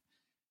try to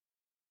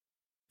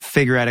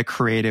figure out a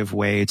creative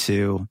way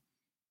to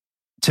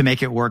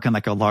make it work in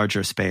like a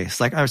larger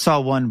space. Like I saw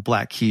one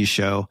Black Keys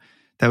show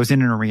that was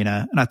in an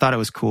arena and I thought it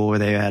was cool where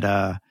they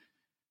had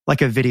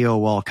like a video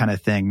wall kind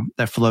of thing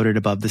that floated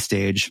above the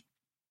stage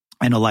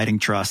and a lighting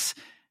truss.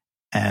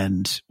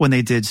 And when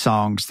they did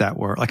songs that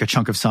were like a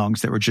chunk of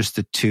songs that were just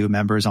the two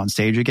members on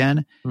stage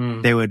again,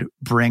 they would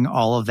bring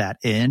all of that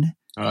in.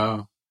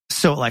 Oh.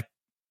 So it like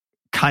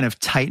kind of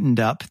tightened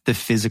up the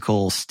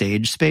physical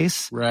stage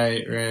space.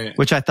 Right.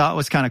 Which I thought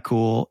was kind of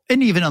cool.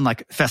 And even on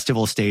like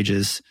festival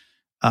stages,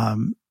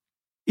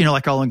 you know,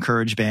 like I'll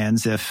encourage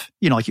bands if,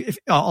 you know, like if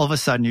all of a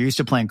sudden you're used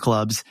to playing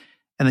clubs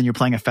and then you're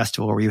playing a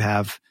festival where you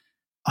have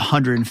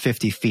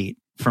 150 feet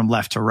from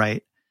left to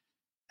right.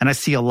 And I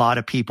see a lot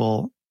of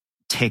people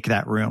take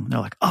that room. They're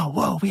like, oh,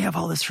 whoa, we have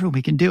all this room.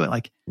 We can do it.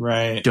 Like,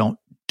 don't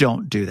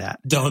do that.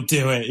 Don't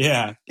do it.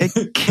 Yeah.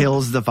 It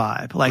kills the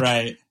vibe.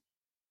 Like,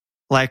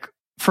 like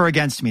for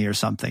Against Me or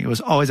something, it was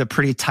always a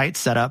pretty tight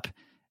setup.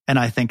 And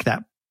I think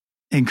that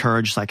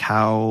encouraged like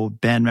how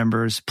band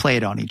members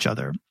played on each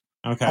other.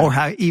 Okay. Or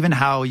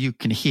how you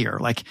can hear.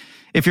 Like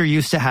if you're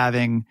used to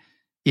having,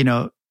 you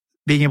know,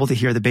 being able to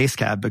hear the bass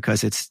cab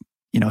because it's,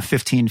 you know,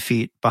 15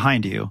 feet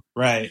behind you.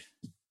 Right.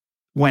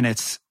 When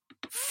it's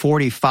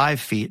 45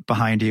 feet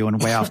behind you and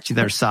way off to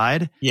their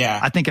side. Yeah.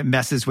 I think it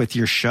messes with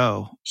your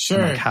show.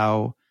 Sure. Like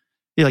how,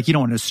 like you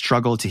don't want to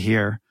struggle to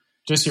hear.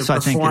 Just your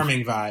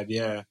performing vibe.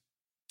 Yeah.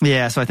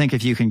 Yeah. So I think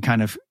if you can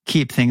kind of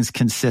keep things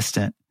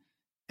consistent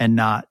and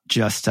not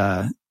just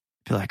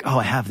be like, oh,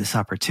 I have this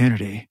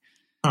opportunity.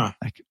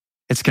 Like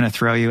it's going to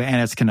throw you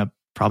and it's going to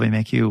probably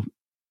make you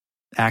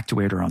act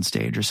weirder on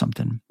stage or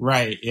something.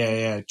 Right.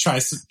 Yeah. Try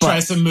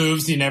some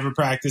moves you never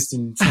practiced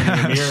in front of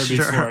the mirror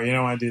before. You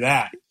don't want to do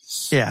that.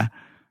 Yeah.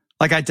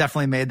 Like I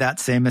definitely made that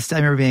same mistake.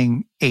 I remember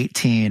being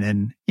 18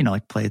 and, you know,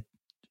 like played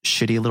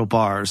shitty little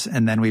bars.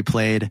 And then we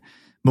played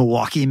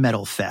Milwaukee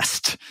Metal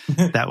Fest.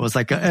 That was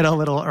like at a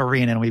little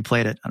arena and we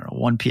played at, I don't know,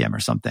 1 p.m. or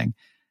something.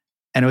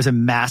 And it was a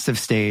massive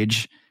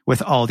stage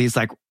with all these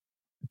like,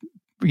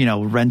 you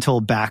know,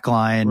 rental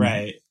backline.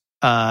 Right.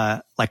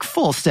 Like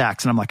full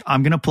stacks. And I'm like,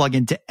 I'm going to plug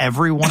into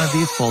every one of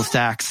these full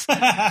stacks.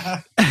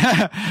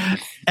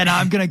 And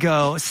I'm going to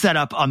go set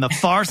up on the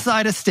far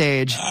side of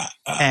stage.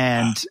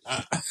 And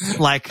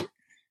like,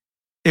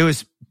 it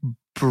was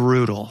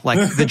brutal.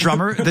 Like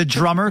the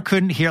drummer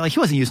couldn't hear, like he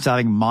wasn't used to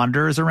having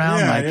monitors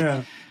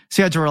around.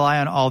 So you had to rely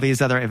on all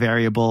these other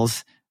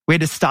variables. We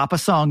had to stop a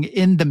song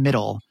in the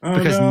middle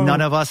because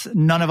none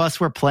of us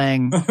were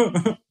playing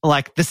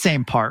like the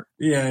same part.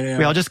 Yeah.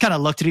 We all just kind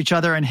of looked at each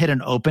other and hit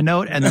an open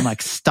note and then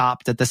like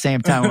stopped at the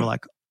same time. We're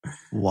like,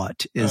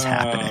 what is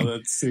happening?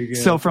 That's so good.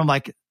 So from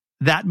like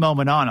that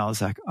moment on, I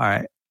was like, all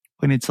right,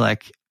 we need to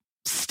like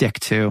stick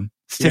to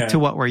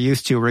what we're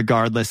used to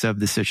regardless of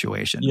the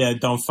situation. Yeah.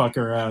 Don't fuck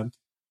around.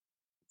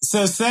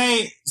 So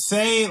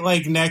say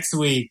like next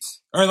week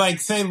or like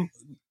say,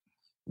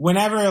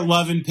 whenever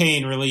Love and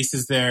Pain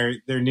releases their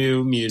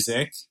new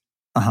music,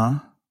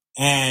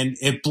 and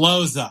it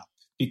blows up,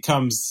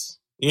 becomes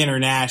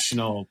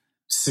international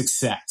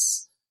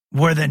success.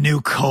 We're the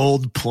new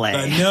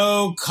Coldplay. The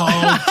new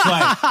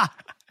Coldplay.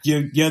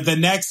 You're the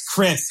next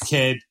Chris,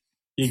 kid.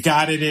 You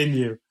got it in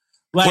you.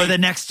 Like, we're the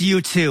next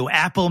U2.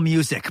 Apple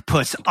Music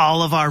puts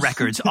all of our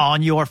records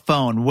on your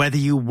phone, whether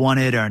you want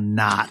it or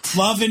not.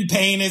 Love and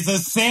Pain is a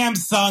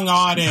Samsung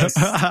artist.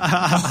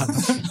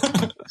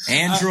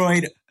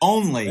 Android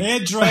only.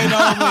 Android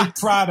only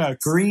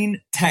product.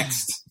 Green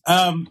text.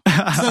 So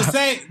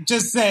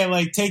say,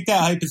 like, take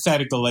that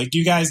hypothetical. Like,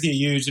 you guys get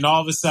huge, and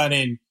all of a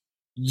sudden,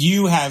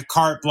 you have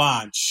carte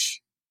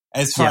blanche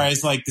as far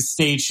as like the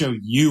stage show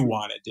you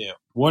want to do.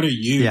 What are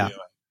you doing?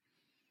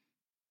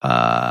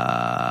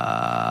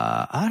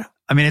 I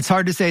mean, it's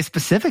hard to say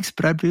specifics,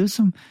 but I'd do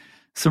some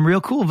real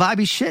cool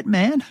vibey shit,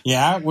 man.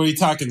 Yeah, were we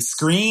talking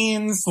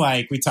screens?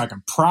 Like, we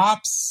talking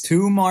props?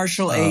 2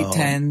 Marshall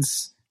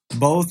 810s,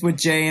 both with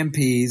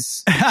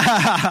JMPs,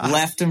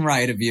 left and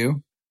right of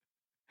you.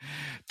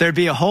 There'd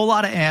be a whole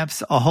lot of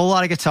amps, a whole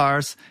lot of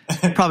guitars.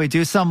 Probably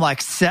do some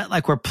like set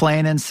like we're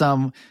playing in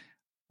some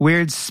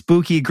weird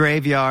spooky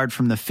graveyard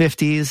from the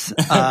 50s.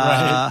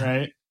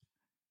 Right.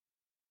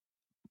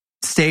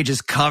 Stage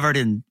is covered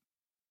in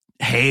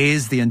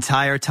haze the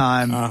entire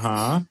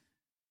time.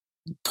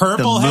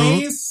 Purple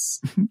haze?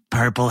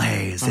 Purple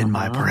haze in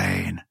my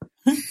brain.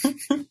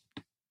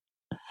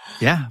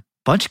 Yeah,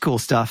 bunch of cool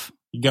stuff.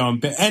 You going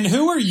and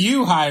who are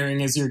you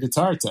hiring as your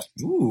guitar tech?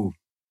 Ooh.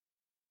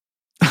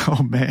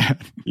 Oh, man.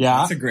 Yeah.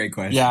 That's a great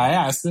question. Yeah, I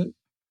asked it.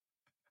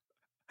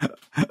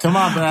 Come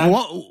on, Brad.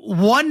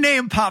 One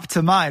name popped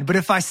to mind, but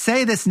if I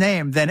say this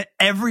name, then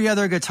every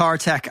other guitar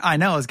tech I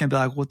know is going to be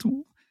like, what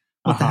the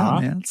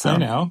hell, man? So, I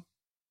know.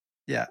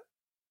 Yeah.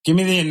 Give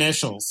me the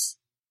initials.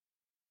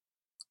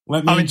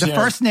 The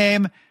first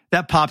name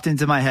that popped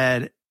into my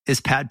head is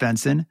Pat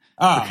Benson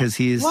because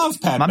he's love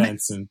Pat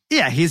Benson.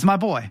 Yeah, he's my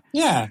boy.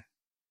 Yeah,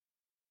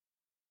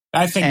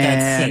 I think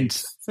that's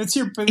safe.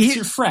 It's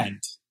your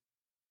friend.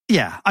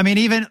 Yeah, I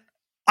mean,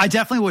 I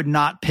definitely would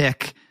not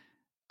pick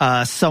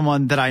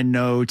someone that I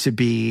know to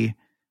be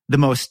the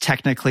most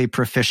technically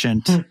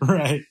proficient.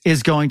 Right,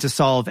 is going to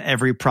solve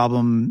every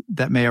problem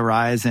that may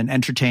arise and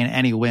entertain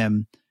any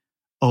whim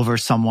over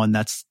someone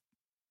that's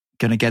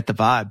going to get the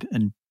vibe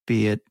and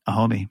be it a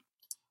homie.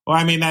 Well,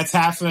 I mean, that's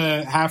half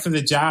of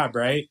the job,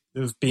 right?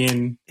 Of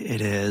being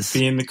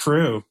the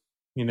crew,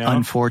 you know.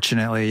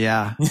 Unfortunately,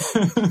 yeah.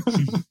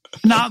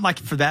 Not like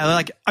for that.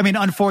 Like, I mean,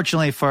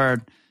 unfortunately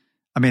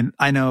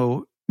I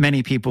know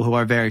many people who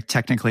are very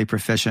technically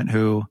proficient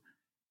who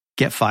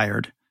get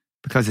fired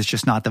because it's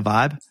just not the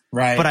vibe.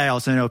 Right. But I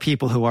also know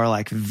people who are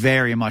like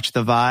very much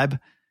the vibe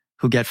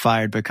who get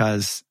fired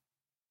because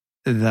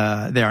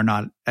they are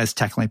not as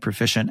technically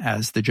proficient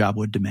as the job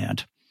would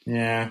demand.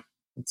 Yeah.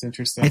 It's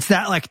interesting. It's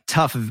that like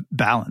tough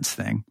balance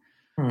thing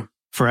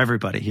for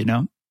everybody, you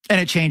know? And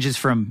it changes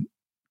from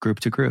group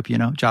to group, you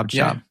know, job to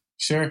job.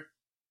 Sure.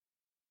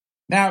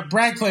 Now,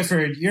 Brad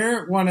Clifford,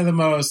 you're one of the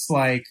most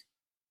like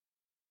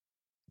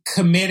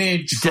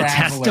committed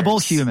travelers. Detestable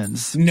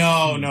humans.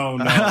 No.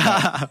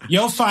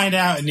 You'll find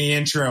out in the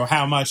intro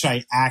how much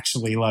I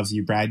actually love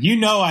you, Brad. You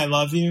know I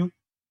love you,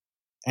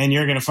 and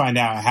you're going to find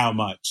out how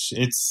much.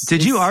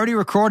 Did you already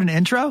record an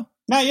intro?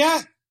 Not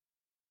yet.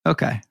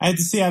 Okay. I had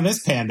to see how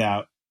this panned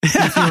out.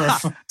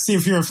 See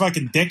if you were a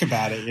fucking dick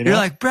about it. You know? You're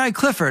like, Brad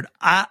Clifford,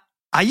 I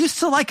used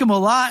to like him a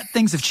lot.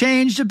 Things have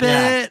changed a bit.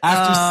 Yeah.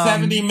 After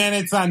 70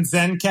 minutes on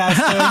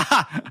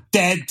Zencastr,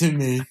 dead to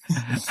me.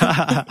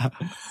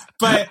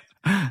 But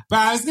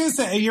I was going to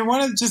say, you're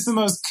one of just the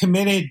most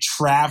committed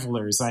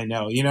travelers I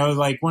know. You know,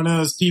 like one of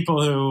those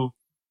people who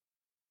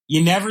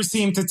you never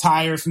seem to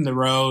tire from the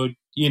road.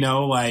 You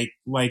know, like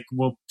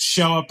we'll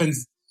show up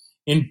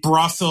in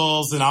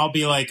Brussels and I'll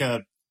be like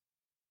a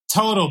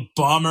total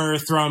bummer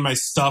throwing my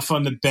stuff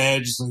on the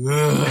bed. Just like,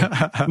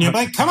 ugh. And you're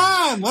like, come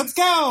on, let's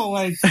go.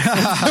 Like,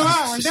 come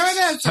on, we're doing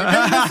this. We're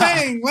doing the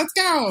thing. Let's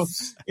go.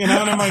 You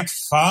know, and I'm like,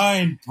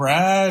 fine,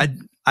 Brad.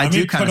 I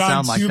do kind of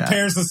sound like that. Put on 2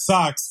 pairs of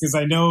socks because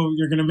I know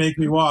you're going to make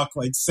me walk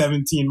like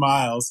 17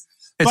 miles.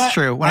 It's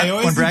true.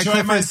 When Brad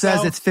Clifford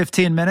says it's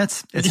 15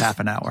 minutes, it's half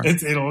an hour.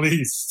 It's at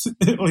least.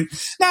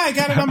 No, I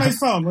got it on my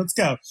phone. Let's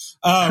go.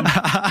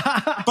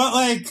 But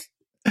like,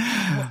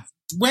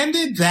 when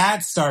did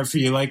that start for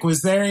you? Like,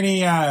 was there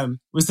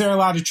a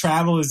lot of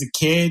travel as a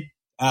kid,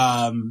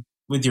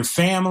 with your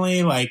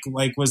family? Like,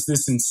 was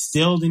this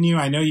instilled in you?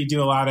 I know you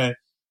do a lot of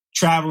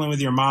traveling with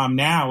your mom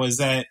now. Was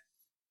that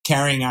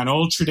carrying on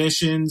old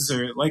traditions,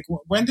 or like,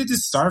 when did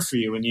this start for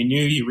you when you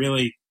knew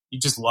you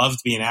just loved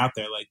being out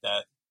there like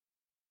that?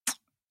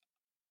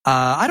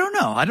 I don't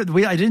know. I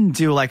didn't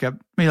do like a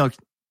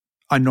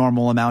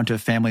normal amount of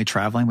family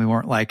traveling. We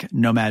weren't like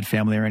nomad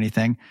family or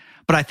anything,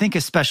 but I think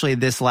especially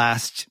this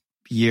last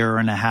year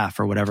and a half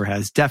or whatever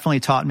has definitely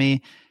taught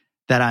me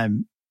that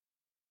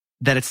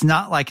it's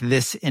not like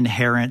this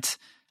inherent,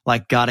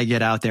 like, gotta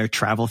get out there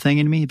travel thing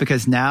in me,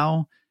 because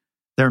now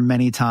there are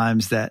many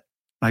times that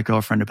my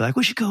girlfriend would be like,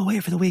 we should go away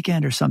for the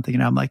weekend or something.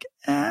 And I'm like,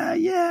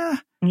 yeah.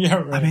 Yeah,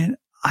 right. I mean,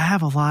 I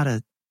have a lot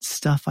of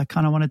stuff I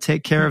kind of want to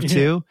take care of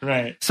too.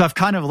 Right. So I've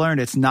kind of learned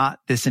it's not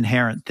this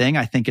inherent thing.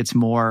 I think it's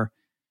more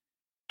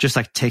just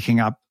like taking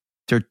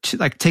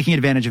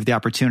advantage of the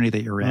opportunity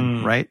that you're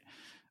in. Right.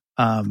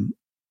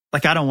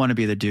 Like, I don't want to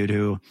be the dude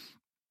who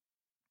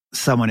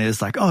someone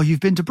is like, oh, you've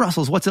been to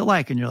Brussels. What's it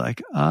like? And you're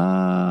like,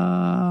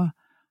 I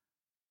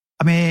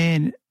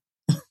mean,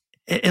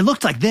 it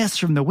looked like this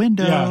from the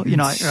window. Yeah. You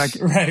know, like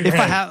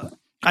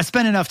I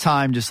spend enough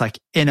time just like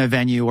in a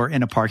venue or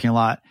in a parking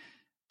lot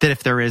that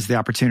if there is the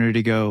opportunity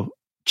to go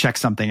check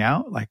something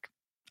out, like,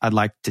 I'd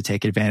like to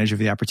take advantage of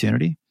the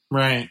opportunity.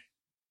 Right.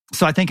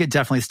 So I think it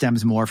definitely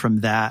stems more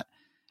from that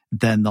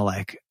than the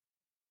like,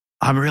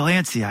 I'm real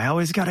antsy, I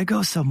always got to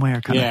go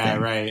somewhere kind of thing. Yeah,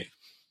 right.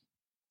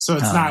 So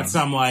it's not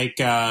some like,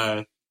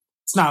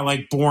 it's not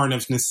like born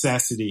of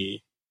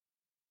necessity.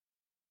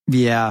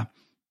 Yeah.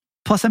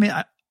 Plus, I mean,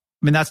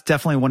 that's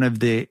definitely one of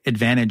the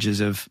advantages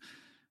of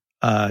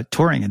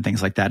touring and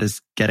things like that,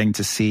 is getting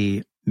to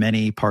see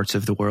many parts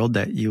of the world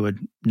that you would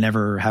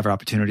never have an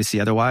opportunity to see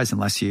otherwise,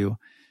 unless you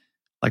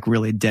like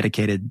really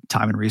dedicated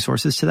time and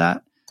resources to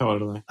that.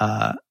 Totally.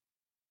 And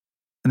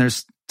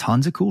there's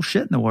tons of cool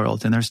shit in the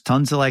world, and there's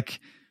tons of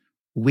like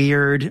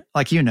weird,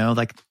 like, you know,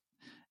 like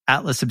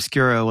Atlas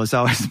Obscura was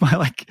always my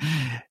like,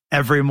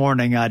 every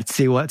morning I'd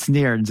see what's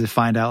near and to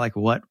find out like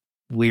what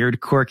weird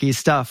quirky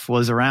stuff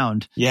was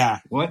around. Yeah.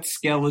 What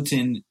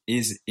skeleton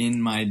is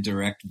in my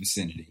direct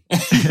vicinity?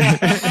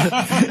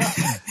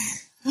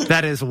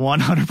 That is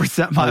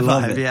 100% my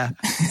vibe. Yeah.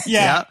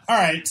 Yeah. All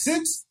right.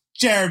 Since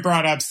Jared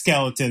brought up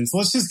skeletons,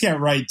 let's just get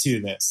right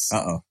to this.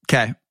 Uh-oh.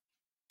 Okay.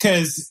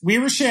 Because we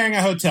were sharing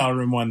a hotel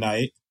room one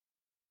night.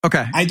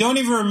 Okay. I don't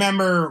even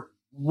remember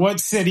what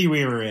city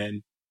we were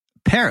in.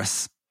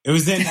 Paris. It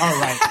was in, all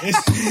right.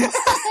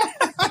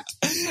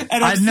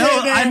 And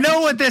I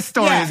know what this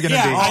story is going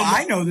to be.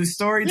 I know this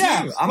story too.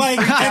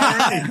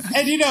 Yeah,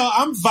 and you know,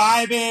 I'm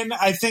vibing.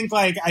 I think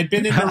like I'd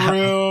been in the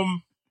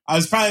room. I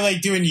was probably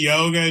like doing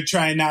yoga,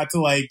 trying not to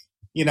like,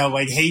 you know,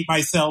 like hate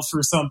myself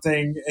or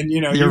something. And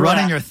you know, you're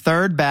running your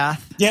third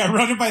bath. Yeah,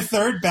 running my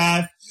third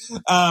bath.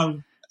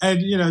 And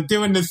you know,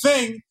 doing the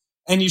thing.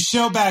 And you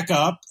show back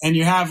up and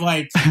you have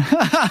like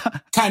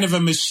kind of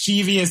a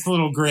mischievous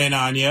little grin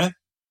on you.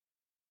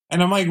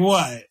 And I'm like,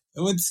 what?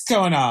 What's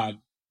going on?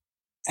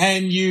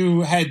 And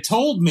you had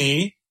told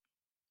me,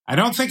 I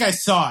don't think I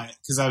saw it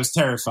because I was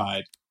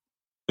terrified,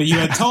 but you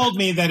had told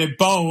me that a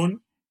bone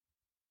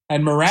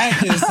had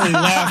miraculously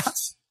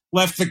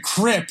left the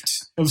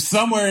crypt of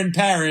somewhere in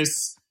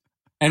Paris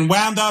and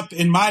wound up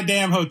in my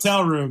damn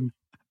hotel room.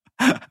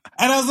 And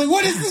I was like,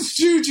 what is this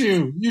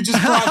juju you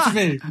just brought to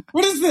me?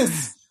 What is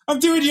this? I'm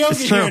doing yoga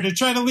here to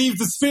try to leave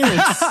the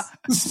spirits.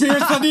 The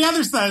spirits on the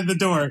other side of the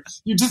door.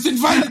 You just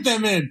invited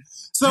them in.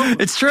 So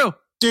it's true.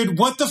 Dude,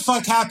 what the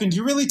fuck happened?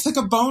 You really took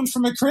a bone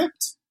from a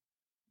crypt?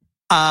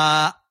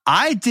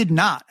 I did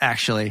not,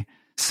 actually.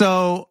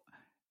 So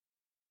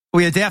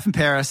we had a day off in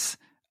Paris.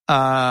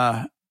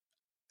 A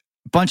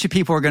bunch of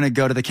people were going to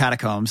go to the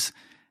catacombs.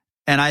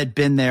 And I had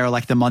been there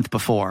like the month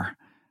before.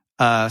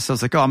 So I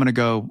was like, I'm going to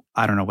go.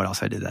 I don't know what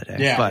else I did that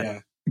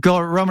day. Go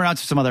roam around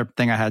to some other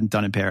thing I hadn't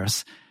done in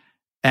Paris.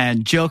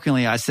 And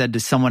jokingly, I said to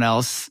someone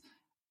else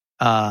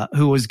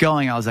who was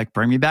going, I was like,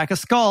 bring me back a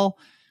skull.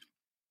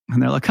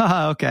 And they're like,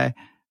 okay.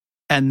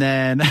 And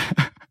then,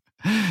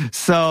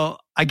 so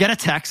I get a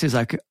text. He's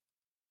like,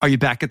 are you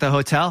back at the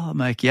hotel? I'm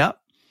like, yep.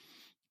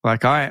 They're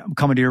like, all right, I'm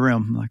coming to your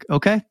room. I'm like,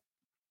 okay.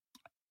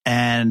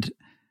 And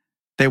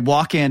they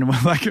walk in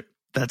with like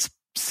that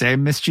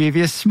same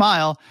mischievous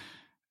smile.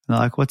 And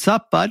they're like, what's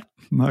up, bud?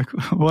 I'm like,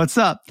 what's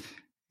up?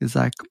 He's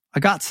like, I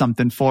got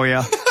something for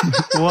you.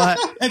 What?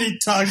 And he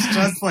talks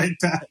just like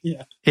that.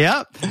 Yeah.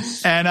 Yep.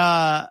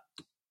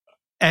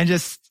 And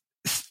just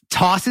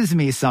tosses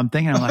me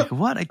something. And I'm like,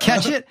 what? I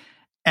catch it.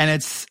 And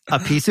it's a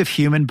piece of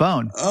human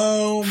bone.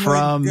 Oh,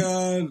 from my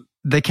God.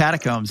 The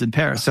catacombs in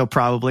Paris. So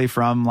probably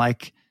from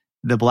like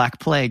the Black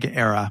Plague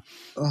era.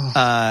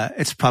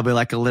 It's probably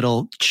like a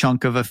little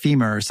chunk of a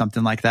femur or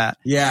something like that.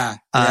 Yeah.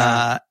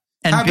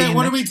 And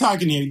what are we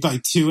talking here?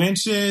 Like 2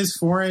 inches,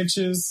 4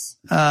 inches?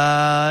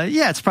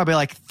 Yeah, it's probably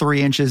like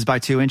 3 inches by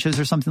 2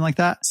 inches or something like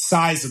that.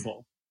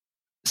 Sizable.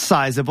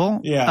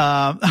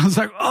 Yeah. I was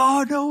like,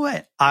 oh, no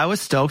way. I was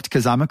stoked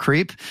because I'm a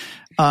creep.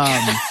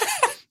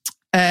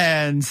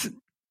 And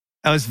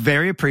I was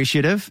very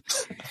appreciative.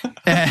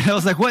 And I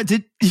was like, what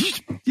did you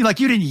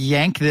didn't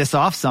yank this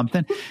off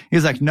something? He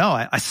was like, no,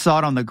 I saw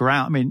it on the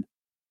ground. I mean,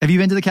 have you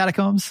been to the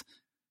catacombs?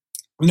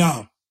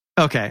 No.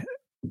 Okay.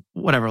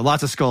 Whatever.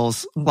 Lots of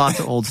skulls, lots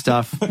of old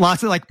stuff,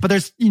 lots of but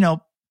there's,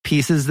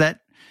 pieces that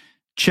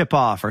chip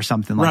off or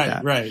something like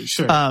that. Right.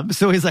 Sure.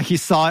 So he's like, he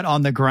saw it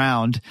on the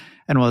ground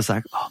and was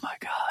like, oh my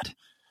God,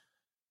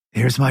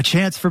 here's my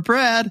chance for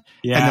Brad.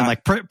 Yeah. And then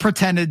like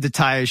pretended to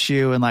tie his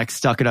shoe and like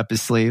stuck it up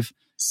his sleeve.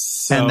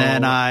 And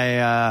then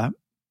I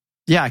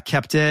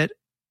kept it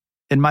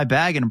in my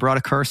bag and brought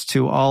a curse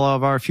to all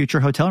of our future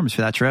hotel rooms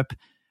for that trip.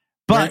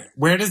 But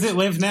where does it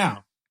live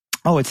now?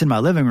 Oh, it's in my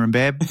living room,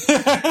 babe.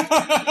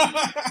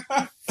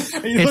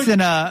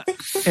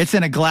 It's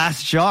in a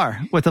glass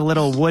jar with a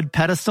little wood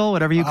pedestal,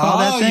 whatever you call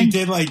that thing.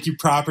 You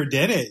proper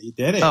did it. You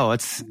did it. Oh,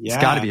 it's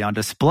got to be on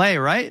display,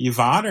 right? You've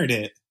honored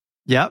it.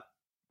 Yep.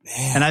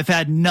 Man. And I've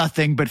had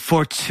nothing but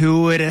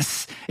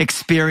fortuitous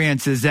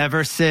experiences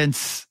ever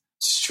since.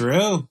 It's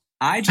true.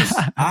 I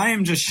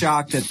am just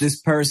shocked that this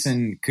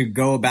person could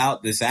go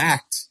about this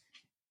act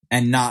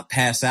and not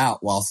pass out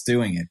whilst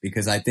doing it,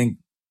 because I think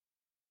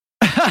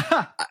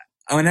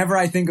whenever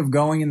I think of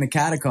going in the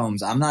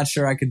catacombs, I'm not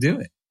sure I could do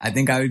it. I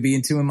think I would be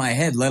in my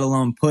head, let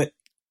alone put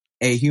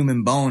a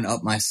human bone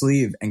up my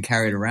sleeve and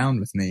carry it around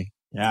with me.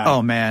 Yeah.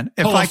 Oh man,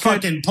 if pull a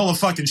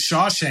fucking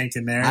Shawshank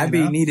in there, I'd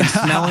be needing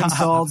smelling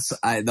salts,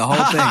 the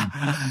whole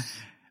thing.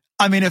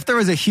 I mean, if there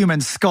was a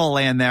human skull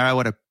laying there, I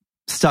would have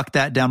stuck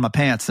that down my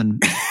pants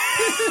and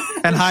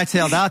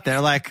hightailed out there.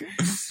 Like,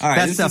 all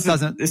right, that stuff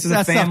doesn't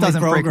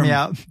freak me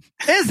out.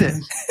 Is it?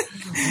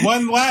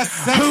 One last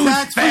sex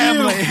act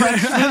family.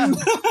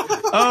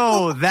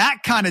 Oh,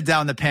 that kind of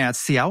down the pants.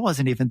 See, I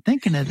wasn't even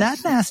thinking of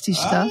that nasty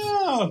stuff.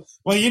 Oh,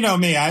 well, you know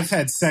me. I've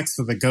had sex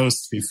with a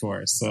ghost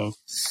before, so.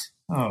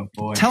 Oh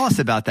boy! Tell us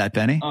about that,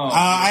 Benny.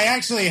 I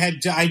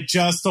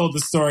just told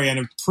the story in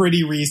a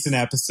pretty recent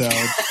episode.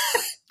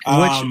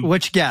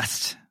 Which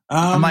guest?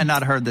 I might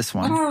not have heard this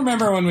one. I don't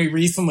remember when we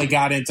recently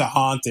got into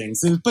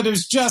hauntings, but it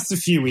was just a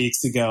few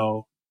weeks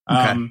ago.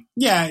 Okay.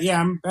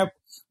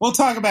 We'll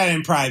talk about it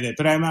in private,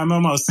 but I'm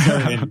almost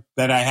certain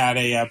that I had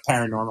a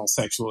paranormal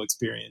sexual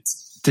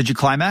experience. Did you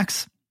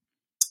climax?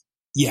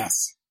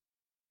 Yes.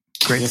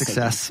 Great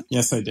success.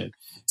 Yes, I did.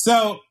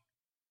 So,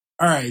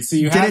 all right. So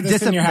you have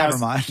this in your house.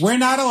 Never mind. We're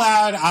not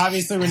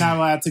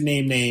allowed to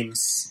name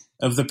names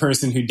of the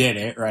person who did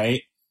it,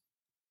 right?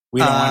 We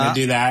don't want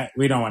to do that.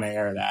 We don't want to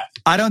air that.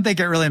 I don't think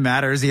it really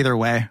matters either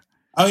way.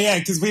 Oh, yeah,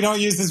 because we don't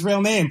use his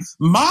real name.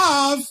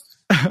 Mav!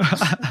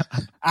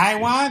 I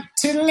want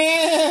to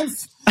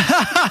live.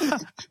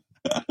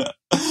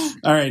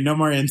 All right, no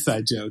more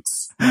inside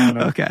jokes.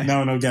 Okay. No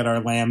one will get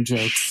our lamb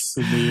jokes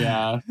in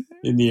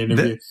the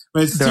interview.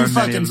 But it's too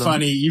fucking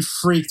funny. You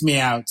freaked me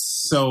out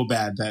so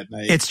bad that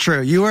night. It's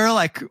true. You were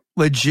like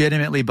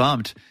legitimately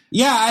bummed.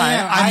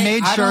 Yeah, I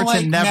made sure I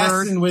don't to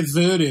never messing with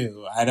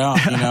voodoo. I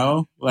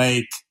don't,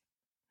 like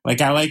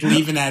I like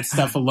leaving that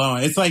stuff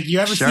alone. It's like, you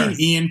ever seen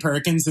Ian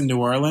Perkins in New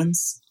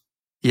Orleans?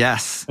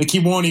 Yes. Like, he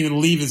won't even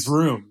leave his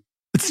room.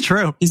 It's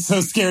true. He's so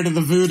scared of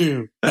the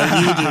voodoo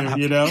that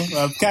you do,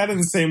 I'm kind of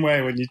the same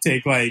way when you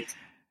take, like,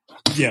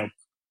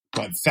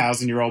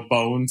 1,000-year-old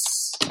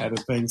bones out of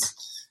things.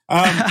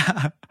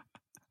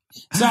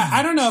 So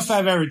I don't know if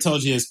I've ever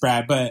told you this,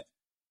 Brad, but,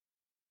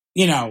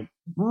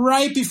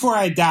 right before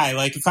I die,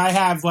 like, if I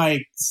have,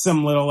 like,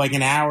 some little, like,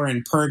 an hour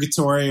in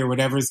purgatory or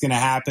whatever's going to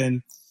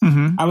happen,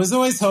 I was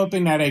always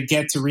hoping that I'd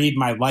get to read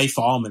my life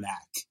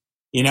almanac,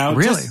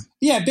 Really?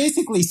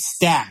 Basically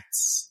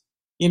stats.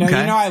 Okay.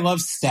 I love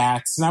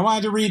stats, and I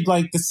wanted to read,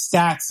 like, the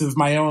stats of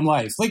my own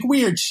life. Like,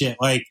 weird shit.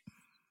 Like,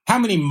 how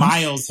many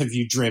miles have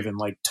you driven,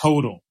 like,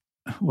 total?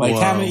 Like,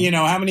 how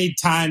many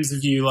times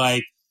have you,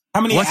 like, how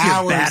many What's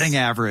hours? What's your batting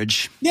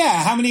average?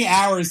 Yeah, how many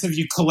hours have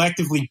you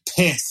collectively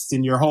pissed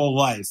in your whole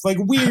life? Like,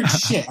 weird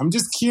shit. I'm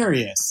just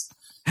curious.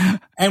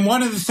 And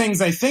one of the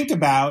things I think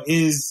about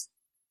is,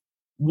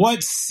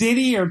 what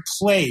city or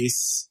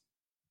place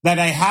that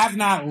I have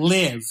not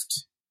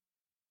lived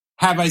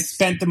have I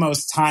spent the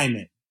most time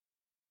in?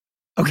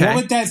 Okay. What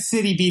would that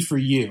city be for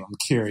you? I'm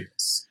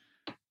curious.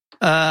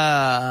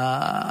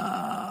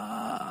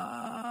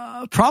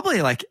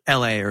 Probably like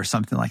LA or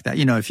something like that.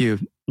 If you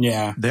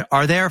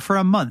are there for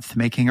a month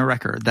making a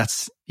record,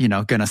 that's,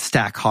 going to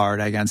stack hard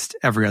against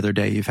every other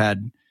day you've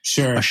had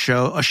a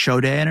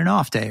show day and an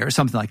off day or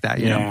something like that.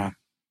 You know?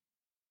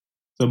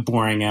 So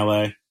boring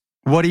LA.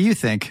 What do you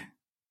think?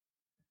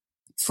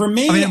 For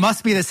me, it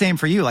must be the same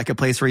for you, like a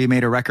place where you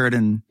made a record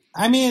and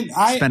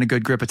spent a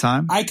good grip of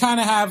time. I kind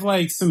of have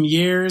like some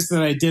years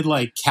that I did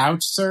like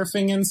couch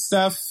surfing and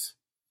stuff.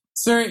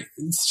 So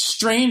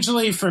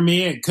strangely for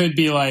me, it could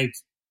be like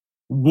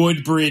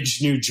Woodbridge,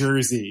 New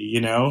Jersey,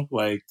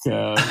 like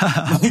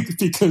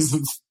because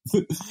of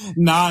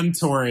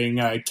non-touring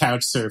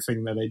couch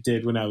surfing that I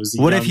did when I was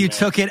What if you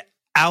took it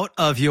out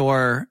of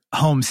your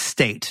home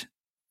state?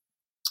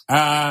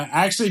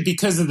 Actually,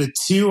 because of the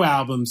 2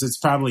 albums, it's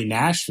probably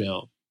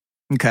Nashville.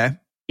 Okay.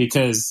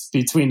 Because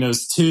between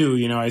those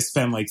 2, I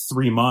spent like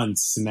 3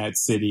 months in that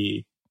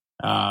city.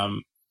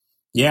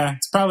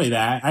 It's probably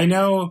that. I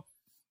know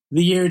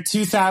the year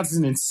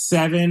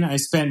 2007, I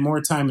spent more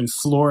time in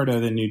Florida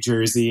than New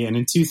Jersey. And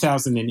in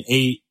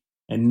 2008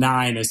 and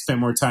 9, I spent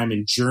more time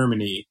in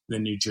Germany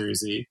than New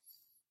Jersey.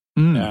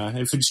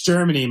 If it's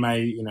Germany, we're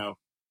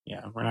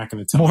not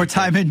going to tell more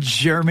time in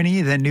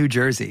Germany than New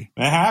Jersey.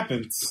 That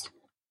happens.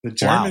 The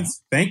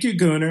Germans, Thank you,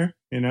 Gunnar,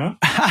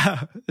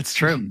 It's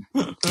true.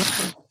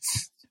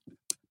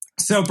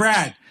 So,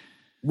 Brad,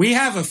 we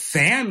have a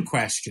fan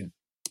question.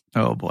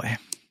 Oh, boy.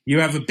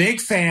 You have a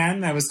big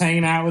fan that was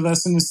hanging out with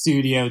us in the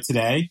studio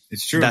today.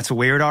 It's true. That's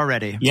weird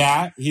already.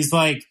 Yeah. He's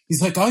like,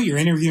 oh, you're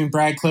interviewing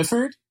Brad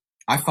Clifford?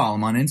 I follow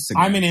him on Instagram.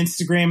 I'm an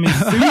Instagram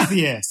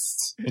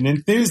enthusiast.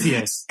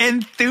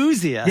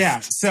 Enthusiast. Yeah.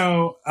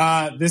 So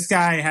this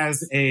guy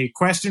has a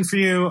question for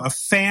you, a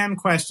fan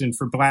question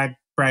for Brad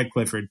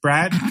Clifford.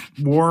 Brad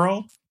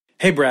Worrell.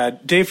 Hey,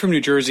 Brad. Dave from New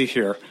Jersey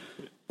here.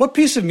 What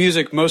piece of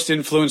music most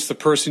influenced the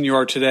person you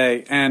are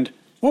today, and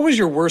what was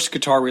your worst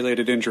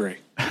guitar-related injury?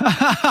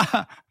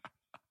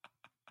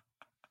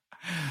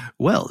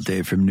 Well,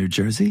 Dave from New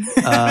Jersey.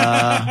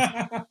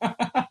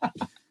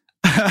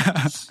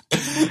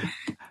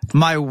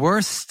 My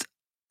worst,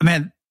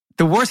 the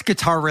worst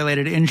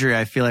guitar-related injury,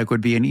 I feel like,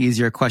 would be an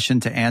easier question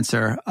to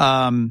answer.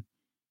 I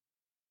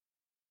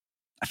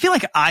feel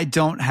like I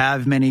don't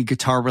have many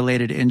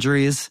guitar-related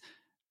injuries.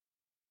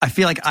 I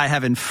feel like I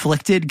have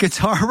inflicted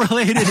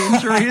guitar-related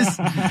injuries.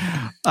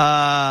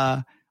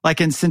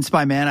 Like in Since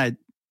by Man,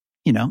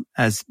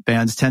 as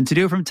bands tend to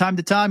do from time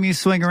to time, you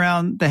swing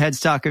around the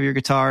headstock of your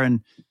guitar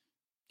and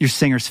your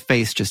singer's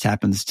face just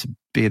happens to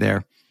be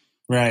there.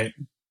 Right.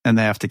 And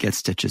they have to get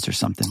stitches or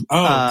something.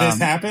 Oh, this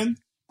happened?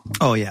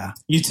 Oh, yeah.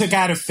 You took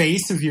out a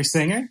face of your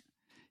singer?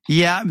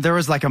 Yeah, there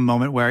was like a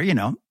moment where,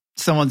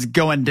 someone's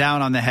going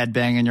down on the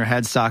headbang and your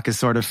headstock is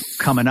sort of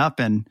coming up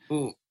and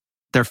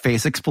their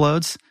face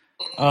explodes.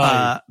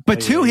 But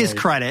to his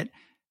credit,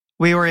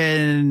 we were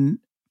in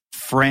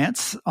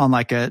France on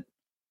like the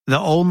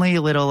only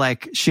little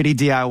like shitty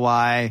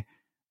DIY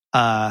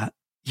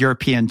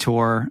European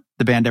tour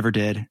the band ever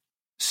did.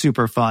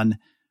 Super fun,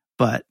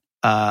 but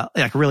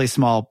like really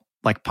small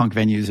like punk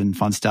venues and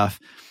fun stuff.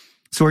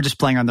 So we're just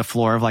playing on the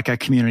floor of like a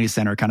community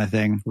center kind of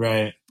thing.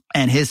 Right.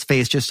 And his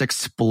face just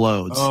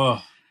explodes.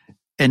 Oh.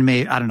 And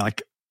maybe, I don't know,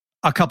 like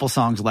a couple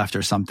songs left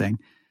or something.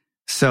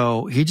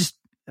 So he's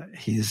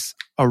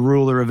a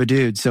ruler of a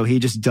dude. So he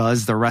just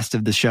does the rest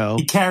of the show.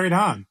 He carried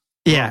on.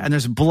 Yeah. And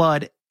there's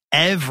blood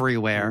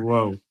everywhere.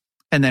 Whoa.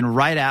 And then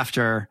right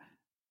after,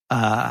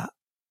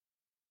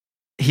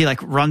 he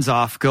like runs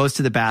off, goes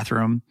to the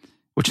bathroom,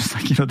 which is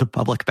like, the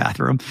public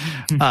bathroom.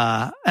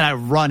 And I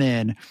run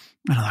in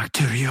and I'm like,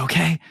 dude, are you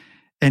okay?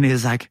 And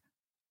he's like,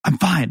 I'm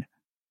fine.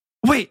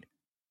 Wait,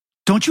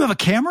 don't you have a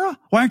camera?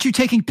 Why aren't you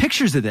taking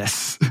pictures of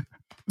this?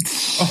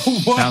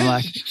 Oh,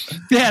 what?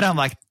 And I'm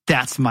like,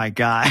 that's my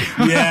guy.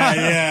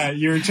 Yeah.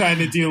 You were trying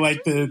to do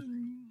like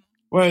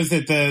what is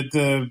it?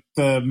 The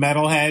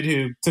metalhead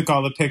who took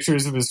all the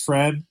pictures of his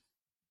friend?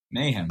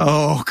 Mayhem.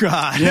 Oh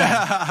God.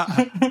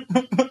 Yeah.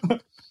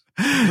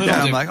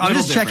 I'm like, I'm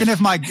just checking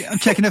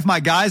if my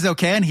guy's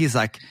okay. And he's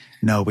like,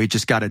 no, we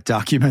just got to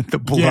document the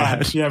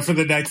blood. Yeah, for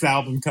the next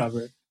album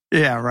cover.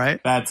 Yeah, right.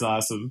 That's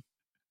awesome.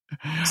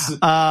 So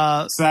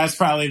that's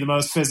probably the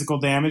most physical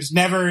damage.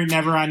 Never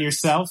on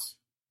yourself?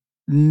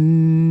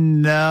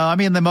 No, I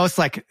mean, the most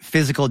like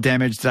physical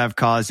damage that I've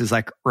caused is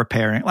like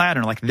repairing. I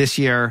don't know, like this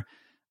year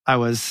I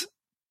was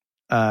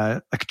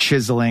like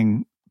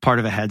chiseling part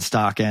of a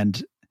headstock,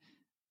 and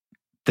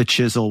the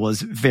chisel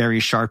was very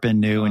sharp and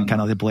new, and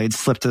kind of the blade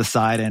slipped to the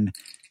side and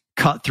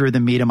cut through the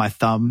meat of my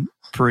thumb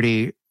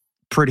pretty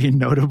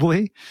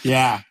notably.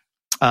 Yeah.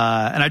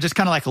 And I just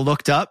kind of like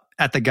looked up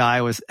at the guy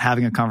I was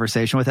having a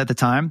conversation with at the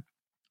time.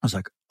 I was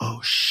like,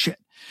 oh shit.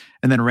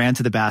 And then ran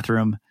to the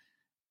bathroom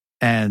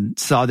and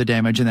saw the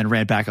damage, and then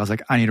ran back. I was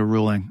like, I need a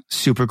ruling,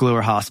 super glue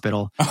or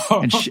hospital.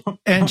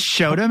 And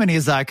showed him, and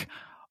he's like,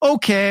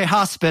 okay,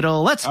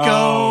 hospital, let's go.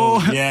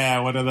 Oh,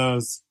 yeah, one of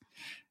those.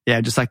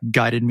 Yeah, just like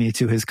guided me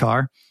to his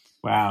car.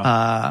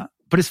 Wow.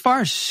 But as far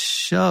as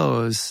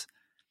shows,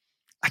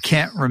 I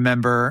can't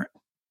remember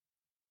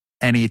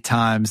any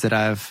times that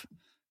I've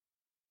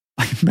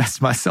like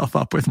messed myself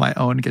up with my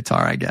own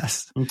guitar, I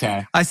guess.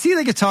 Okay. I see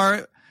the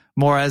guitar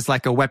more as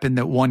like a weapon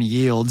that one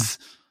yields,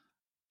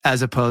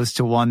 as opposed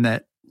to one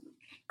that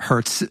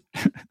hurts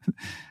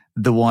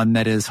the one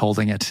that is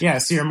holding it. Yeah,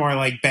 so you're more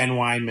like Ben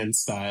Weinman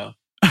style.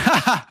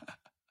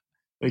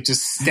 Like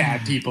just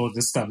stab people in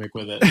the stomach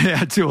with it.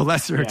 Yeah, to a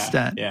lesser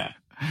extent. Yeah.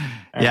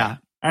 Yeah.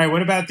 All right,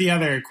 what about the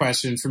other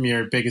question from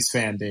your biggest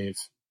fan, Dave?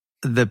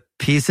 The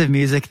piece of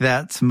music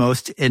that's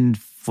most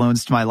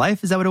influenced my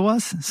life, is that what it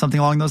was? Something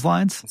along those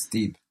lines? It's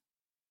deep.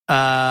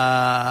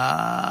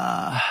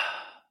 I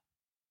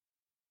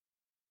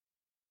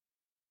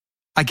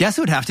guess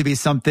it would have to be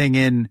something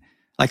in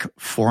like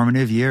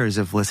formative years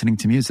of listening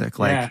to music.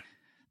 Like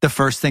the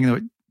first thing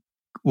that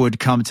would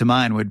come to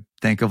mind would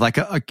think of like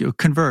a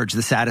Converge,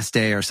 The Saddest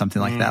Day, or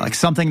something like that. Like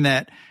something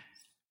that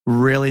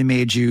really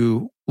made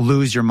you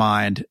lose your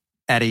mind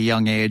at a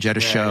young age at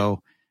a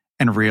show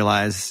and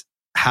realize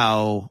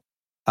how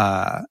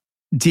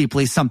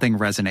deeply something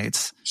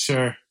resonates.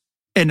 Sure.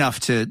 Enough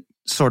to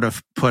sort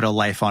of put a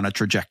life on a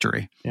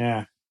trajectory.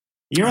 Yeah.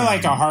 You were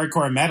like a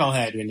hardcore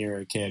metalhead when you were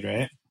a kid,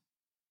 right?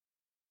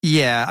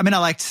 Yeah. I mean,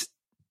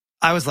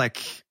 I was like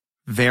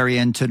very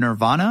into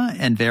Nirvana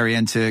and very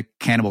into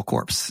Cannibal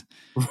Corpse.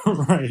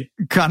 Right.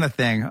 Kind of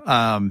thing.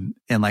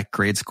 In like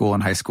grade school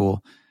and high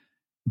school.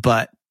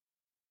 But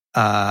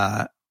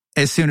as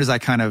soon as I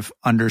kind of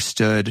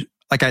understood,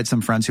 like I had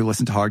some friends who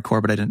listened to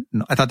hardcore, but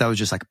I thought that was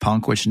just like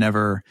punk, which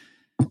never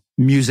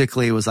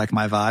musically was like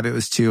my vibe. It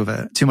was too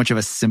much of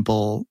a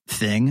simple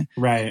thing.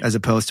 Right. As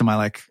opposed to my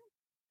like,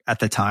 at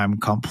the time,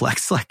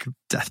 complex like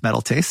death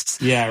metal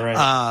tastes. Yeah,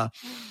 right.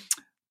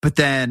 But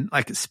then,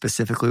 like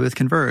specifically with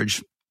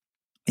Converge,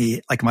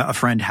 a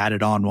friend had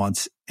it on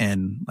once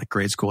in like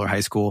grade school or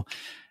high school,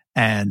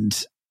 and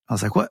I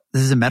was like, "What?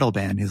 This is a metal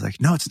band?" He's like,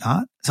 "No, it's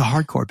not. It's a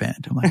hardcore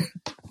band." I'm like,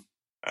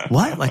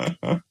 "What? Like,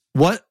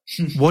 what?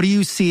 What do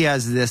you see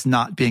as this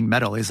not being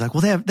metal?" He's like,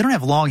 "Well, they don't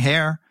have long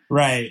hair."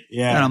 Right.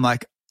 Yeah. And I'm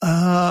like,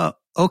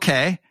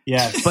 okay.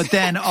 Yes. But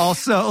then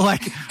also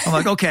like, I'm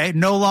like, okay,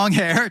 no long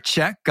hair.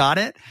 Check. Got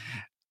it.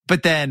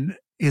 But then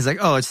he's like,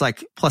 oh, it's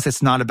like, plus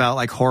it's not about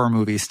like horror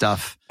movie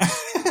stuff.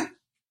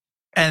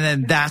 And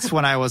then that's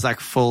when I was like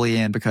fully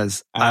in,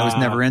 because I was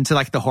never into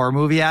like the horror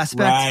movie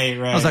aspect. Right.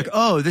 I was like,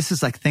 oh, this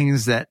is like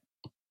things that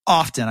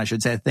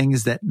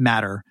things that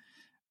matter,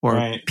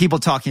 or people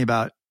talking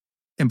about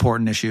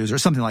important issues or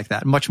something like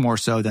that, much more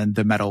so than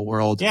the metal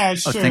world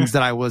of things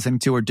that I was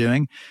into or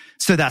doing.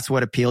 So that's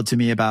what appealed to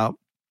me about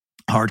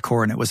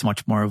hardcore. And it was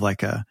much more of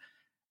like a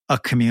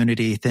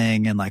community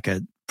thing and like a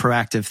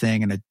proactive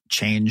thing and a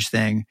change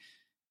thing,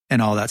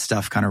 and all that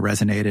stuff kind of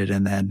resonated.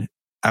 And then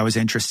I was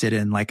interested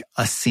in like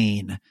a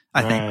scene,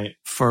 I think,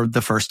 for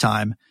the first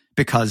time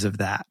because of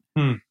that.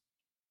 Yeah,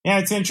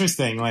 it's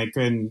interesting. Like,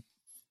 I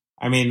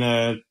mean,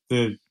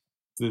 the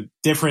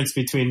difference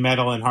between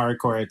metal and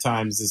hardcore at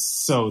times is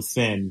so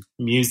thin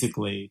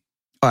musically.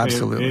 Oh,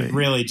 absolutely. It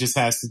really just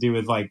has to do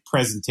with like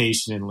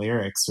presentation and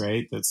lyrics,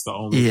 right? That's the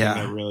only thing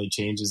that really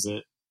changes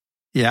it.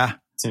 Yeah.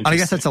 And I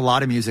guess that's a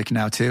lot of music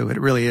now too. It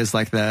really is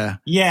like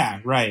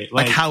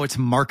like how it's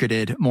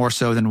marketed more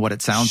so than what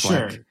it sounds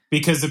like.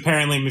 because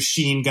apparently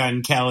Machine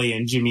Gun Kelly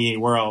and Jimmy Eat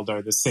World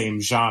are the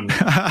same genre,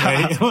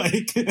 right?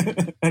 Like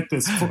at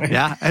this point.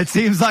 Yeah, it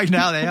seems like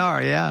now they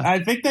are. Yeah,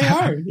 I think they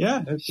are.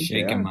 Yeah,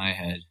 shaking my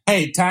head.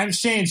 Hey, times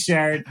change,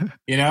 Jared.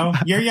 You know,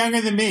 you're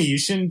younger than me. You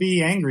shouldn't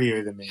be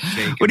angrier than me.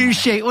 What are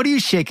you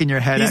shaking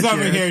your head? He's at,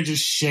 over here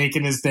just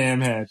shaking his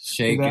damn head.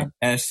 Shaking.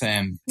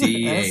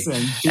 SMDH.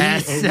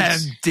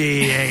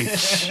 SMDH.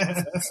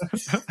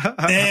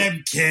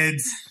 Damn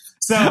kids.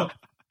 So.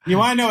 You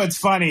want to know what's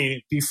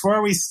funny?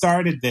 Before we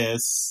started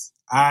this,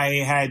 I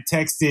had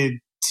texted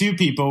 2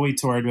 people we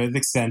toured with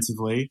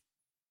extensively,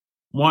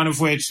 one of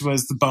which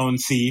was the Bone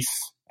Thief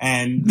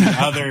and the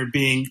other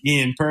being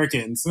Ian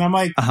Perkins. And I'm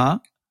like,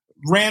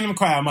 random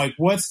question. I'm like,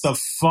 what's the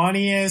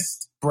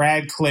funniest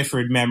Brad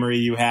Clifford memory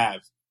you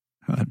have?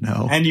 Oh,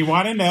 no. And you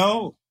want to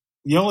know?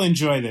 You'll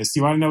enjoy this.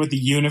 You want to know what the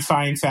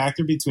unifying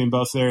factor between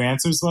both their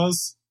answers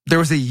was? There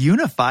was a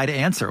unified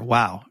answer.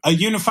 Wow. A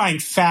unifying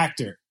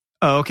factor.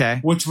 Oh, okay.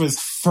 Which was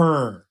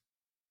fur.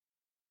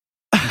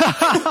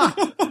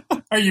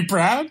 Are you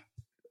proud?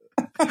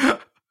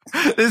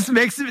 This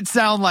makes it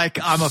sound like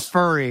I'm a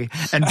furry,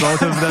 and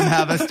both of them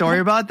have a story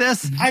about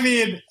this. I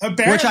mean,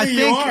 apparently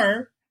you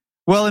are.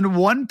 Well, in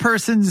one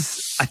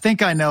person's, I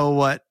think I know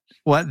what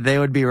they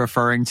would be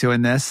referring to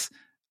in this.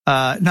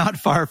 Not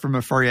far from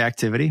a furry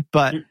activity,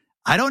 but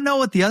I don't know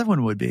what the other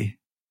one would be.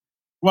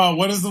 Well,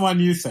 what is the one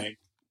you think?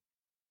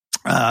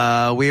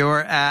 We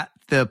were at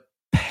the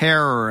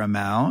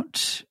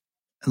Paramount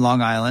in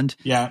Long Island.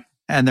 Yeah.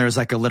 And there's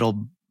like a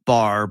little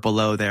bar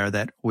below there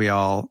that we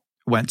all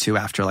went to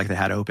after like they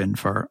had open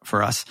for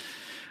us.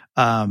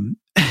 And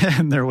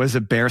there was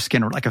a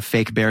bearskin, like a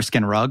fake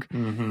bearskin rug.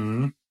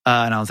 Mm-hmm.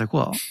 And I was like,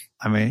 well,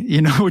 I mean,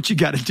 you know what you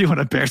got to do on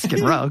a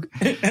bearskin rug.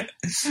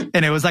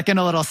 And it was like in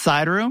a little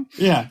side room.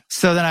 Yeah.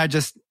 So then I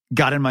just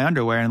got in my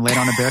underwear and laid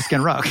on a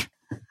bearskin rug.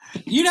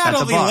 You not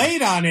only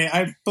laid on it,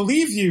 I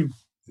believe you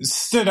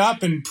stood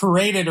up and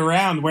paraded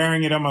around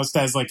wearing it almost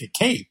as like a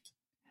cape.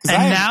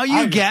 And now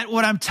you get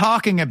what I'm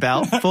talking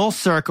about, full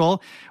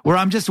circle, where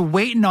I'm just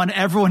waiting on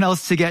everyone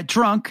else to get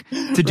drunk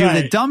to do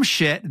the dumb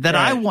shit that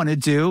I want to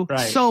do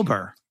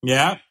sober.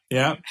 Yeah,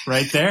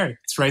 right there.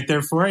 It's right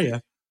there for you.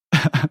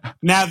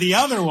 Now, the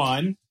other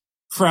one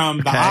from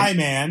the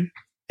I-Man,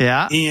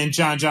 Ian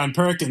John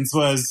Perkins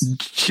was...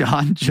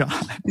 John.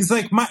 He's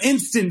like, my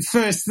instant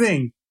first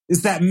thing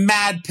is that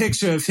mad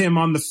picture of him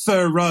on the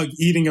fur rug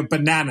eating a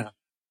banana.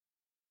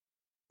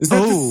 Is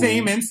that the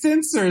same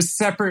instance or a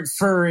separate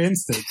fur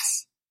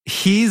instance?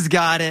 He's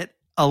got it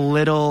a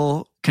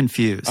little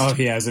confused. Oh,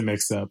 he has it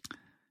mixed up.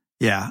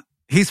 Yeah.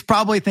 He's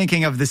probably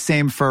thinking of the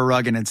same fur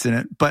rug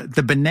incident, but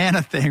the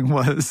banana thing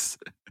was,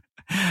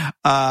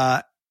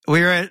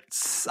 we were at,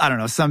 I don't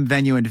know, some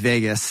venue in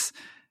Vegas,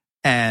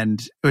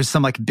 and it was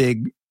some like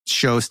big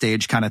show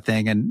stage kind of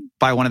thing. And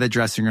by one of the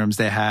dressing rooms,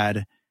 they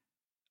had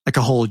like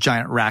a whole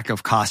giant rack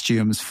of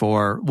costumes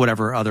for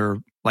whatever other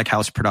like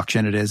house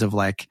production it is of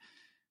like,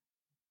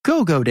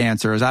 go-go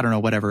dancers, I don't know,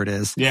 whatever it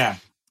is. Yeah.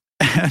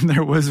 And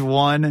there was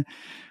one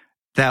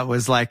that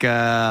was like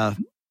a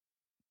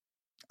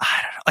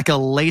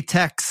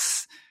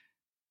latex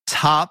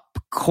top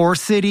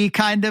corset-y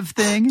kind of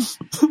thing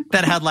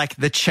that had like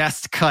the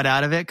chest cut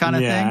out of it kind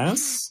of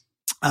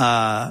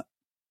thing.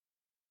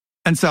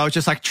 And so I was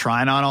just like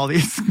trying on all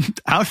these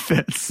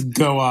outfits.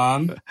 Go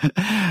on.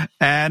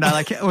 And I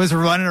like was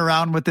running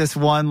around with this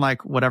one,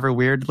 like whatever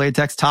weird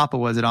latex top it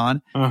was it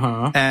on.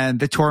 Uh-huh. And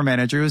the tour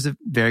manager was a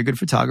very good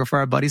photographer,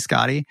 our buddy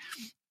Scotty,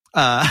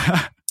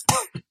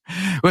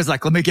 was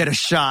like, let me get a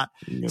shot.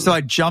 So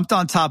I jumped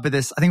on top of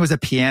this, I think it was a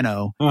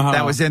piano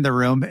that was in the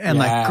room, and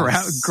like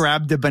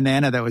grabbed a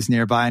banana that was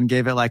nearby and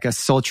gave it like a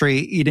sultry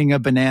eating a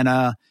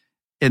banana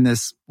in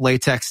this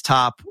latex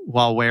top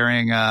while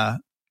wearing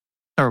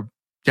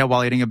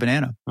while eating a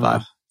banana.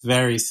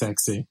 Very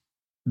sexy.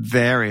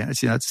 Very.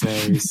 It's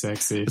very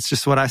sexy. It's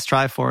just what I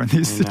strive for in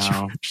these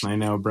situations. I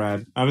know,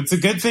 Brad. It's a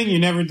good thing you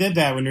never did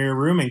that when we were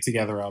rooming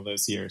together all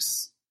those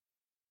years.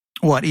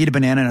 What? Eat a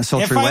banana in a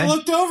sultry way? If I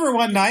looked over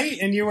one night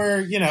and you were,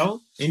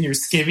 in your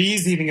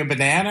skivvies eating a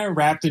banana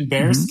wrapped in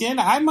bearskin,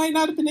 I might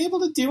not have been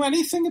able to do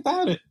anything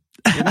about it.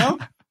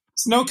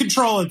 It's no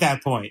control at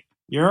that point.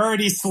 You're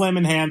already slim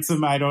and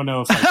handsome. I don't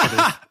know if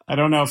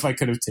I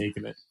could have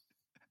taken it.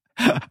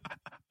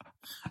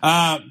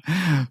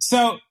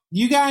 So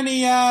you got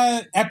any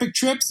epic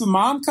trips with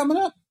Mom coming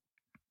up?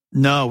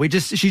 No,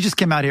 she just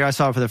came out here. I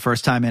saw her for the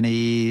first time in a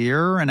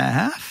year and a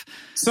half.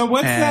 So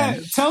what's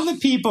that? Tell the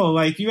people,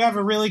 like, you have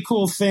a really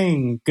cool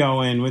thing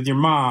going with your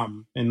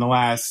mom in the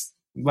last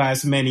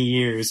many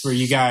years where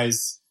you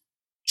guys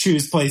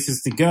choose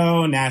places to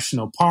go,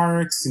 national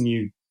parks, and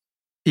you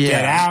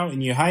get out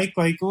and you hike.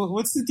 Like,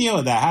 what's the deal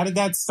with that? How did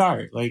that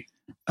start? Like,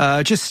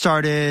 just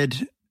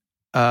started.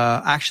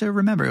 Actually, I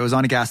remember it was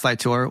on a Gaslight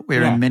tour. We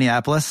were in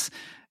Minneapolis,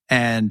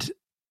 and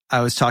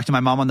I was talking to my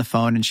mom on the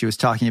phone, and she was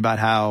talking about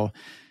how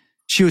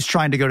she was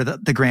trying to go to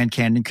the Grand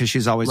Canyon because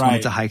she's always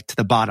wanted to hike to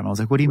the bottom. I was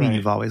like, what do you mean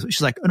you've always?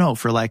 She's like, oh, no,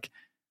 for like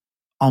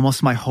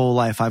almost my whole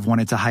life, I've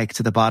wanted to hike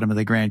to the bottom of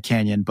the Grand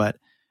Canyon, but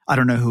I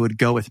don't know who would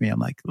go with me. I'm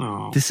like,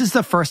 this is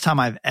the first time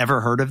I've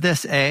ever heard of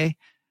this,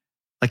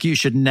 Like, you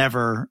should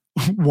never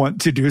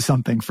want to do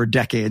something for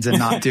decades and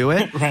not do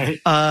it. Right.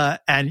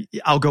 And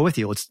I'll go with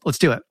you. Let's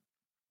do it.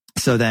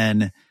 So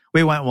then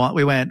we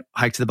went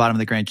hiked to the bottom of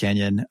the Grand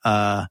Canyon,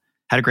 had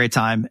a great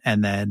time.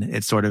 And then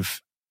it sort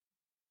of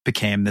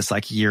became this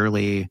like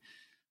yearly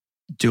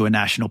do a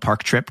national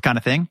park trip kind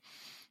of thing.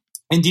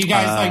 And do you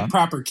guys like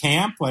proper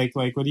camp? Like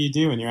what do you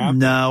do when you're out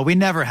there? No, we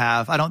never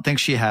have. I don't think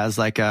she has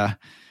like a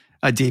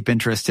deep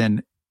interest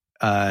in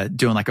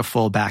doing like a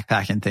full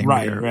backpacking thing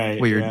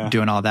where you're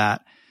doing all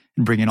that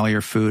and bringing all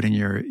your food and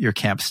your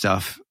camp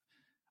stuff.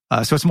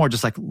 So it's more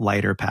just like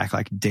lighter pack,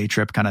 like day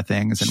trip kind of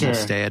things. And we'll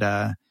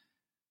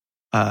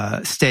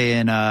stay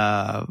in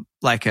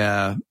like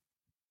a,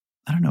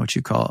 I don't know what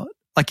you call it.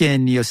 Like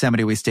in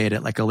Yosemite, we stayed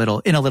at like a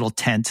little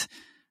tent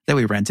that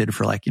we rented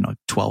for like,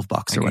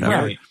 $12 or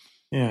whatever. Right.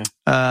 Yeah.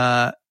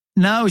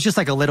 No, it was just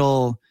like a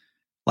little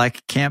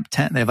like camp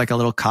tent. They have like a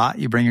little cot.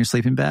 You bring your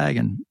sleeping bag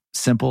and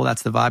simple.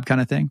 That's the vibe kind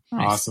of thing.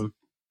 Awesome.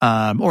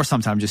 Or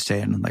sometimes just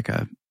stay in like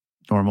a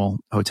normal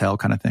hotel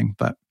kind of thing.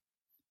 But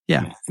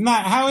yeah.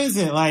 Matt, how is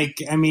it? Like,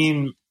 I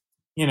mean,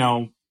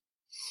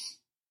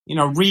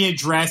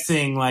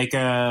 readdressing like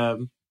a,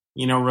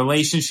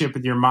 relationship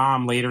with your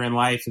mom later in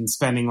life and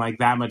spending like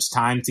that much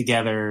time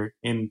together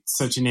in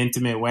such an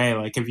intimate way.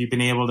 Like, have you been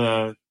able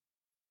to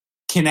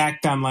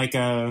connect on like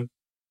a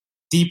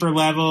deeper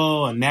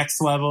level, a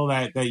next level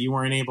that you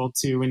weren't able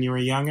to when you were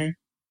younger?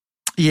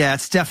 Yeah,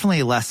 it's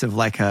definitely less of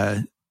like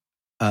a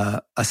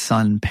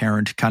son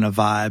parent kind of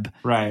vibe,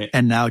 right?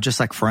 And now just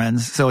like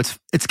friends. So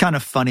it's kind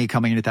of funny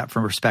coming into that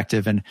from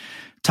perspective and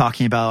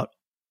talking about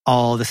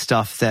all the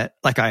stuff that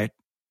like I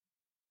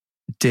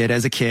did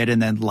as a kid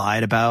and then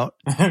lied about,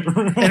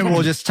 and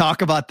we'll just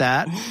talk about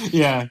that.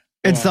 Yeah,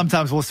 and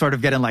sometimes we'll sort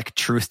of get in like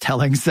truth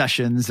telling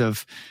sessions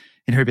of,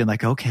 and her being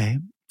like, okay,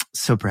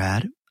 so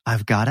Brad,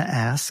 I've got to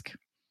ask.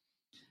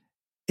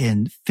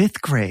 In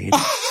 5th grade,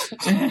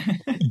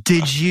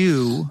 did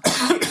you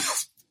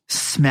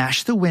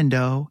smash the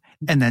window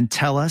and then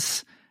tell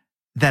us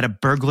that a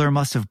burglar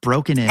must have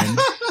broken in?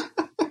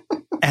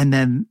 And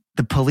then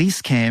the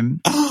police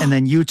came and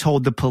then you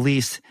told the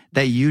police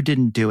that you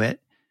didn't do it.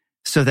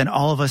 So then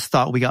all of us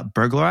thought we got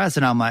burglarized.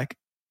 And I'm like,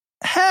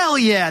 hell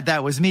yeah,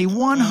 that was me 100%.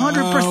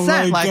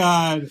 Oh my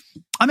God.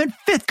 I'm in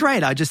 5th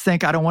grade. I just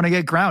think I don't want to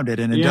get grounded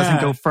and it doesn't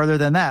go further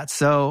than that.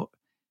 So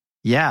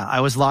yeah, I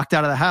was locked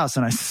out of the house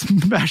and I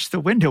smashed the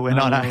window in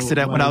on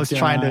accident when I was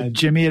trying to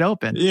jimmy it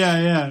open.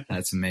 Yeah.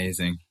 That's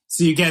amazing.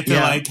 So you get to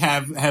like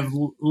have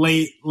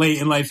late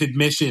in life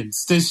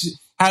admissions.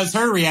 How's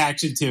her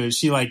reaction to it? Is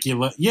she like, you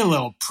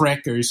little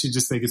prick, or does she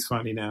just think it's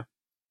funny now?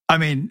 I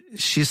mean,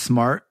 she's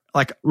smart.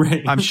 Like,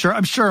 right. I'm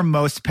sure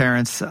most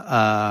parents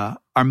are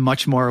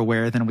much more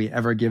aware than we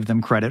ever give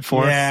them credit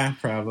for. Yeah,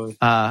 probably.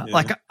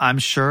 Like, I'm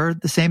sure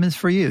the same is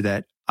for you,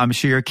 that I'm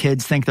sure your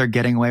kids think they're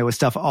getting away with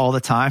stuff all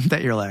the time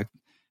that you're like,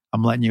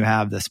 I'm letting you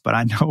have this, but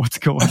I know what's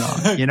going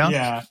on,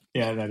 Yeah,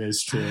 that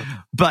is true.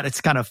 But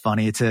it's kind of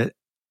funny to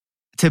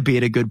be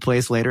at a good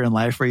place later in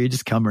life where you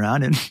just come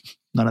around and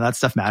none of that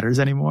stuff matters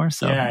anymore.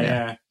 So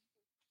yeah.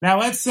 Now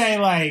let's say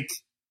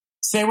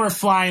we're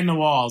flying the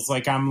walls.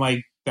 Like I'm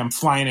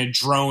flying a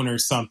drone or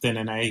something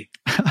and I,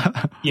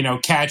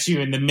 catch you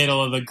in the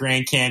middle of the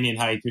Grand Canyon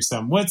hike or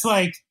something. What's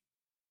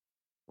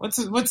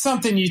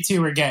something you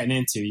two are getting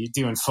into? You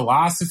doing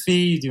philosophy?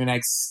 You doing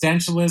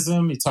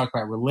existentialism? You talk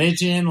about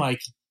religion? Like,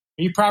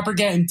 are you proper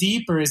getting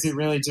deep, or is it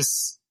really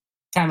just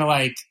kind of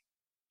like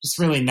just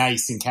really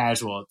nice and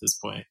casual at this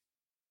point?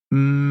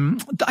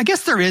 I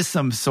guess there is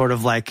some sort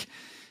of like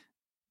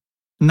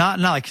not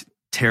like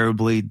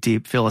terribly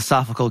deep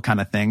philosophical kind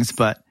of things,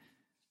 but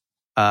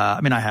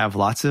I mean, I have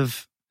lots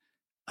of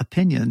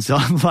opinions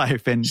on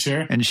life, and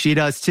and she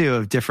does too,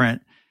 of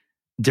different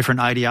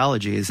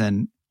ideologies,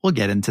 and we'll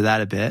get into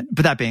that a bit.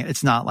 But that being,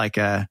 it's not like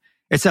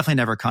it's definitely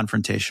never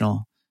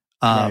confrontational.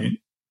 Right.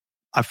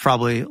 I've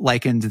probably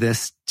likened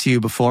this to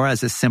you before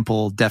as a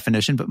simple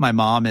definition, but my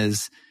mom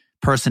is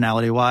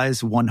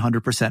personality-wise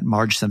 100%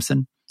 Marge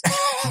Simpson.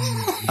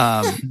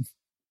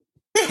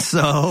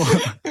 So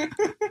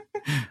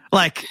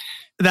like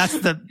that's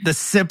the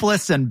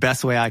simplest and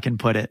best way I can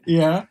put it.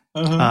 Yeah.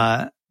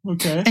 Uh-huh.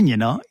 Okay. And you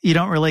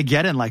don't really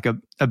get in like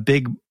a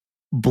big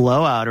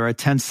blowout or a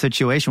tense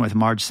situation with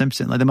Marge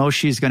Simpson. Like the most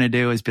she's going to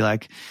do is be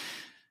like,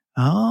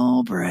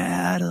 "Oh,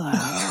 Brad,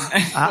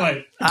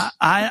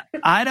 I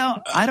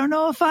don't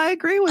know if I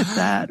agree with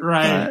that."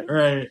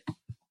 Right.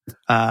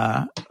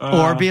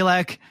 Or be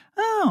like,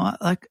 "Oh,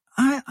 like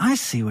I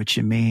see what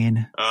you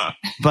mean,"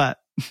 but.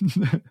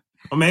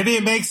 Well, maybe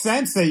it makes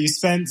sense that you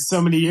spent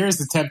so many years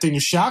attempting to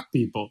shock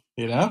people,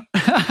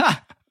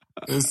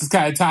 This is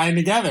kind of tying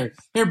together.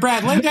 Here,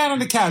 Brad, lay down on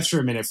the couch for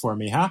a minute for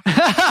me, huh?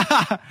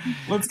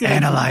 Let's get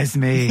analyze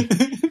me.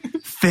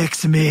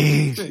 Fix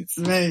me. Fix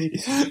me.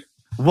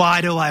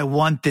 Why do I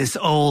want this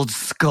old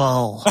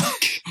skull?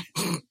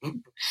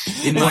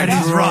 What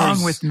is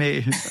wrong with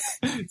me?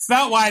 It's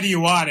not why do you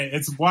want it.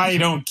 It's why you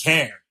don't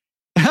care.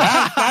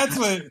 That's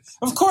what.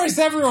 Of course,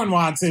 everyone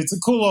wants it. It's a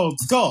cool old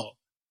skull.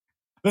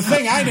 the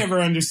thing I never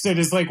understood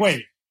is like,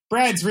 wait,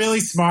 Brad's really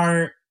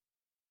smart.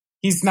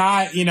 He's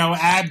not,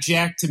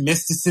 abject to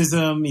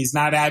mysticism. He's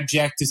not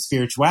abject to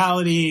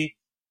spirituality.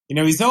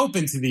 He's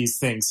open to these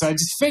things. So I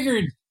just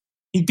figured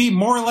he'd be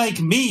more like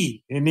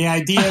me in the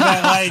idea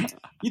that, like,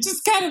 you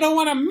just kind of don't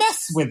want to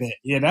mess with it,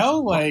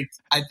 Like,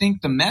 I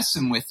think the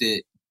messing with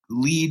it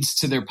leads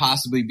to there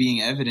possibly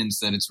being evidence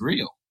that it's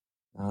real.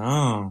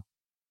 Oh.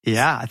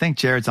 Yeah, I think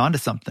Jared's onto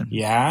something.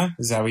 Yeah?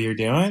 Is that what you're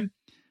doing?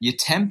 You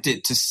tempt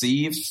it to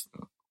see if...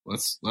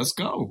 Let's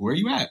go. Where are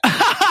you at?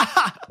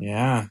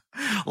 Yeah.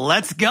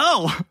 Let's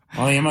go.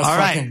 Well, he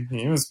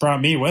must brought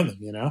me with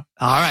him, All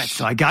right.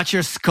 So I got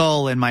your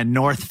skull in my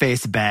North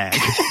Face bag.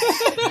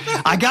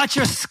 I got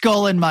your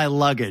skull in my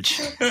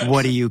luggage.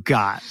 What do you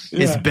got?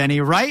 Yeah. Is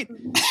Benny right?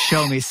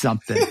 Show me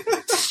something.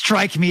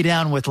 Strike me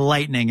down with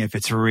lightning if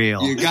it's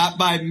real. You got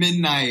by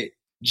midnight.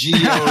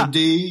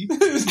 G-O-D.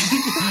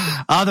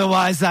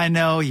 Otherwise, I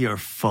know you're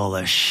full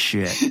of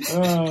shit.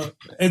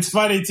 It's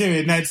funny, too.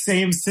 In that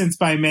same Since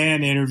by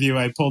Man interview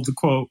I pulled the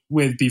quote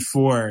with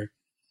before,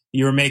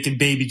 you were making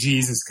baby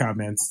Jesus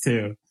comments,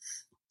 too.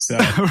 So,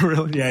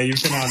 really? Yeah,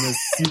 you've been on this.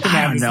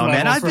 I don't know,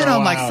 man. I've been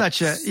on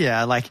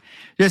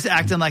just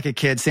acting like a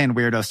kid, saying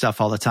weirdo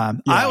stuff all the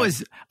time. Yeah. I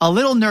was a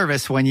little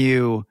nervous when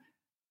you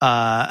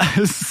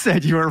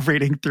said you were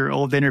reading through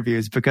old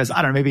interviews because,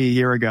 I don't know, maybe a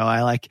year ago,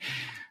 I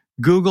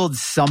Googled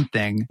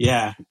something.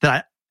 Yeah.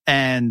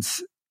 And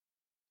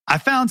I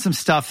found some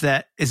stuff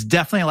that is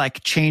definitely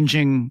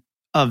changing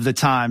of the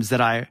times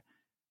that I,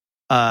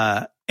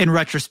 in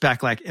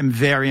retrospect, am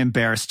very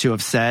embarrassed to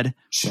have said.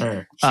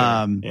 Sure.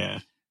 Yeah.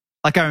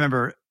 I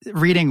remember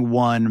reading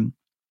one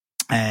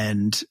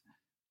and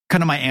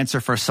kind of my answer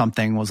for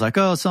something was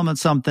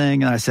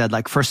something. And I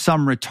said for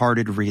some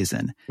retarded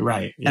reason.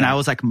 Right. Yeah. And I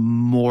was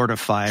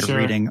mortified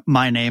reading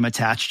my name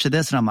attached to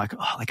this. And I'm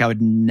I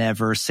would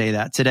never say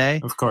that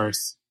today. Of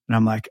course. And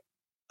I'm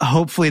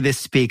hopefully this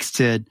speaks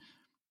to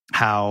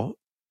how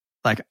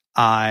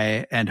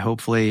I and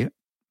hopefully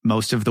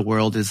most of the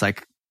world is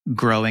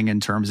growing in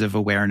terms of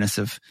awareness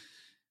of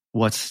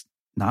what's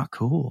not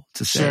cool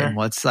to say and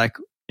what's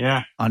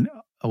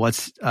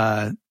what's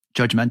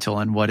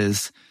judgmental and what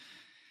is,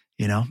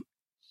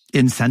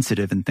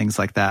 insensitive and things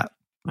like that.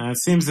 It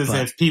seems as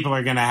if people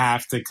are going to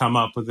have to come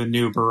up with a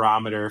new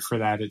barometer for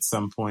that at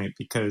some point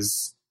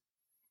because,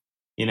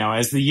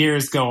 as the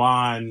years go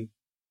on,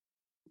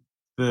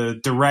 the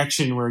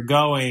direction we're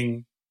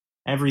going,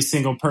 every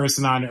single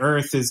person on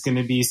earth is going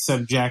to be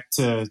subject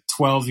to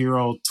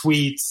 12-year-old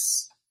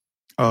tweets,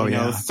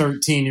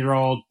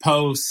 13-year-old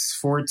posts,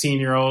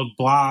 14-year-old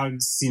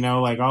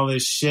blogs, all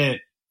this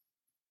shit.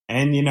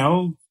 And,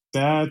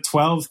 the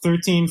 12,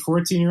 13,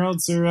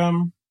 14-year-olds are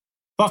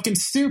fucking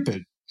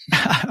stupid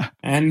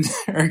and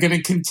are going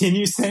to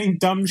continue saying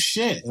dumb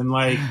shit. And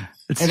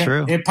it's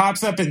true. It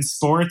pops up in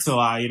sports a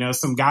lot.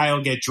 Some guy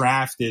will get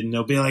drafted and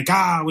they'll be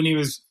when he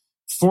was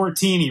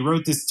 14, he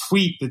wrote this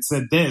tweet that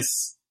said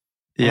this.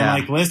 Yeah.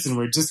 And listen,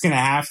 we're just going to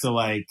have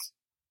to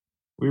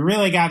we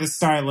really got to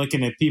start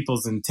looking at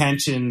people's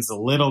intentions a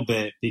little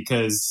bit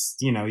because,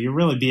 you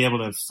really be able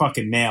to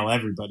fucking nail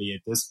everybody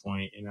at this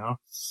point,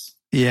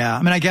 Yeah. I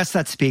mean, I guess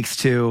that speaks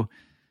to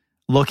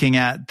looking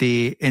at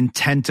the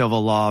intent of a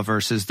law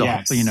versus the,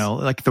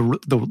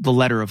 the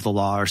letter of the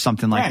law or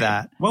something like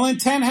that. Well,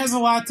 intent has a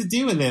lot to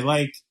do with it.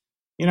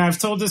 I've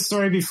told this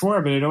story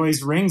before, but it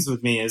always rings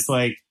with me. Is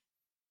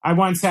I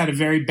once had a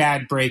very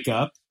bad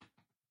breakup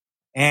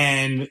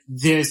and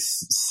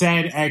this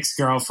said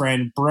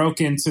ex-girlfriend broke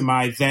into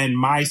my then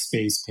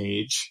MySpace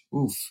page.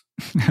 Oof.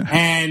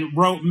 And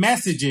wrote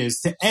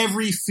messages to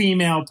every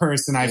female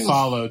person I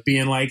followed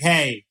being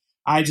hey,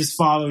 I just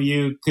follow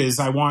you because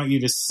I want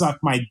you to suck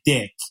my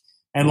dick.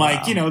 And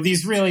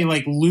these really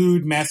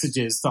lewd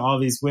messages to all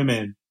these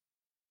women.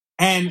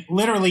 And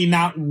literally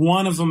not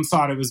one of them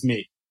thought it was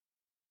me.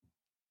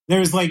 There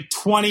was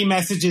 20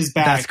 messages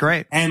back. That's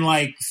great. And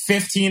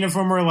 15 of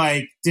them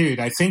were dude,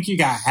 I think you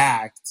got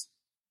hacked.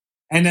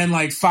 And then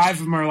 5 of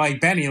them are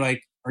Benny,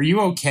 are you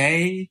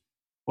okay?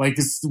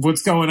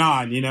 What's going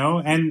on,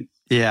 And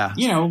yeah.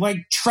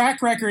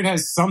 Track record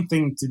has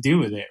something to do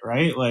with it,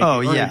 right?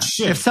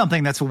 If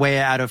something that's way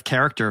out of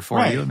character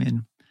for you, I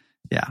mean,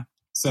 yeah.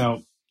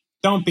 So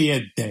don't be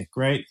a dick,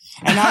 right?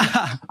 And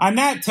on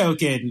that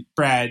token,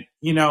 Brad,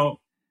 you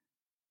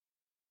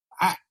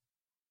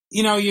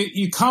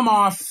come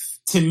off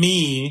to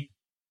me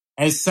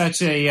as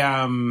such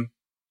a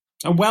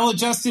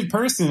well-adjusted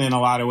person in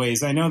a lot of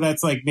ways. I know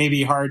that's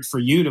maybe hard for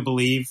you to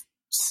believe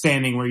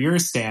standing where you're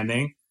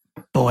standing.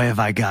 Boy, have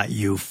I got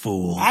you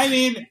fooled. I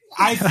mean,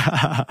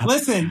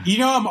 listen,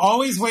 I'm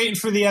always waiting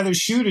for the other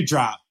shoe to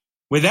drop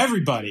with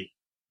everybody.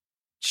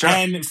 Sure.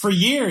 And for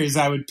years,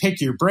 I would pick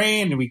your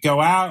brain and we'd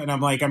go out and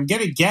I'm I'm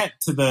going to get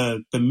to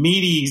the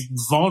meaty,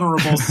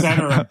 vulnerable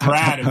center of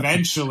Brad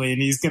eventually.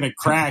 And he's going to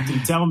crack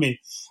and tell me.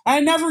 I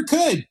never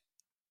could.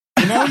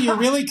 You're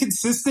really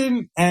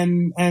consistent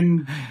and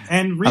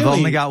really. I've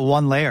only got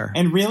one layer.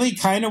 And really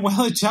kind of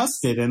well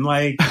adjusted. And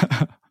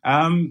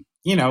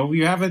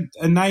you have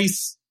a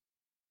nice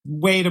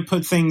way to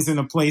put things in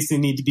a place they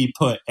need to be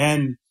put.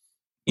 And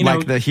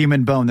like the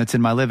human bone that's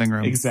in my living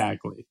room.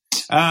 Exactly.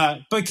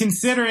 But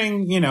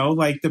considering,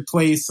 like the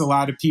place a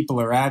lot of people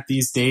are at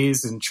these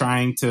days and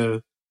trying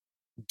to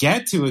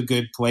get to a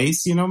good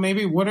place,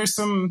 maybe what are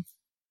some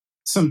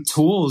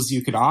tools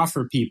you could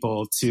offer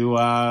people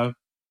to,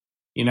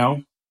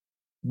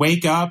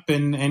 wake up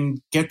and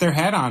get their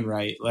head on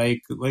right?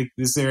 Like,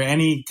 is there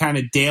any kind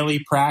of daily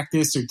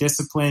practice or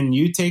discipline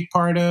you take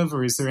part of,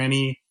 or is there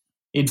any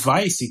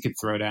advice you could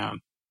throw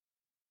down?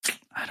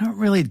 I don't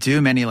really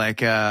do many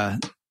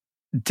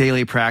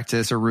daily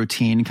practice or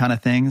routine kind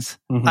of things.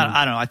 Mm-hmm.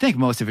 I don't know. I think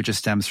most of it just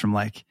stems from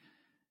at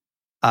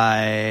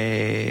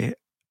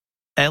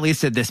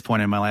least at this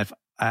point in my life,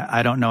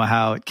 I don't know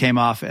how it came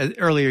off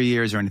earlier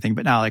years or anything,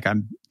 but now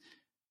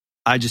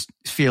I just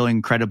feel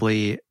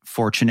incredibly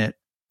fortunate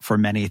for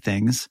many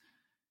things.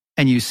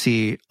 And you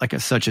see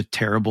such a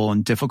terrible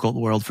and difficult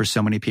world for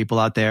so many people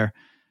out there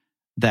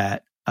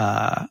that,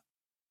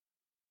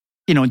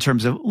 in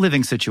terms of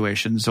living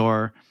situations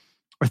or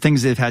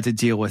things they've had to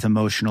deal with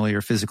emotionally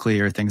or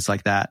physically or things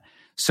like that.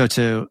 So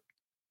to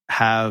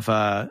have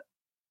a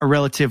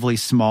relatively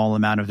small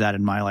amount of that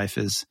in my life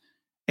is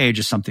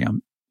just something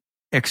I'm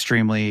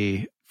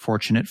extremely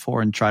fortunate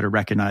for, and try to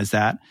recognize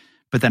that,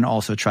 but then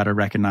also try to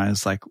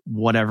recognize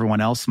what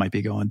everyone else might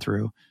be going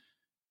through.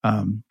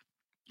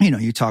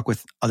 You talk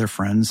with other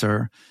friends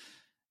or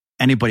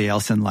anybody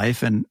else in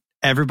life, and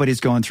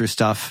everybody's going through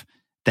stuff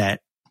that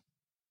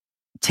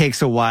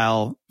takes a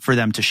while for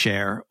them to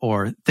share,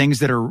 or things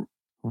that are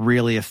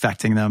really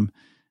affecting them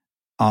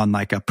on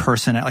a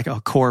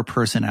core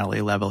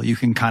personality level. You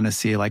can kind of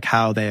see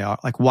how they are,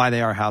 why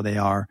they are how they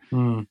are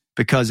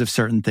because of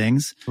certain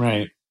things.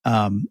 Right.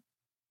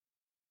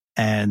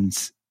 And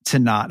to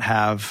not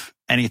have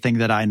anything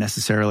that I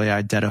necessarily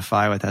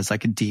identify with as a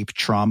deep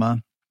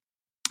trauma,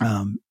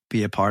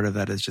 be a part of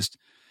that is just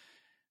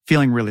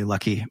feeling really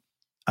lucky.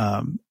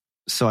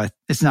 So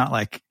it's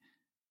not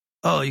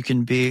you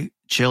can be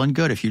chill and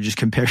good if you just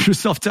compare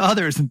yourself to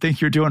others and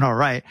think you're doing all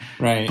right.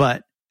 Right.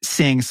 But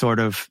seeing sort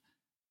of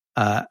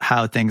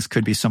how things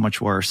could be so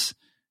much worse.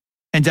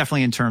 And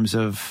definitely in terms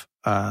of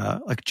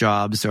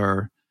jobs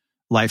or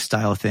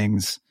lifestyle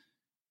things,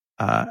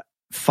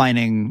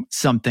 finding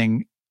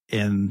something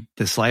in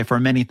this life, or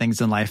many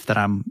things in life that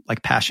I'm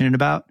passionate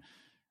about.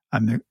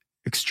 I'm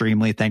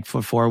extremely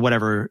thankful for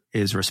whatever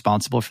is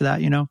responsible for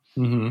that,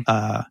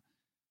 Mm-hmm.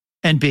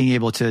 And being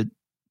able to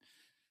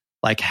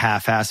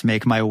half-ass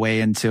make my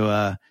way into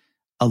a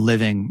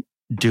living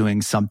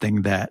doing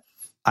something that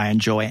I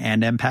enjoy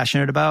and am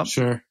passionate about.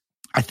 Sure.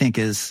 I think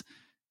is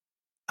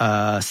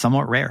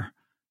somewhat rare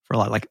for a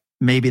lot.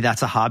 Maybe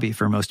that's a hobby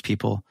for most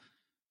people,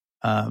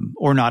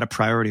 or not a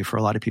priority for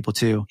a lot of people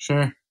too.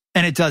 Sure.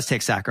 And it does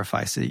take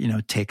sacrifice.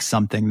 Take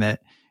something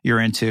that you're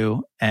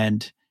into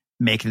and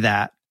make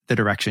that the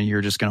direction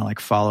you're just going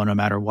to follow no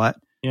matter what.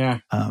 Yeah.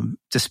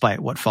 Despite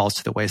what falls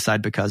to the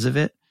wayside because of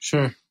it.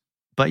 Sure.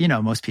 But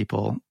most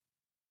people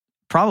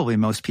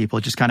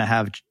just kind of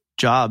have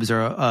jobs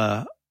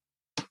or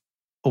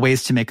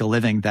ways to make a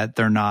living that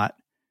they're not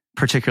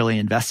particularly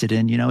invested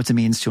in. It's a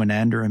means to an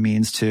end, or a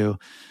means to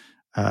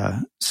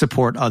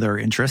support other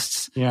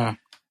interests. Yeah.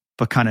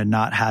 But kind of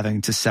not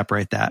having to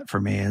separate that for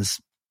me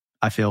is,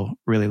 I feel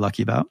really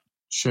lucky about.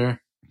 Sure.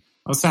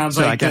 Well, it sounds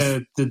like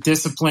the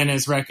discipline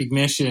is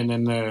recognition,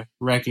 and the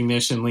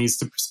recognition leads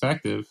to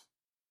perspective.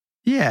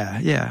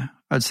 Yeah,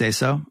 I'd say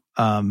so.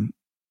 And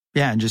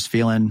just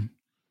feeling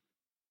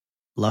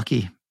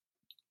lucky.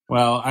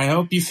 Well, I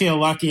hope you feel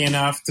lucky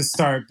enough to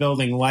start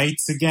building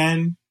lights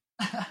again,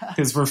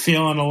 because we're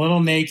feeling a little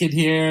naked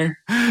here.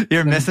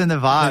 You're missing the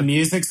vibe. The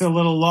music's a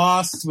little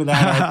lost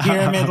without our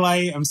pyramid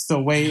light. I'm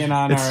still waiting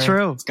on It's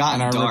true. It's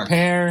gotten dark.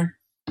 Repair.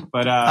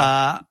 But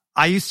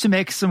I used to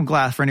make some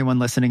glass for anyone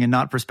listening and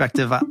not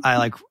perspective.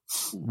 I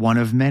one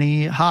of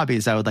many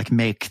hobbies. I would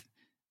make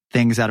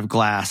things out of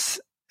glass,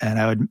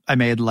 and I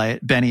made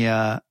Benny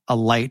a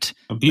light.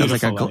 A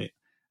beautiful light. It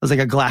was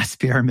a glass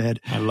pyramid.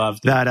 I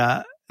loved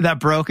it. That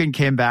broke and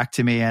came back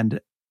to me, and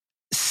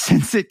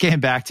since it came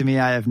back to me,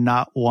 I have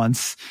not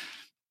once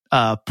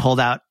pulled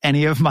out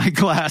any of my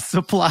glass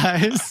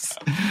supplies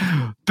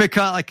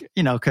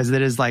because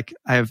it is I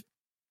have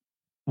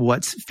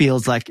what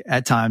feels like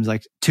at times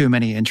too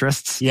many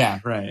interests. Yeah,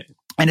 right.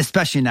 And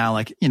especially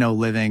now,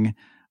 living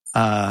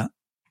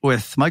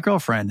with my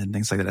girlfriend and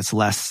things like that, it's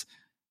less,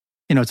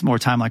 it's more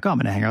time I'm going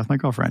to hang out with my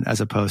girlfriend, as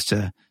opposed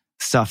to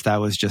stuff that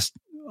was just,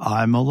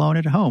 I'm alone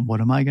at home. What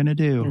am I going to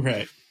do?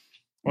 Right.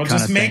 Well,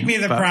 just make me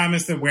the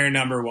promise that we're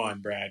number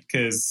one, Brad,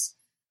 because...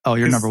 Oh,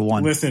 you're number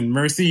one. Listen,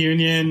 Mercy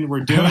Union,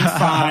 we're doing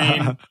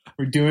fine.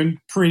 We're doing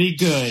pretty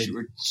good.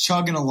 We're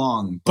chugging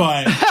along.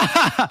 But,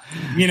 a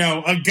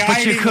guiding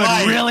but you could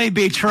light... really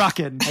be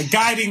trucking. A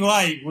guiding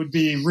light would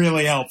be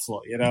really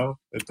helpful,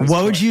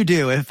 What would you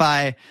do if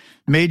I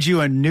made you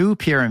a new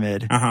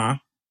pyramid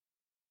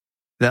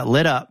that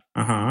lit up,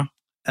 and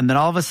then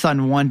all of a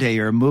sudden one day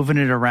you're moving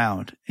it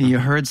around, and you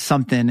heard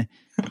something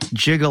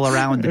jiggle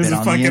around a bit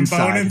on the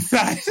inside. Bone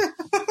inside.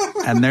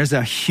 And there's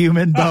a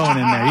human bone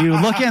in there. You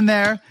look in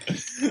there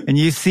and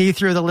you see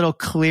through the little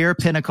clear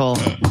pinnacle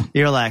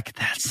You're like,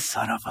 that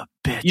son of a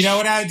bitch. You know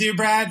what I would do,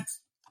 Brad?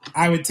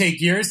 I would take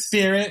your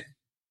spirit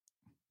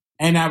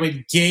and I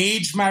would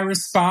gauge my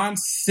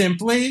response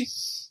simply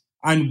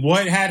on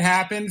what had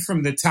happened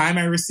from the time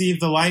I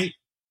received the light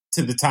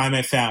to the time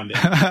I found it.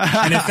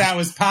 And if that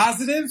was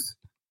positive,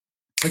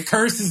 the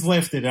curse is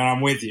lifted and I'm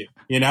with you,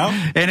 you know?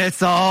 And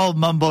it's all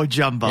mumbo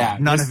jumbo. Yeah,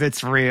 None of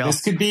it's real.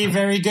 This could be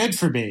very good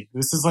for me.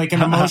 This is like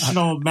an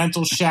emotional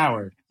mental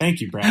shower. Thank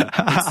you, Brad.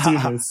 Let's do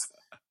this.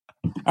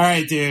 All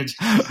right, dude.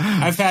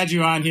 I've had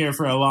you on here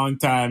for a long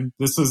time.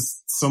 This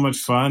was so much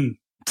fun.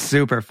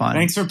 Super fun.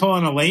 Thanks for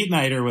pulling a late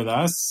nighter with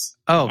us.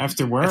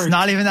 After work. It's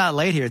not even that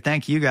late here.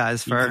 Thank you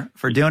guys for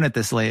doing it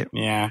this late.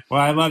 Yeah. Well,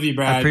 I love you,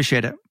 Brad. I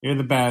appreciate it. You're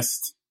the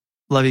best.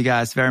 Love you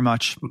guys very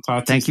much.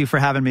 Thank you for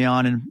having me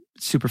on, and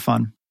super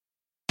fun.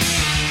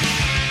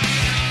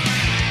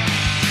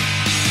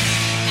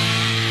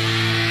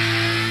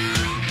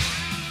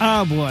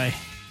 Oh boy.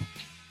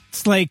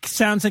 It's like,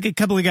 sounds like a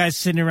couple of guys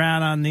sitting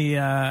around on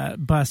the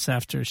bus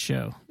after a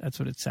show. That's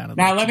what it sounded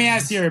like. Now, let me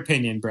ask your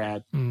opinion,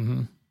 Brad.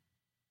 Mm-hmm.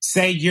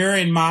 Say you're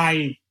in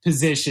my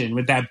position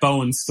with that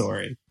bone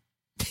story.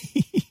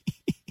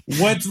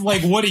 What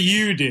do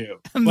you do?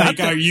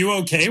 Are you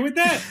okay with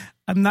that?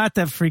 I'm not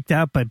that freaked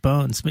out by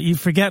bones, but you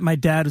forget my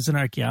dad was an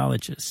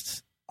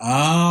archaeologist.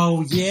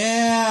 Oh,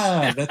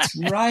 yeah, that's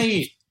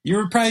right. You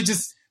were probably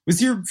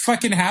was your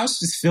fucking house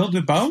just filled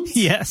with bones?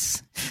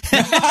 Yes.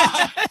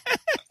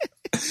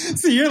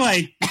 So you're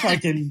like,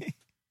 fucking,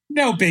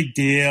 no big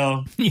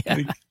deal. Yeah.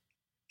 Like,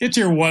 get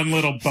your one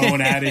little bone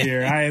out of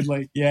here. I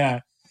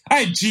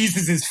had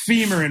Jesus'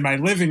 femur in my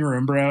living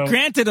room, bro.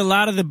 Granted, a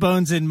lot of the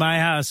bones in my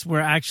house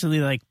were actually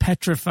like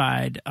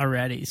petrified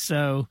already.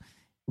 So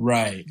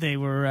right. They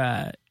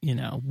were,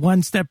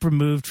 one step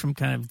removed from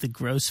kind of the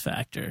gross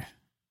factor.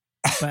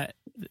 But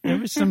there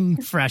were some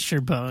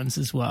fresher bones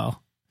as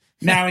well.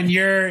 Now, in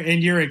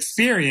your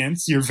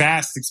experience, your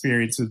vast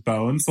experience with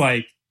bones,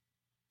 like,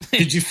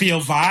 did you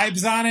feel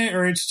vibes on it,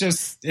 or it's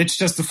just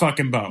a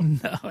fucking bone?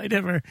 No, I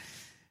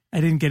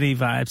didn't get any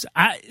vibes.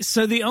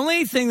 So the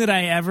only thing that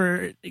I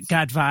ever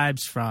got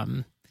vibes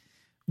from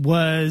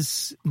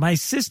was my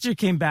sister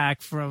came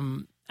back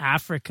from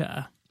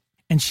Africa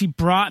and she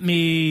brought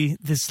me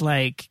this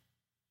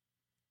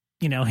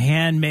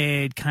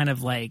handmade kind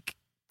of like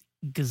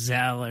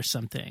gazelle or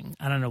something.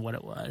 I don't know what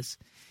it was.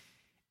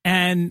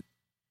 And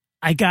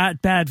I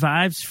got bad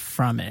vibes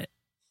from it.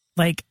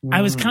 Like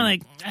I was kind of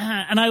like,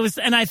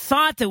 and I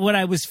thought that what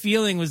I was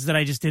feeling was that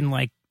I just didn't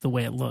like the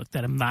way it looked,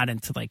 that I'm not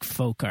into like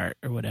folk art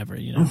or whatever,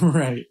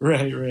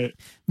 Right.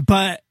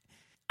 But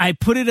I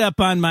put it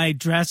up on my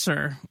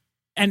dresser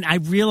and I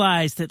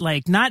realized that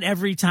like not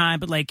every time,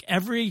 but like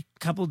every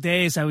couple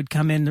days I would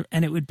come in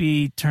and it would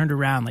be turned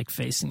around, like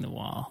facing the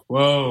wall.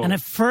 Whoa. And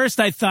at first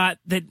I thought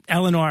that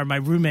Eleanor, my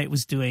roommate,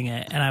 was doing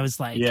it. And I was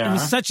like, It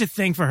was such a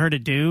thing for her to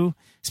do,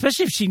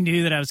 especially if she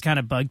knew that I was kind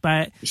of bugged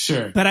by it.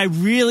 Sure. But I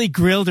really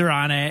grilled her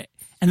on it.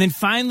 And then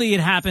finally it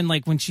happened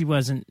like when she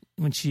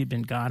had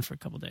been gone for a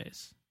couple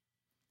days.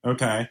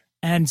 Okay.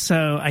 And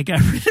so I got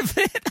rid of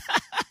it.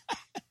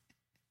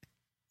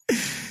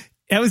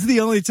 That was the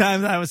only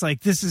time that I was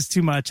like, this is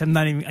too much.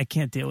 I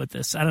can't deal with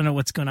this. I don't know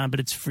what's going on, but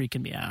it's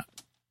freaking me out.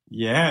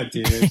 Yeah,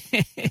 dude.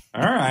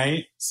 All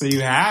right. So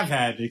you have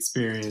had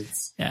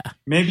experience. Yeah.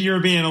 Maybe you were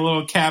being a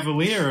little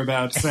cavalier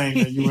about saying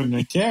that you wouldn't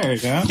have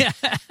cared, huh?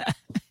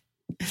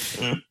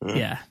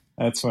 Yeah.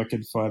 That's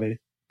fucking funny.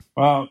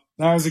 Well,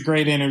 that was a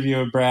great interview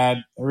with Brad.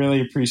 I really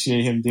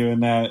appreciate him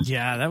doing that.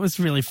 Yeah, that was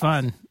really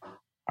fun.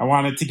 I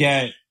wanted to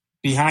get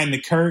behind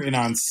the curtain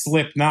on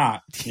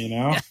Slipknot,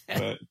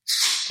 but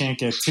can't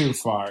get too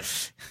far.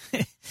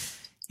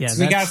 Yeah,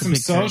 so we got some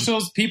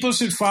socials. Curtain. People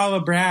should follow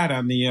Brad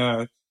on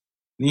the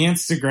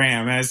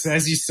Instagram.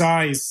 As you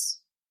saw, he's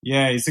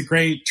a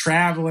great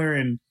traveler,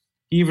 and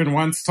he even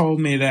once told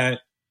me that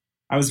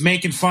I was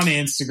making fun of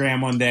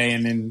Instagram one day,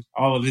 and in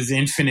all of his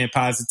infinite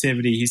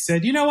positivity, he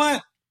said, "You know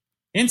what?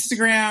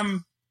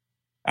 Instagram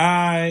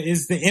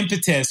is the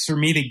impetus for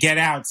me to get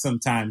out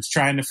sometimes,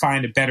 trying to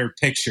find a better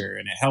picture,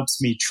 and it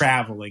helps me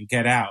travel and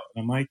get out."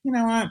 And I'm like, you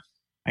know what?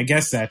 I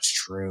guess that's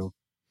true.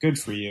 Good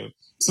for you.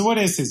 So what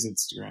is his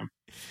Instagram?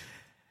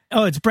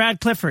 Oh, it's Brad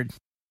Clifford.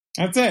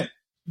 That's it.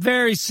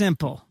 Very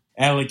simple.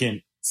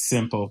 Elegant.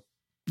 Simple.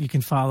 You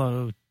can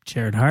follow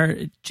Jared Hart,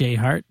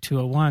 Hart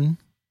 201.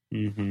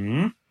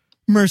 Mm-hmm.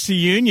 Mercy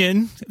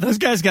Union. Those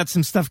guys got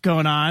some stuff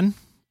going on.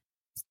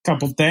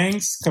 Couple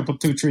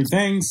 2-3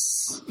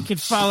 things. You can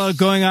follow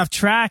Going Off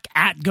Track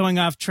at Going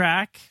Off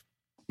Track.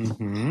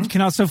 Mm-hmm. You can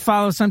also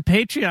follow us on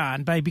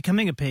Patreon by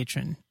becoming a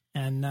patron.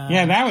 And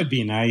that would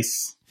be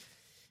nice.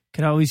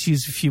 Could always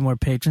use a few more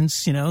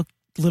patrons,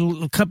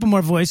 a couple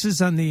more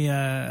voices on the...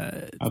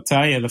 I'll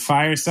tell you, the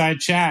Fireside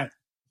Chat.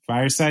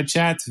 Fireside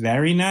Chat's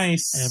very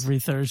nice. Every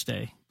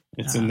Thursday.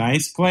 It's a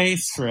nice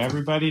place for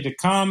everybody to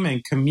come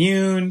and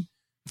commune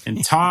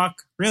and talk.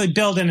 Really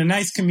building a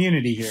nice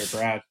community here,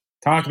 Brad.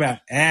 Talk about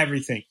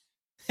everything.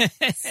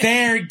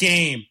 Fair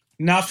game.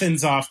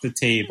 Nothing's off the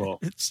table.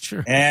 It's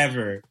true.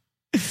 Ever.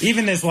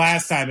 Even this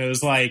last time, it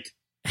was like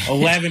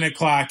 11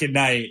 o'clock at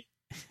night.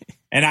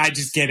 And I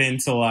just get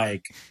into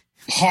like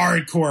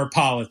hardcore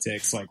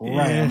politics. Like,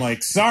 right. I'm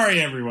like,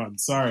 sorry, everyone.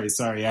 Sorry.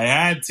 I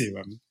had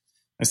to.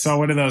 I saw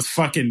one of those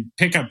fucking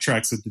pickup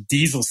trucks with the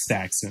diesel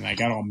stacks and I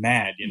got all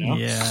mad, you know?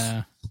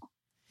 Yeah.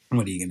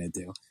 What are you going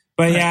to do?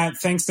 But yeah,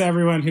 thanks to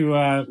everyone who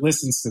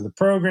listens to the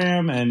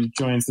program and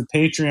joins the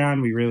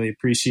Patreon. We really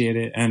appreciate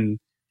it. And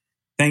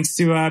thanks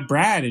to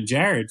Brad and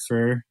Jared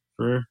for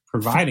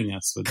providing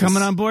us with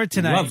coming on board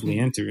tonight. Lovely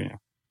interview.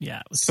 Yeah.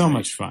 It was so great.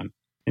 Much fun.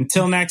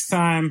 Until next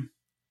time,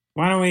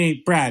 why don't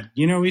we, Brad,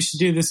 you know what we should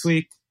do this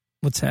week?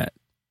 What's that?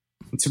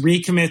 Let's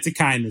recommit to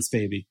kindness,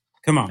 baby.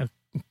 Come on.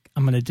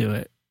 I'm going to do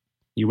it.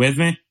 You with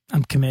me?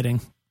 I'm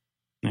committing.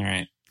 All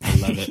right. I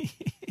love it.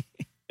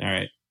 All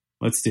right.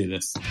 Let's do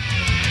this.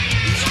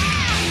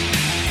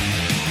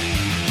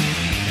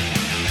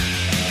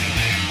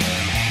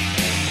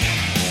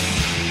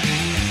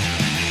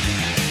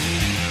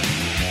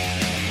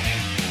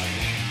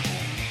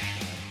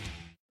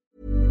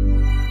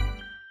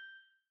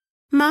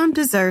 Mom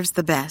deserves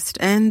the best,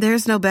 and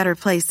there's no better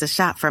place to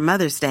shop for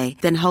Mother's Day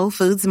than Whole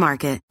Foods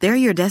Market. They're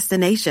your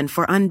destination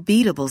for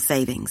unbeatable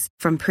savings,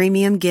 from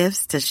premium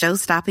gifts to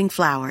show-stopping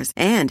flowers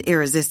and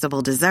irresistible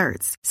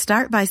desserts.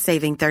 Start by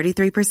saving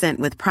 33%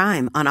 with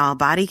Prime on all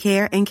body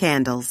care and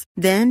candles.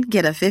 Then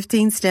get a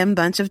 15-stem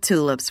bunch of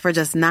tulips for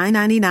just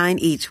 $9.99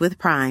 each with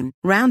Prime.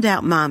 Round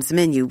out Mom's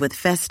menu with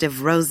festive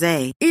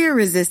rosé,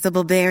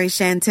 irresistible berry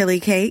chantilly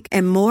cake,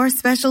 and more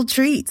special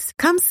treats.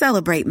 Come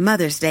celebrate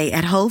Mother's Day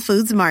at Whole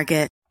Foods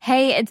Market.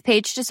 Hey, it's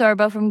Paige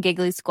DeSorbo from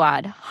Giggly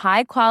Squad.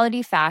 High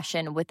quality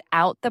fashion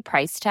without the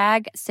price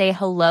tag. Say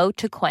hello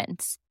to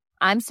Quince.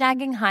 I'm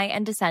snagging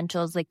high-end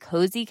essentials like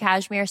cozy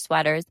cashmere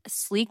sweaters,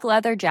 sleek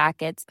leather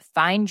jackets,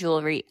 fine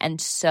jewelry,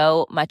 and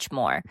so much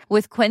more.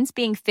 With Quince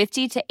being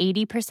 50 to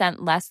 80%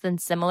 less than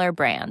similar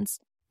brands.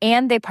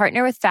 And they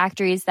partner with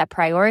factories that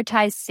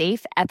prioritize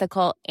safe,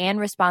 ethical, and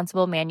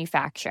responsible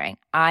manufacturing.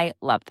 I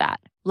love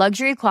that.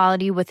 Luxury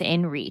quality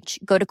within reach.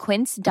 Go to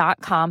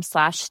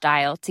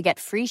quince.com/style to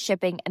get free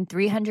shipping and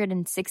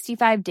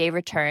 365-day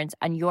returns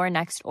on your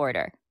next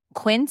order.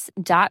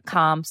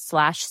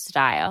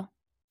 Quince.com/style.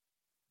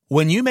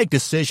 When you make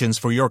decisions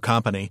for your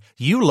company,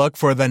 you look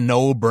for the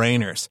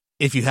no-brainers.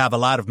 If you have a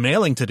lot of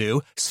mailing to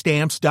do,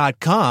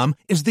 Stamps.com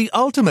is the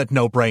ultimate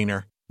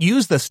no-brainer.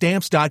 Use the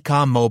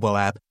Stamps.com mobile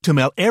app to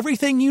mail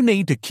everything you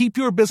need to keep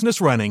your business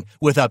running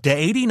with up to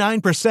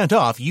 89%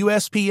 off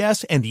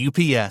USPS and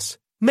UPS.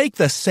 Make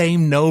the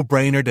same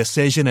no-brainer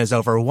decision as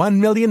over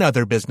 1 million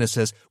other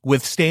businesses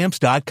with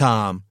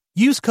Stamps.com.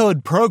 Use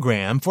code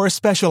PROGRAM for a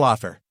special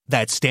offer.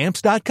 That's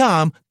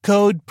Stamps.com,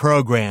 code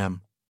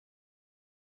PROGRAM.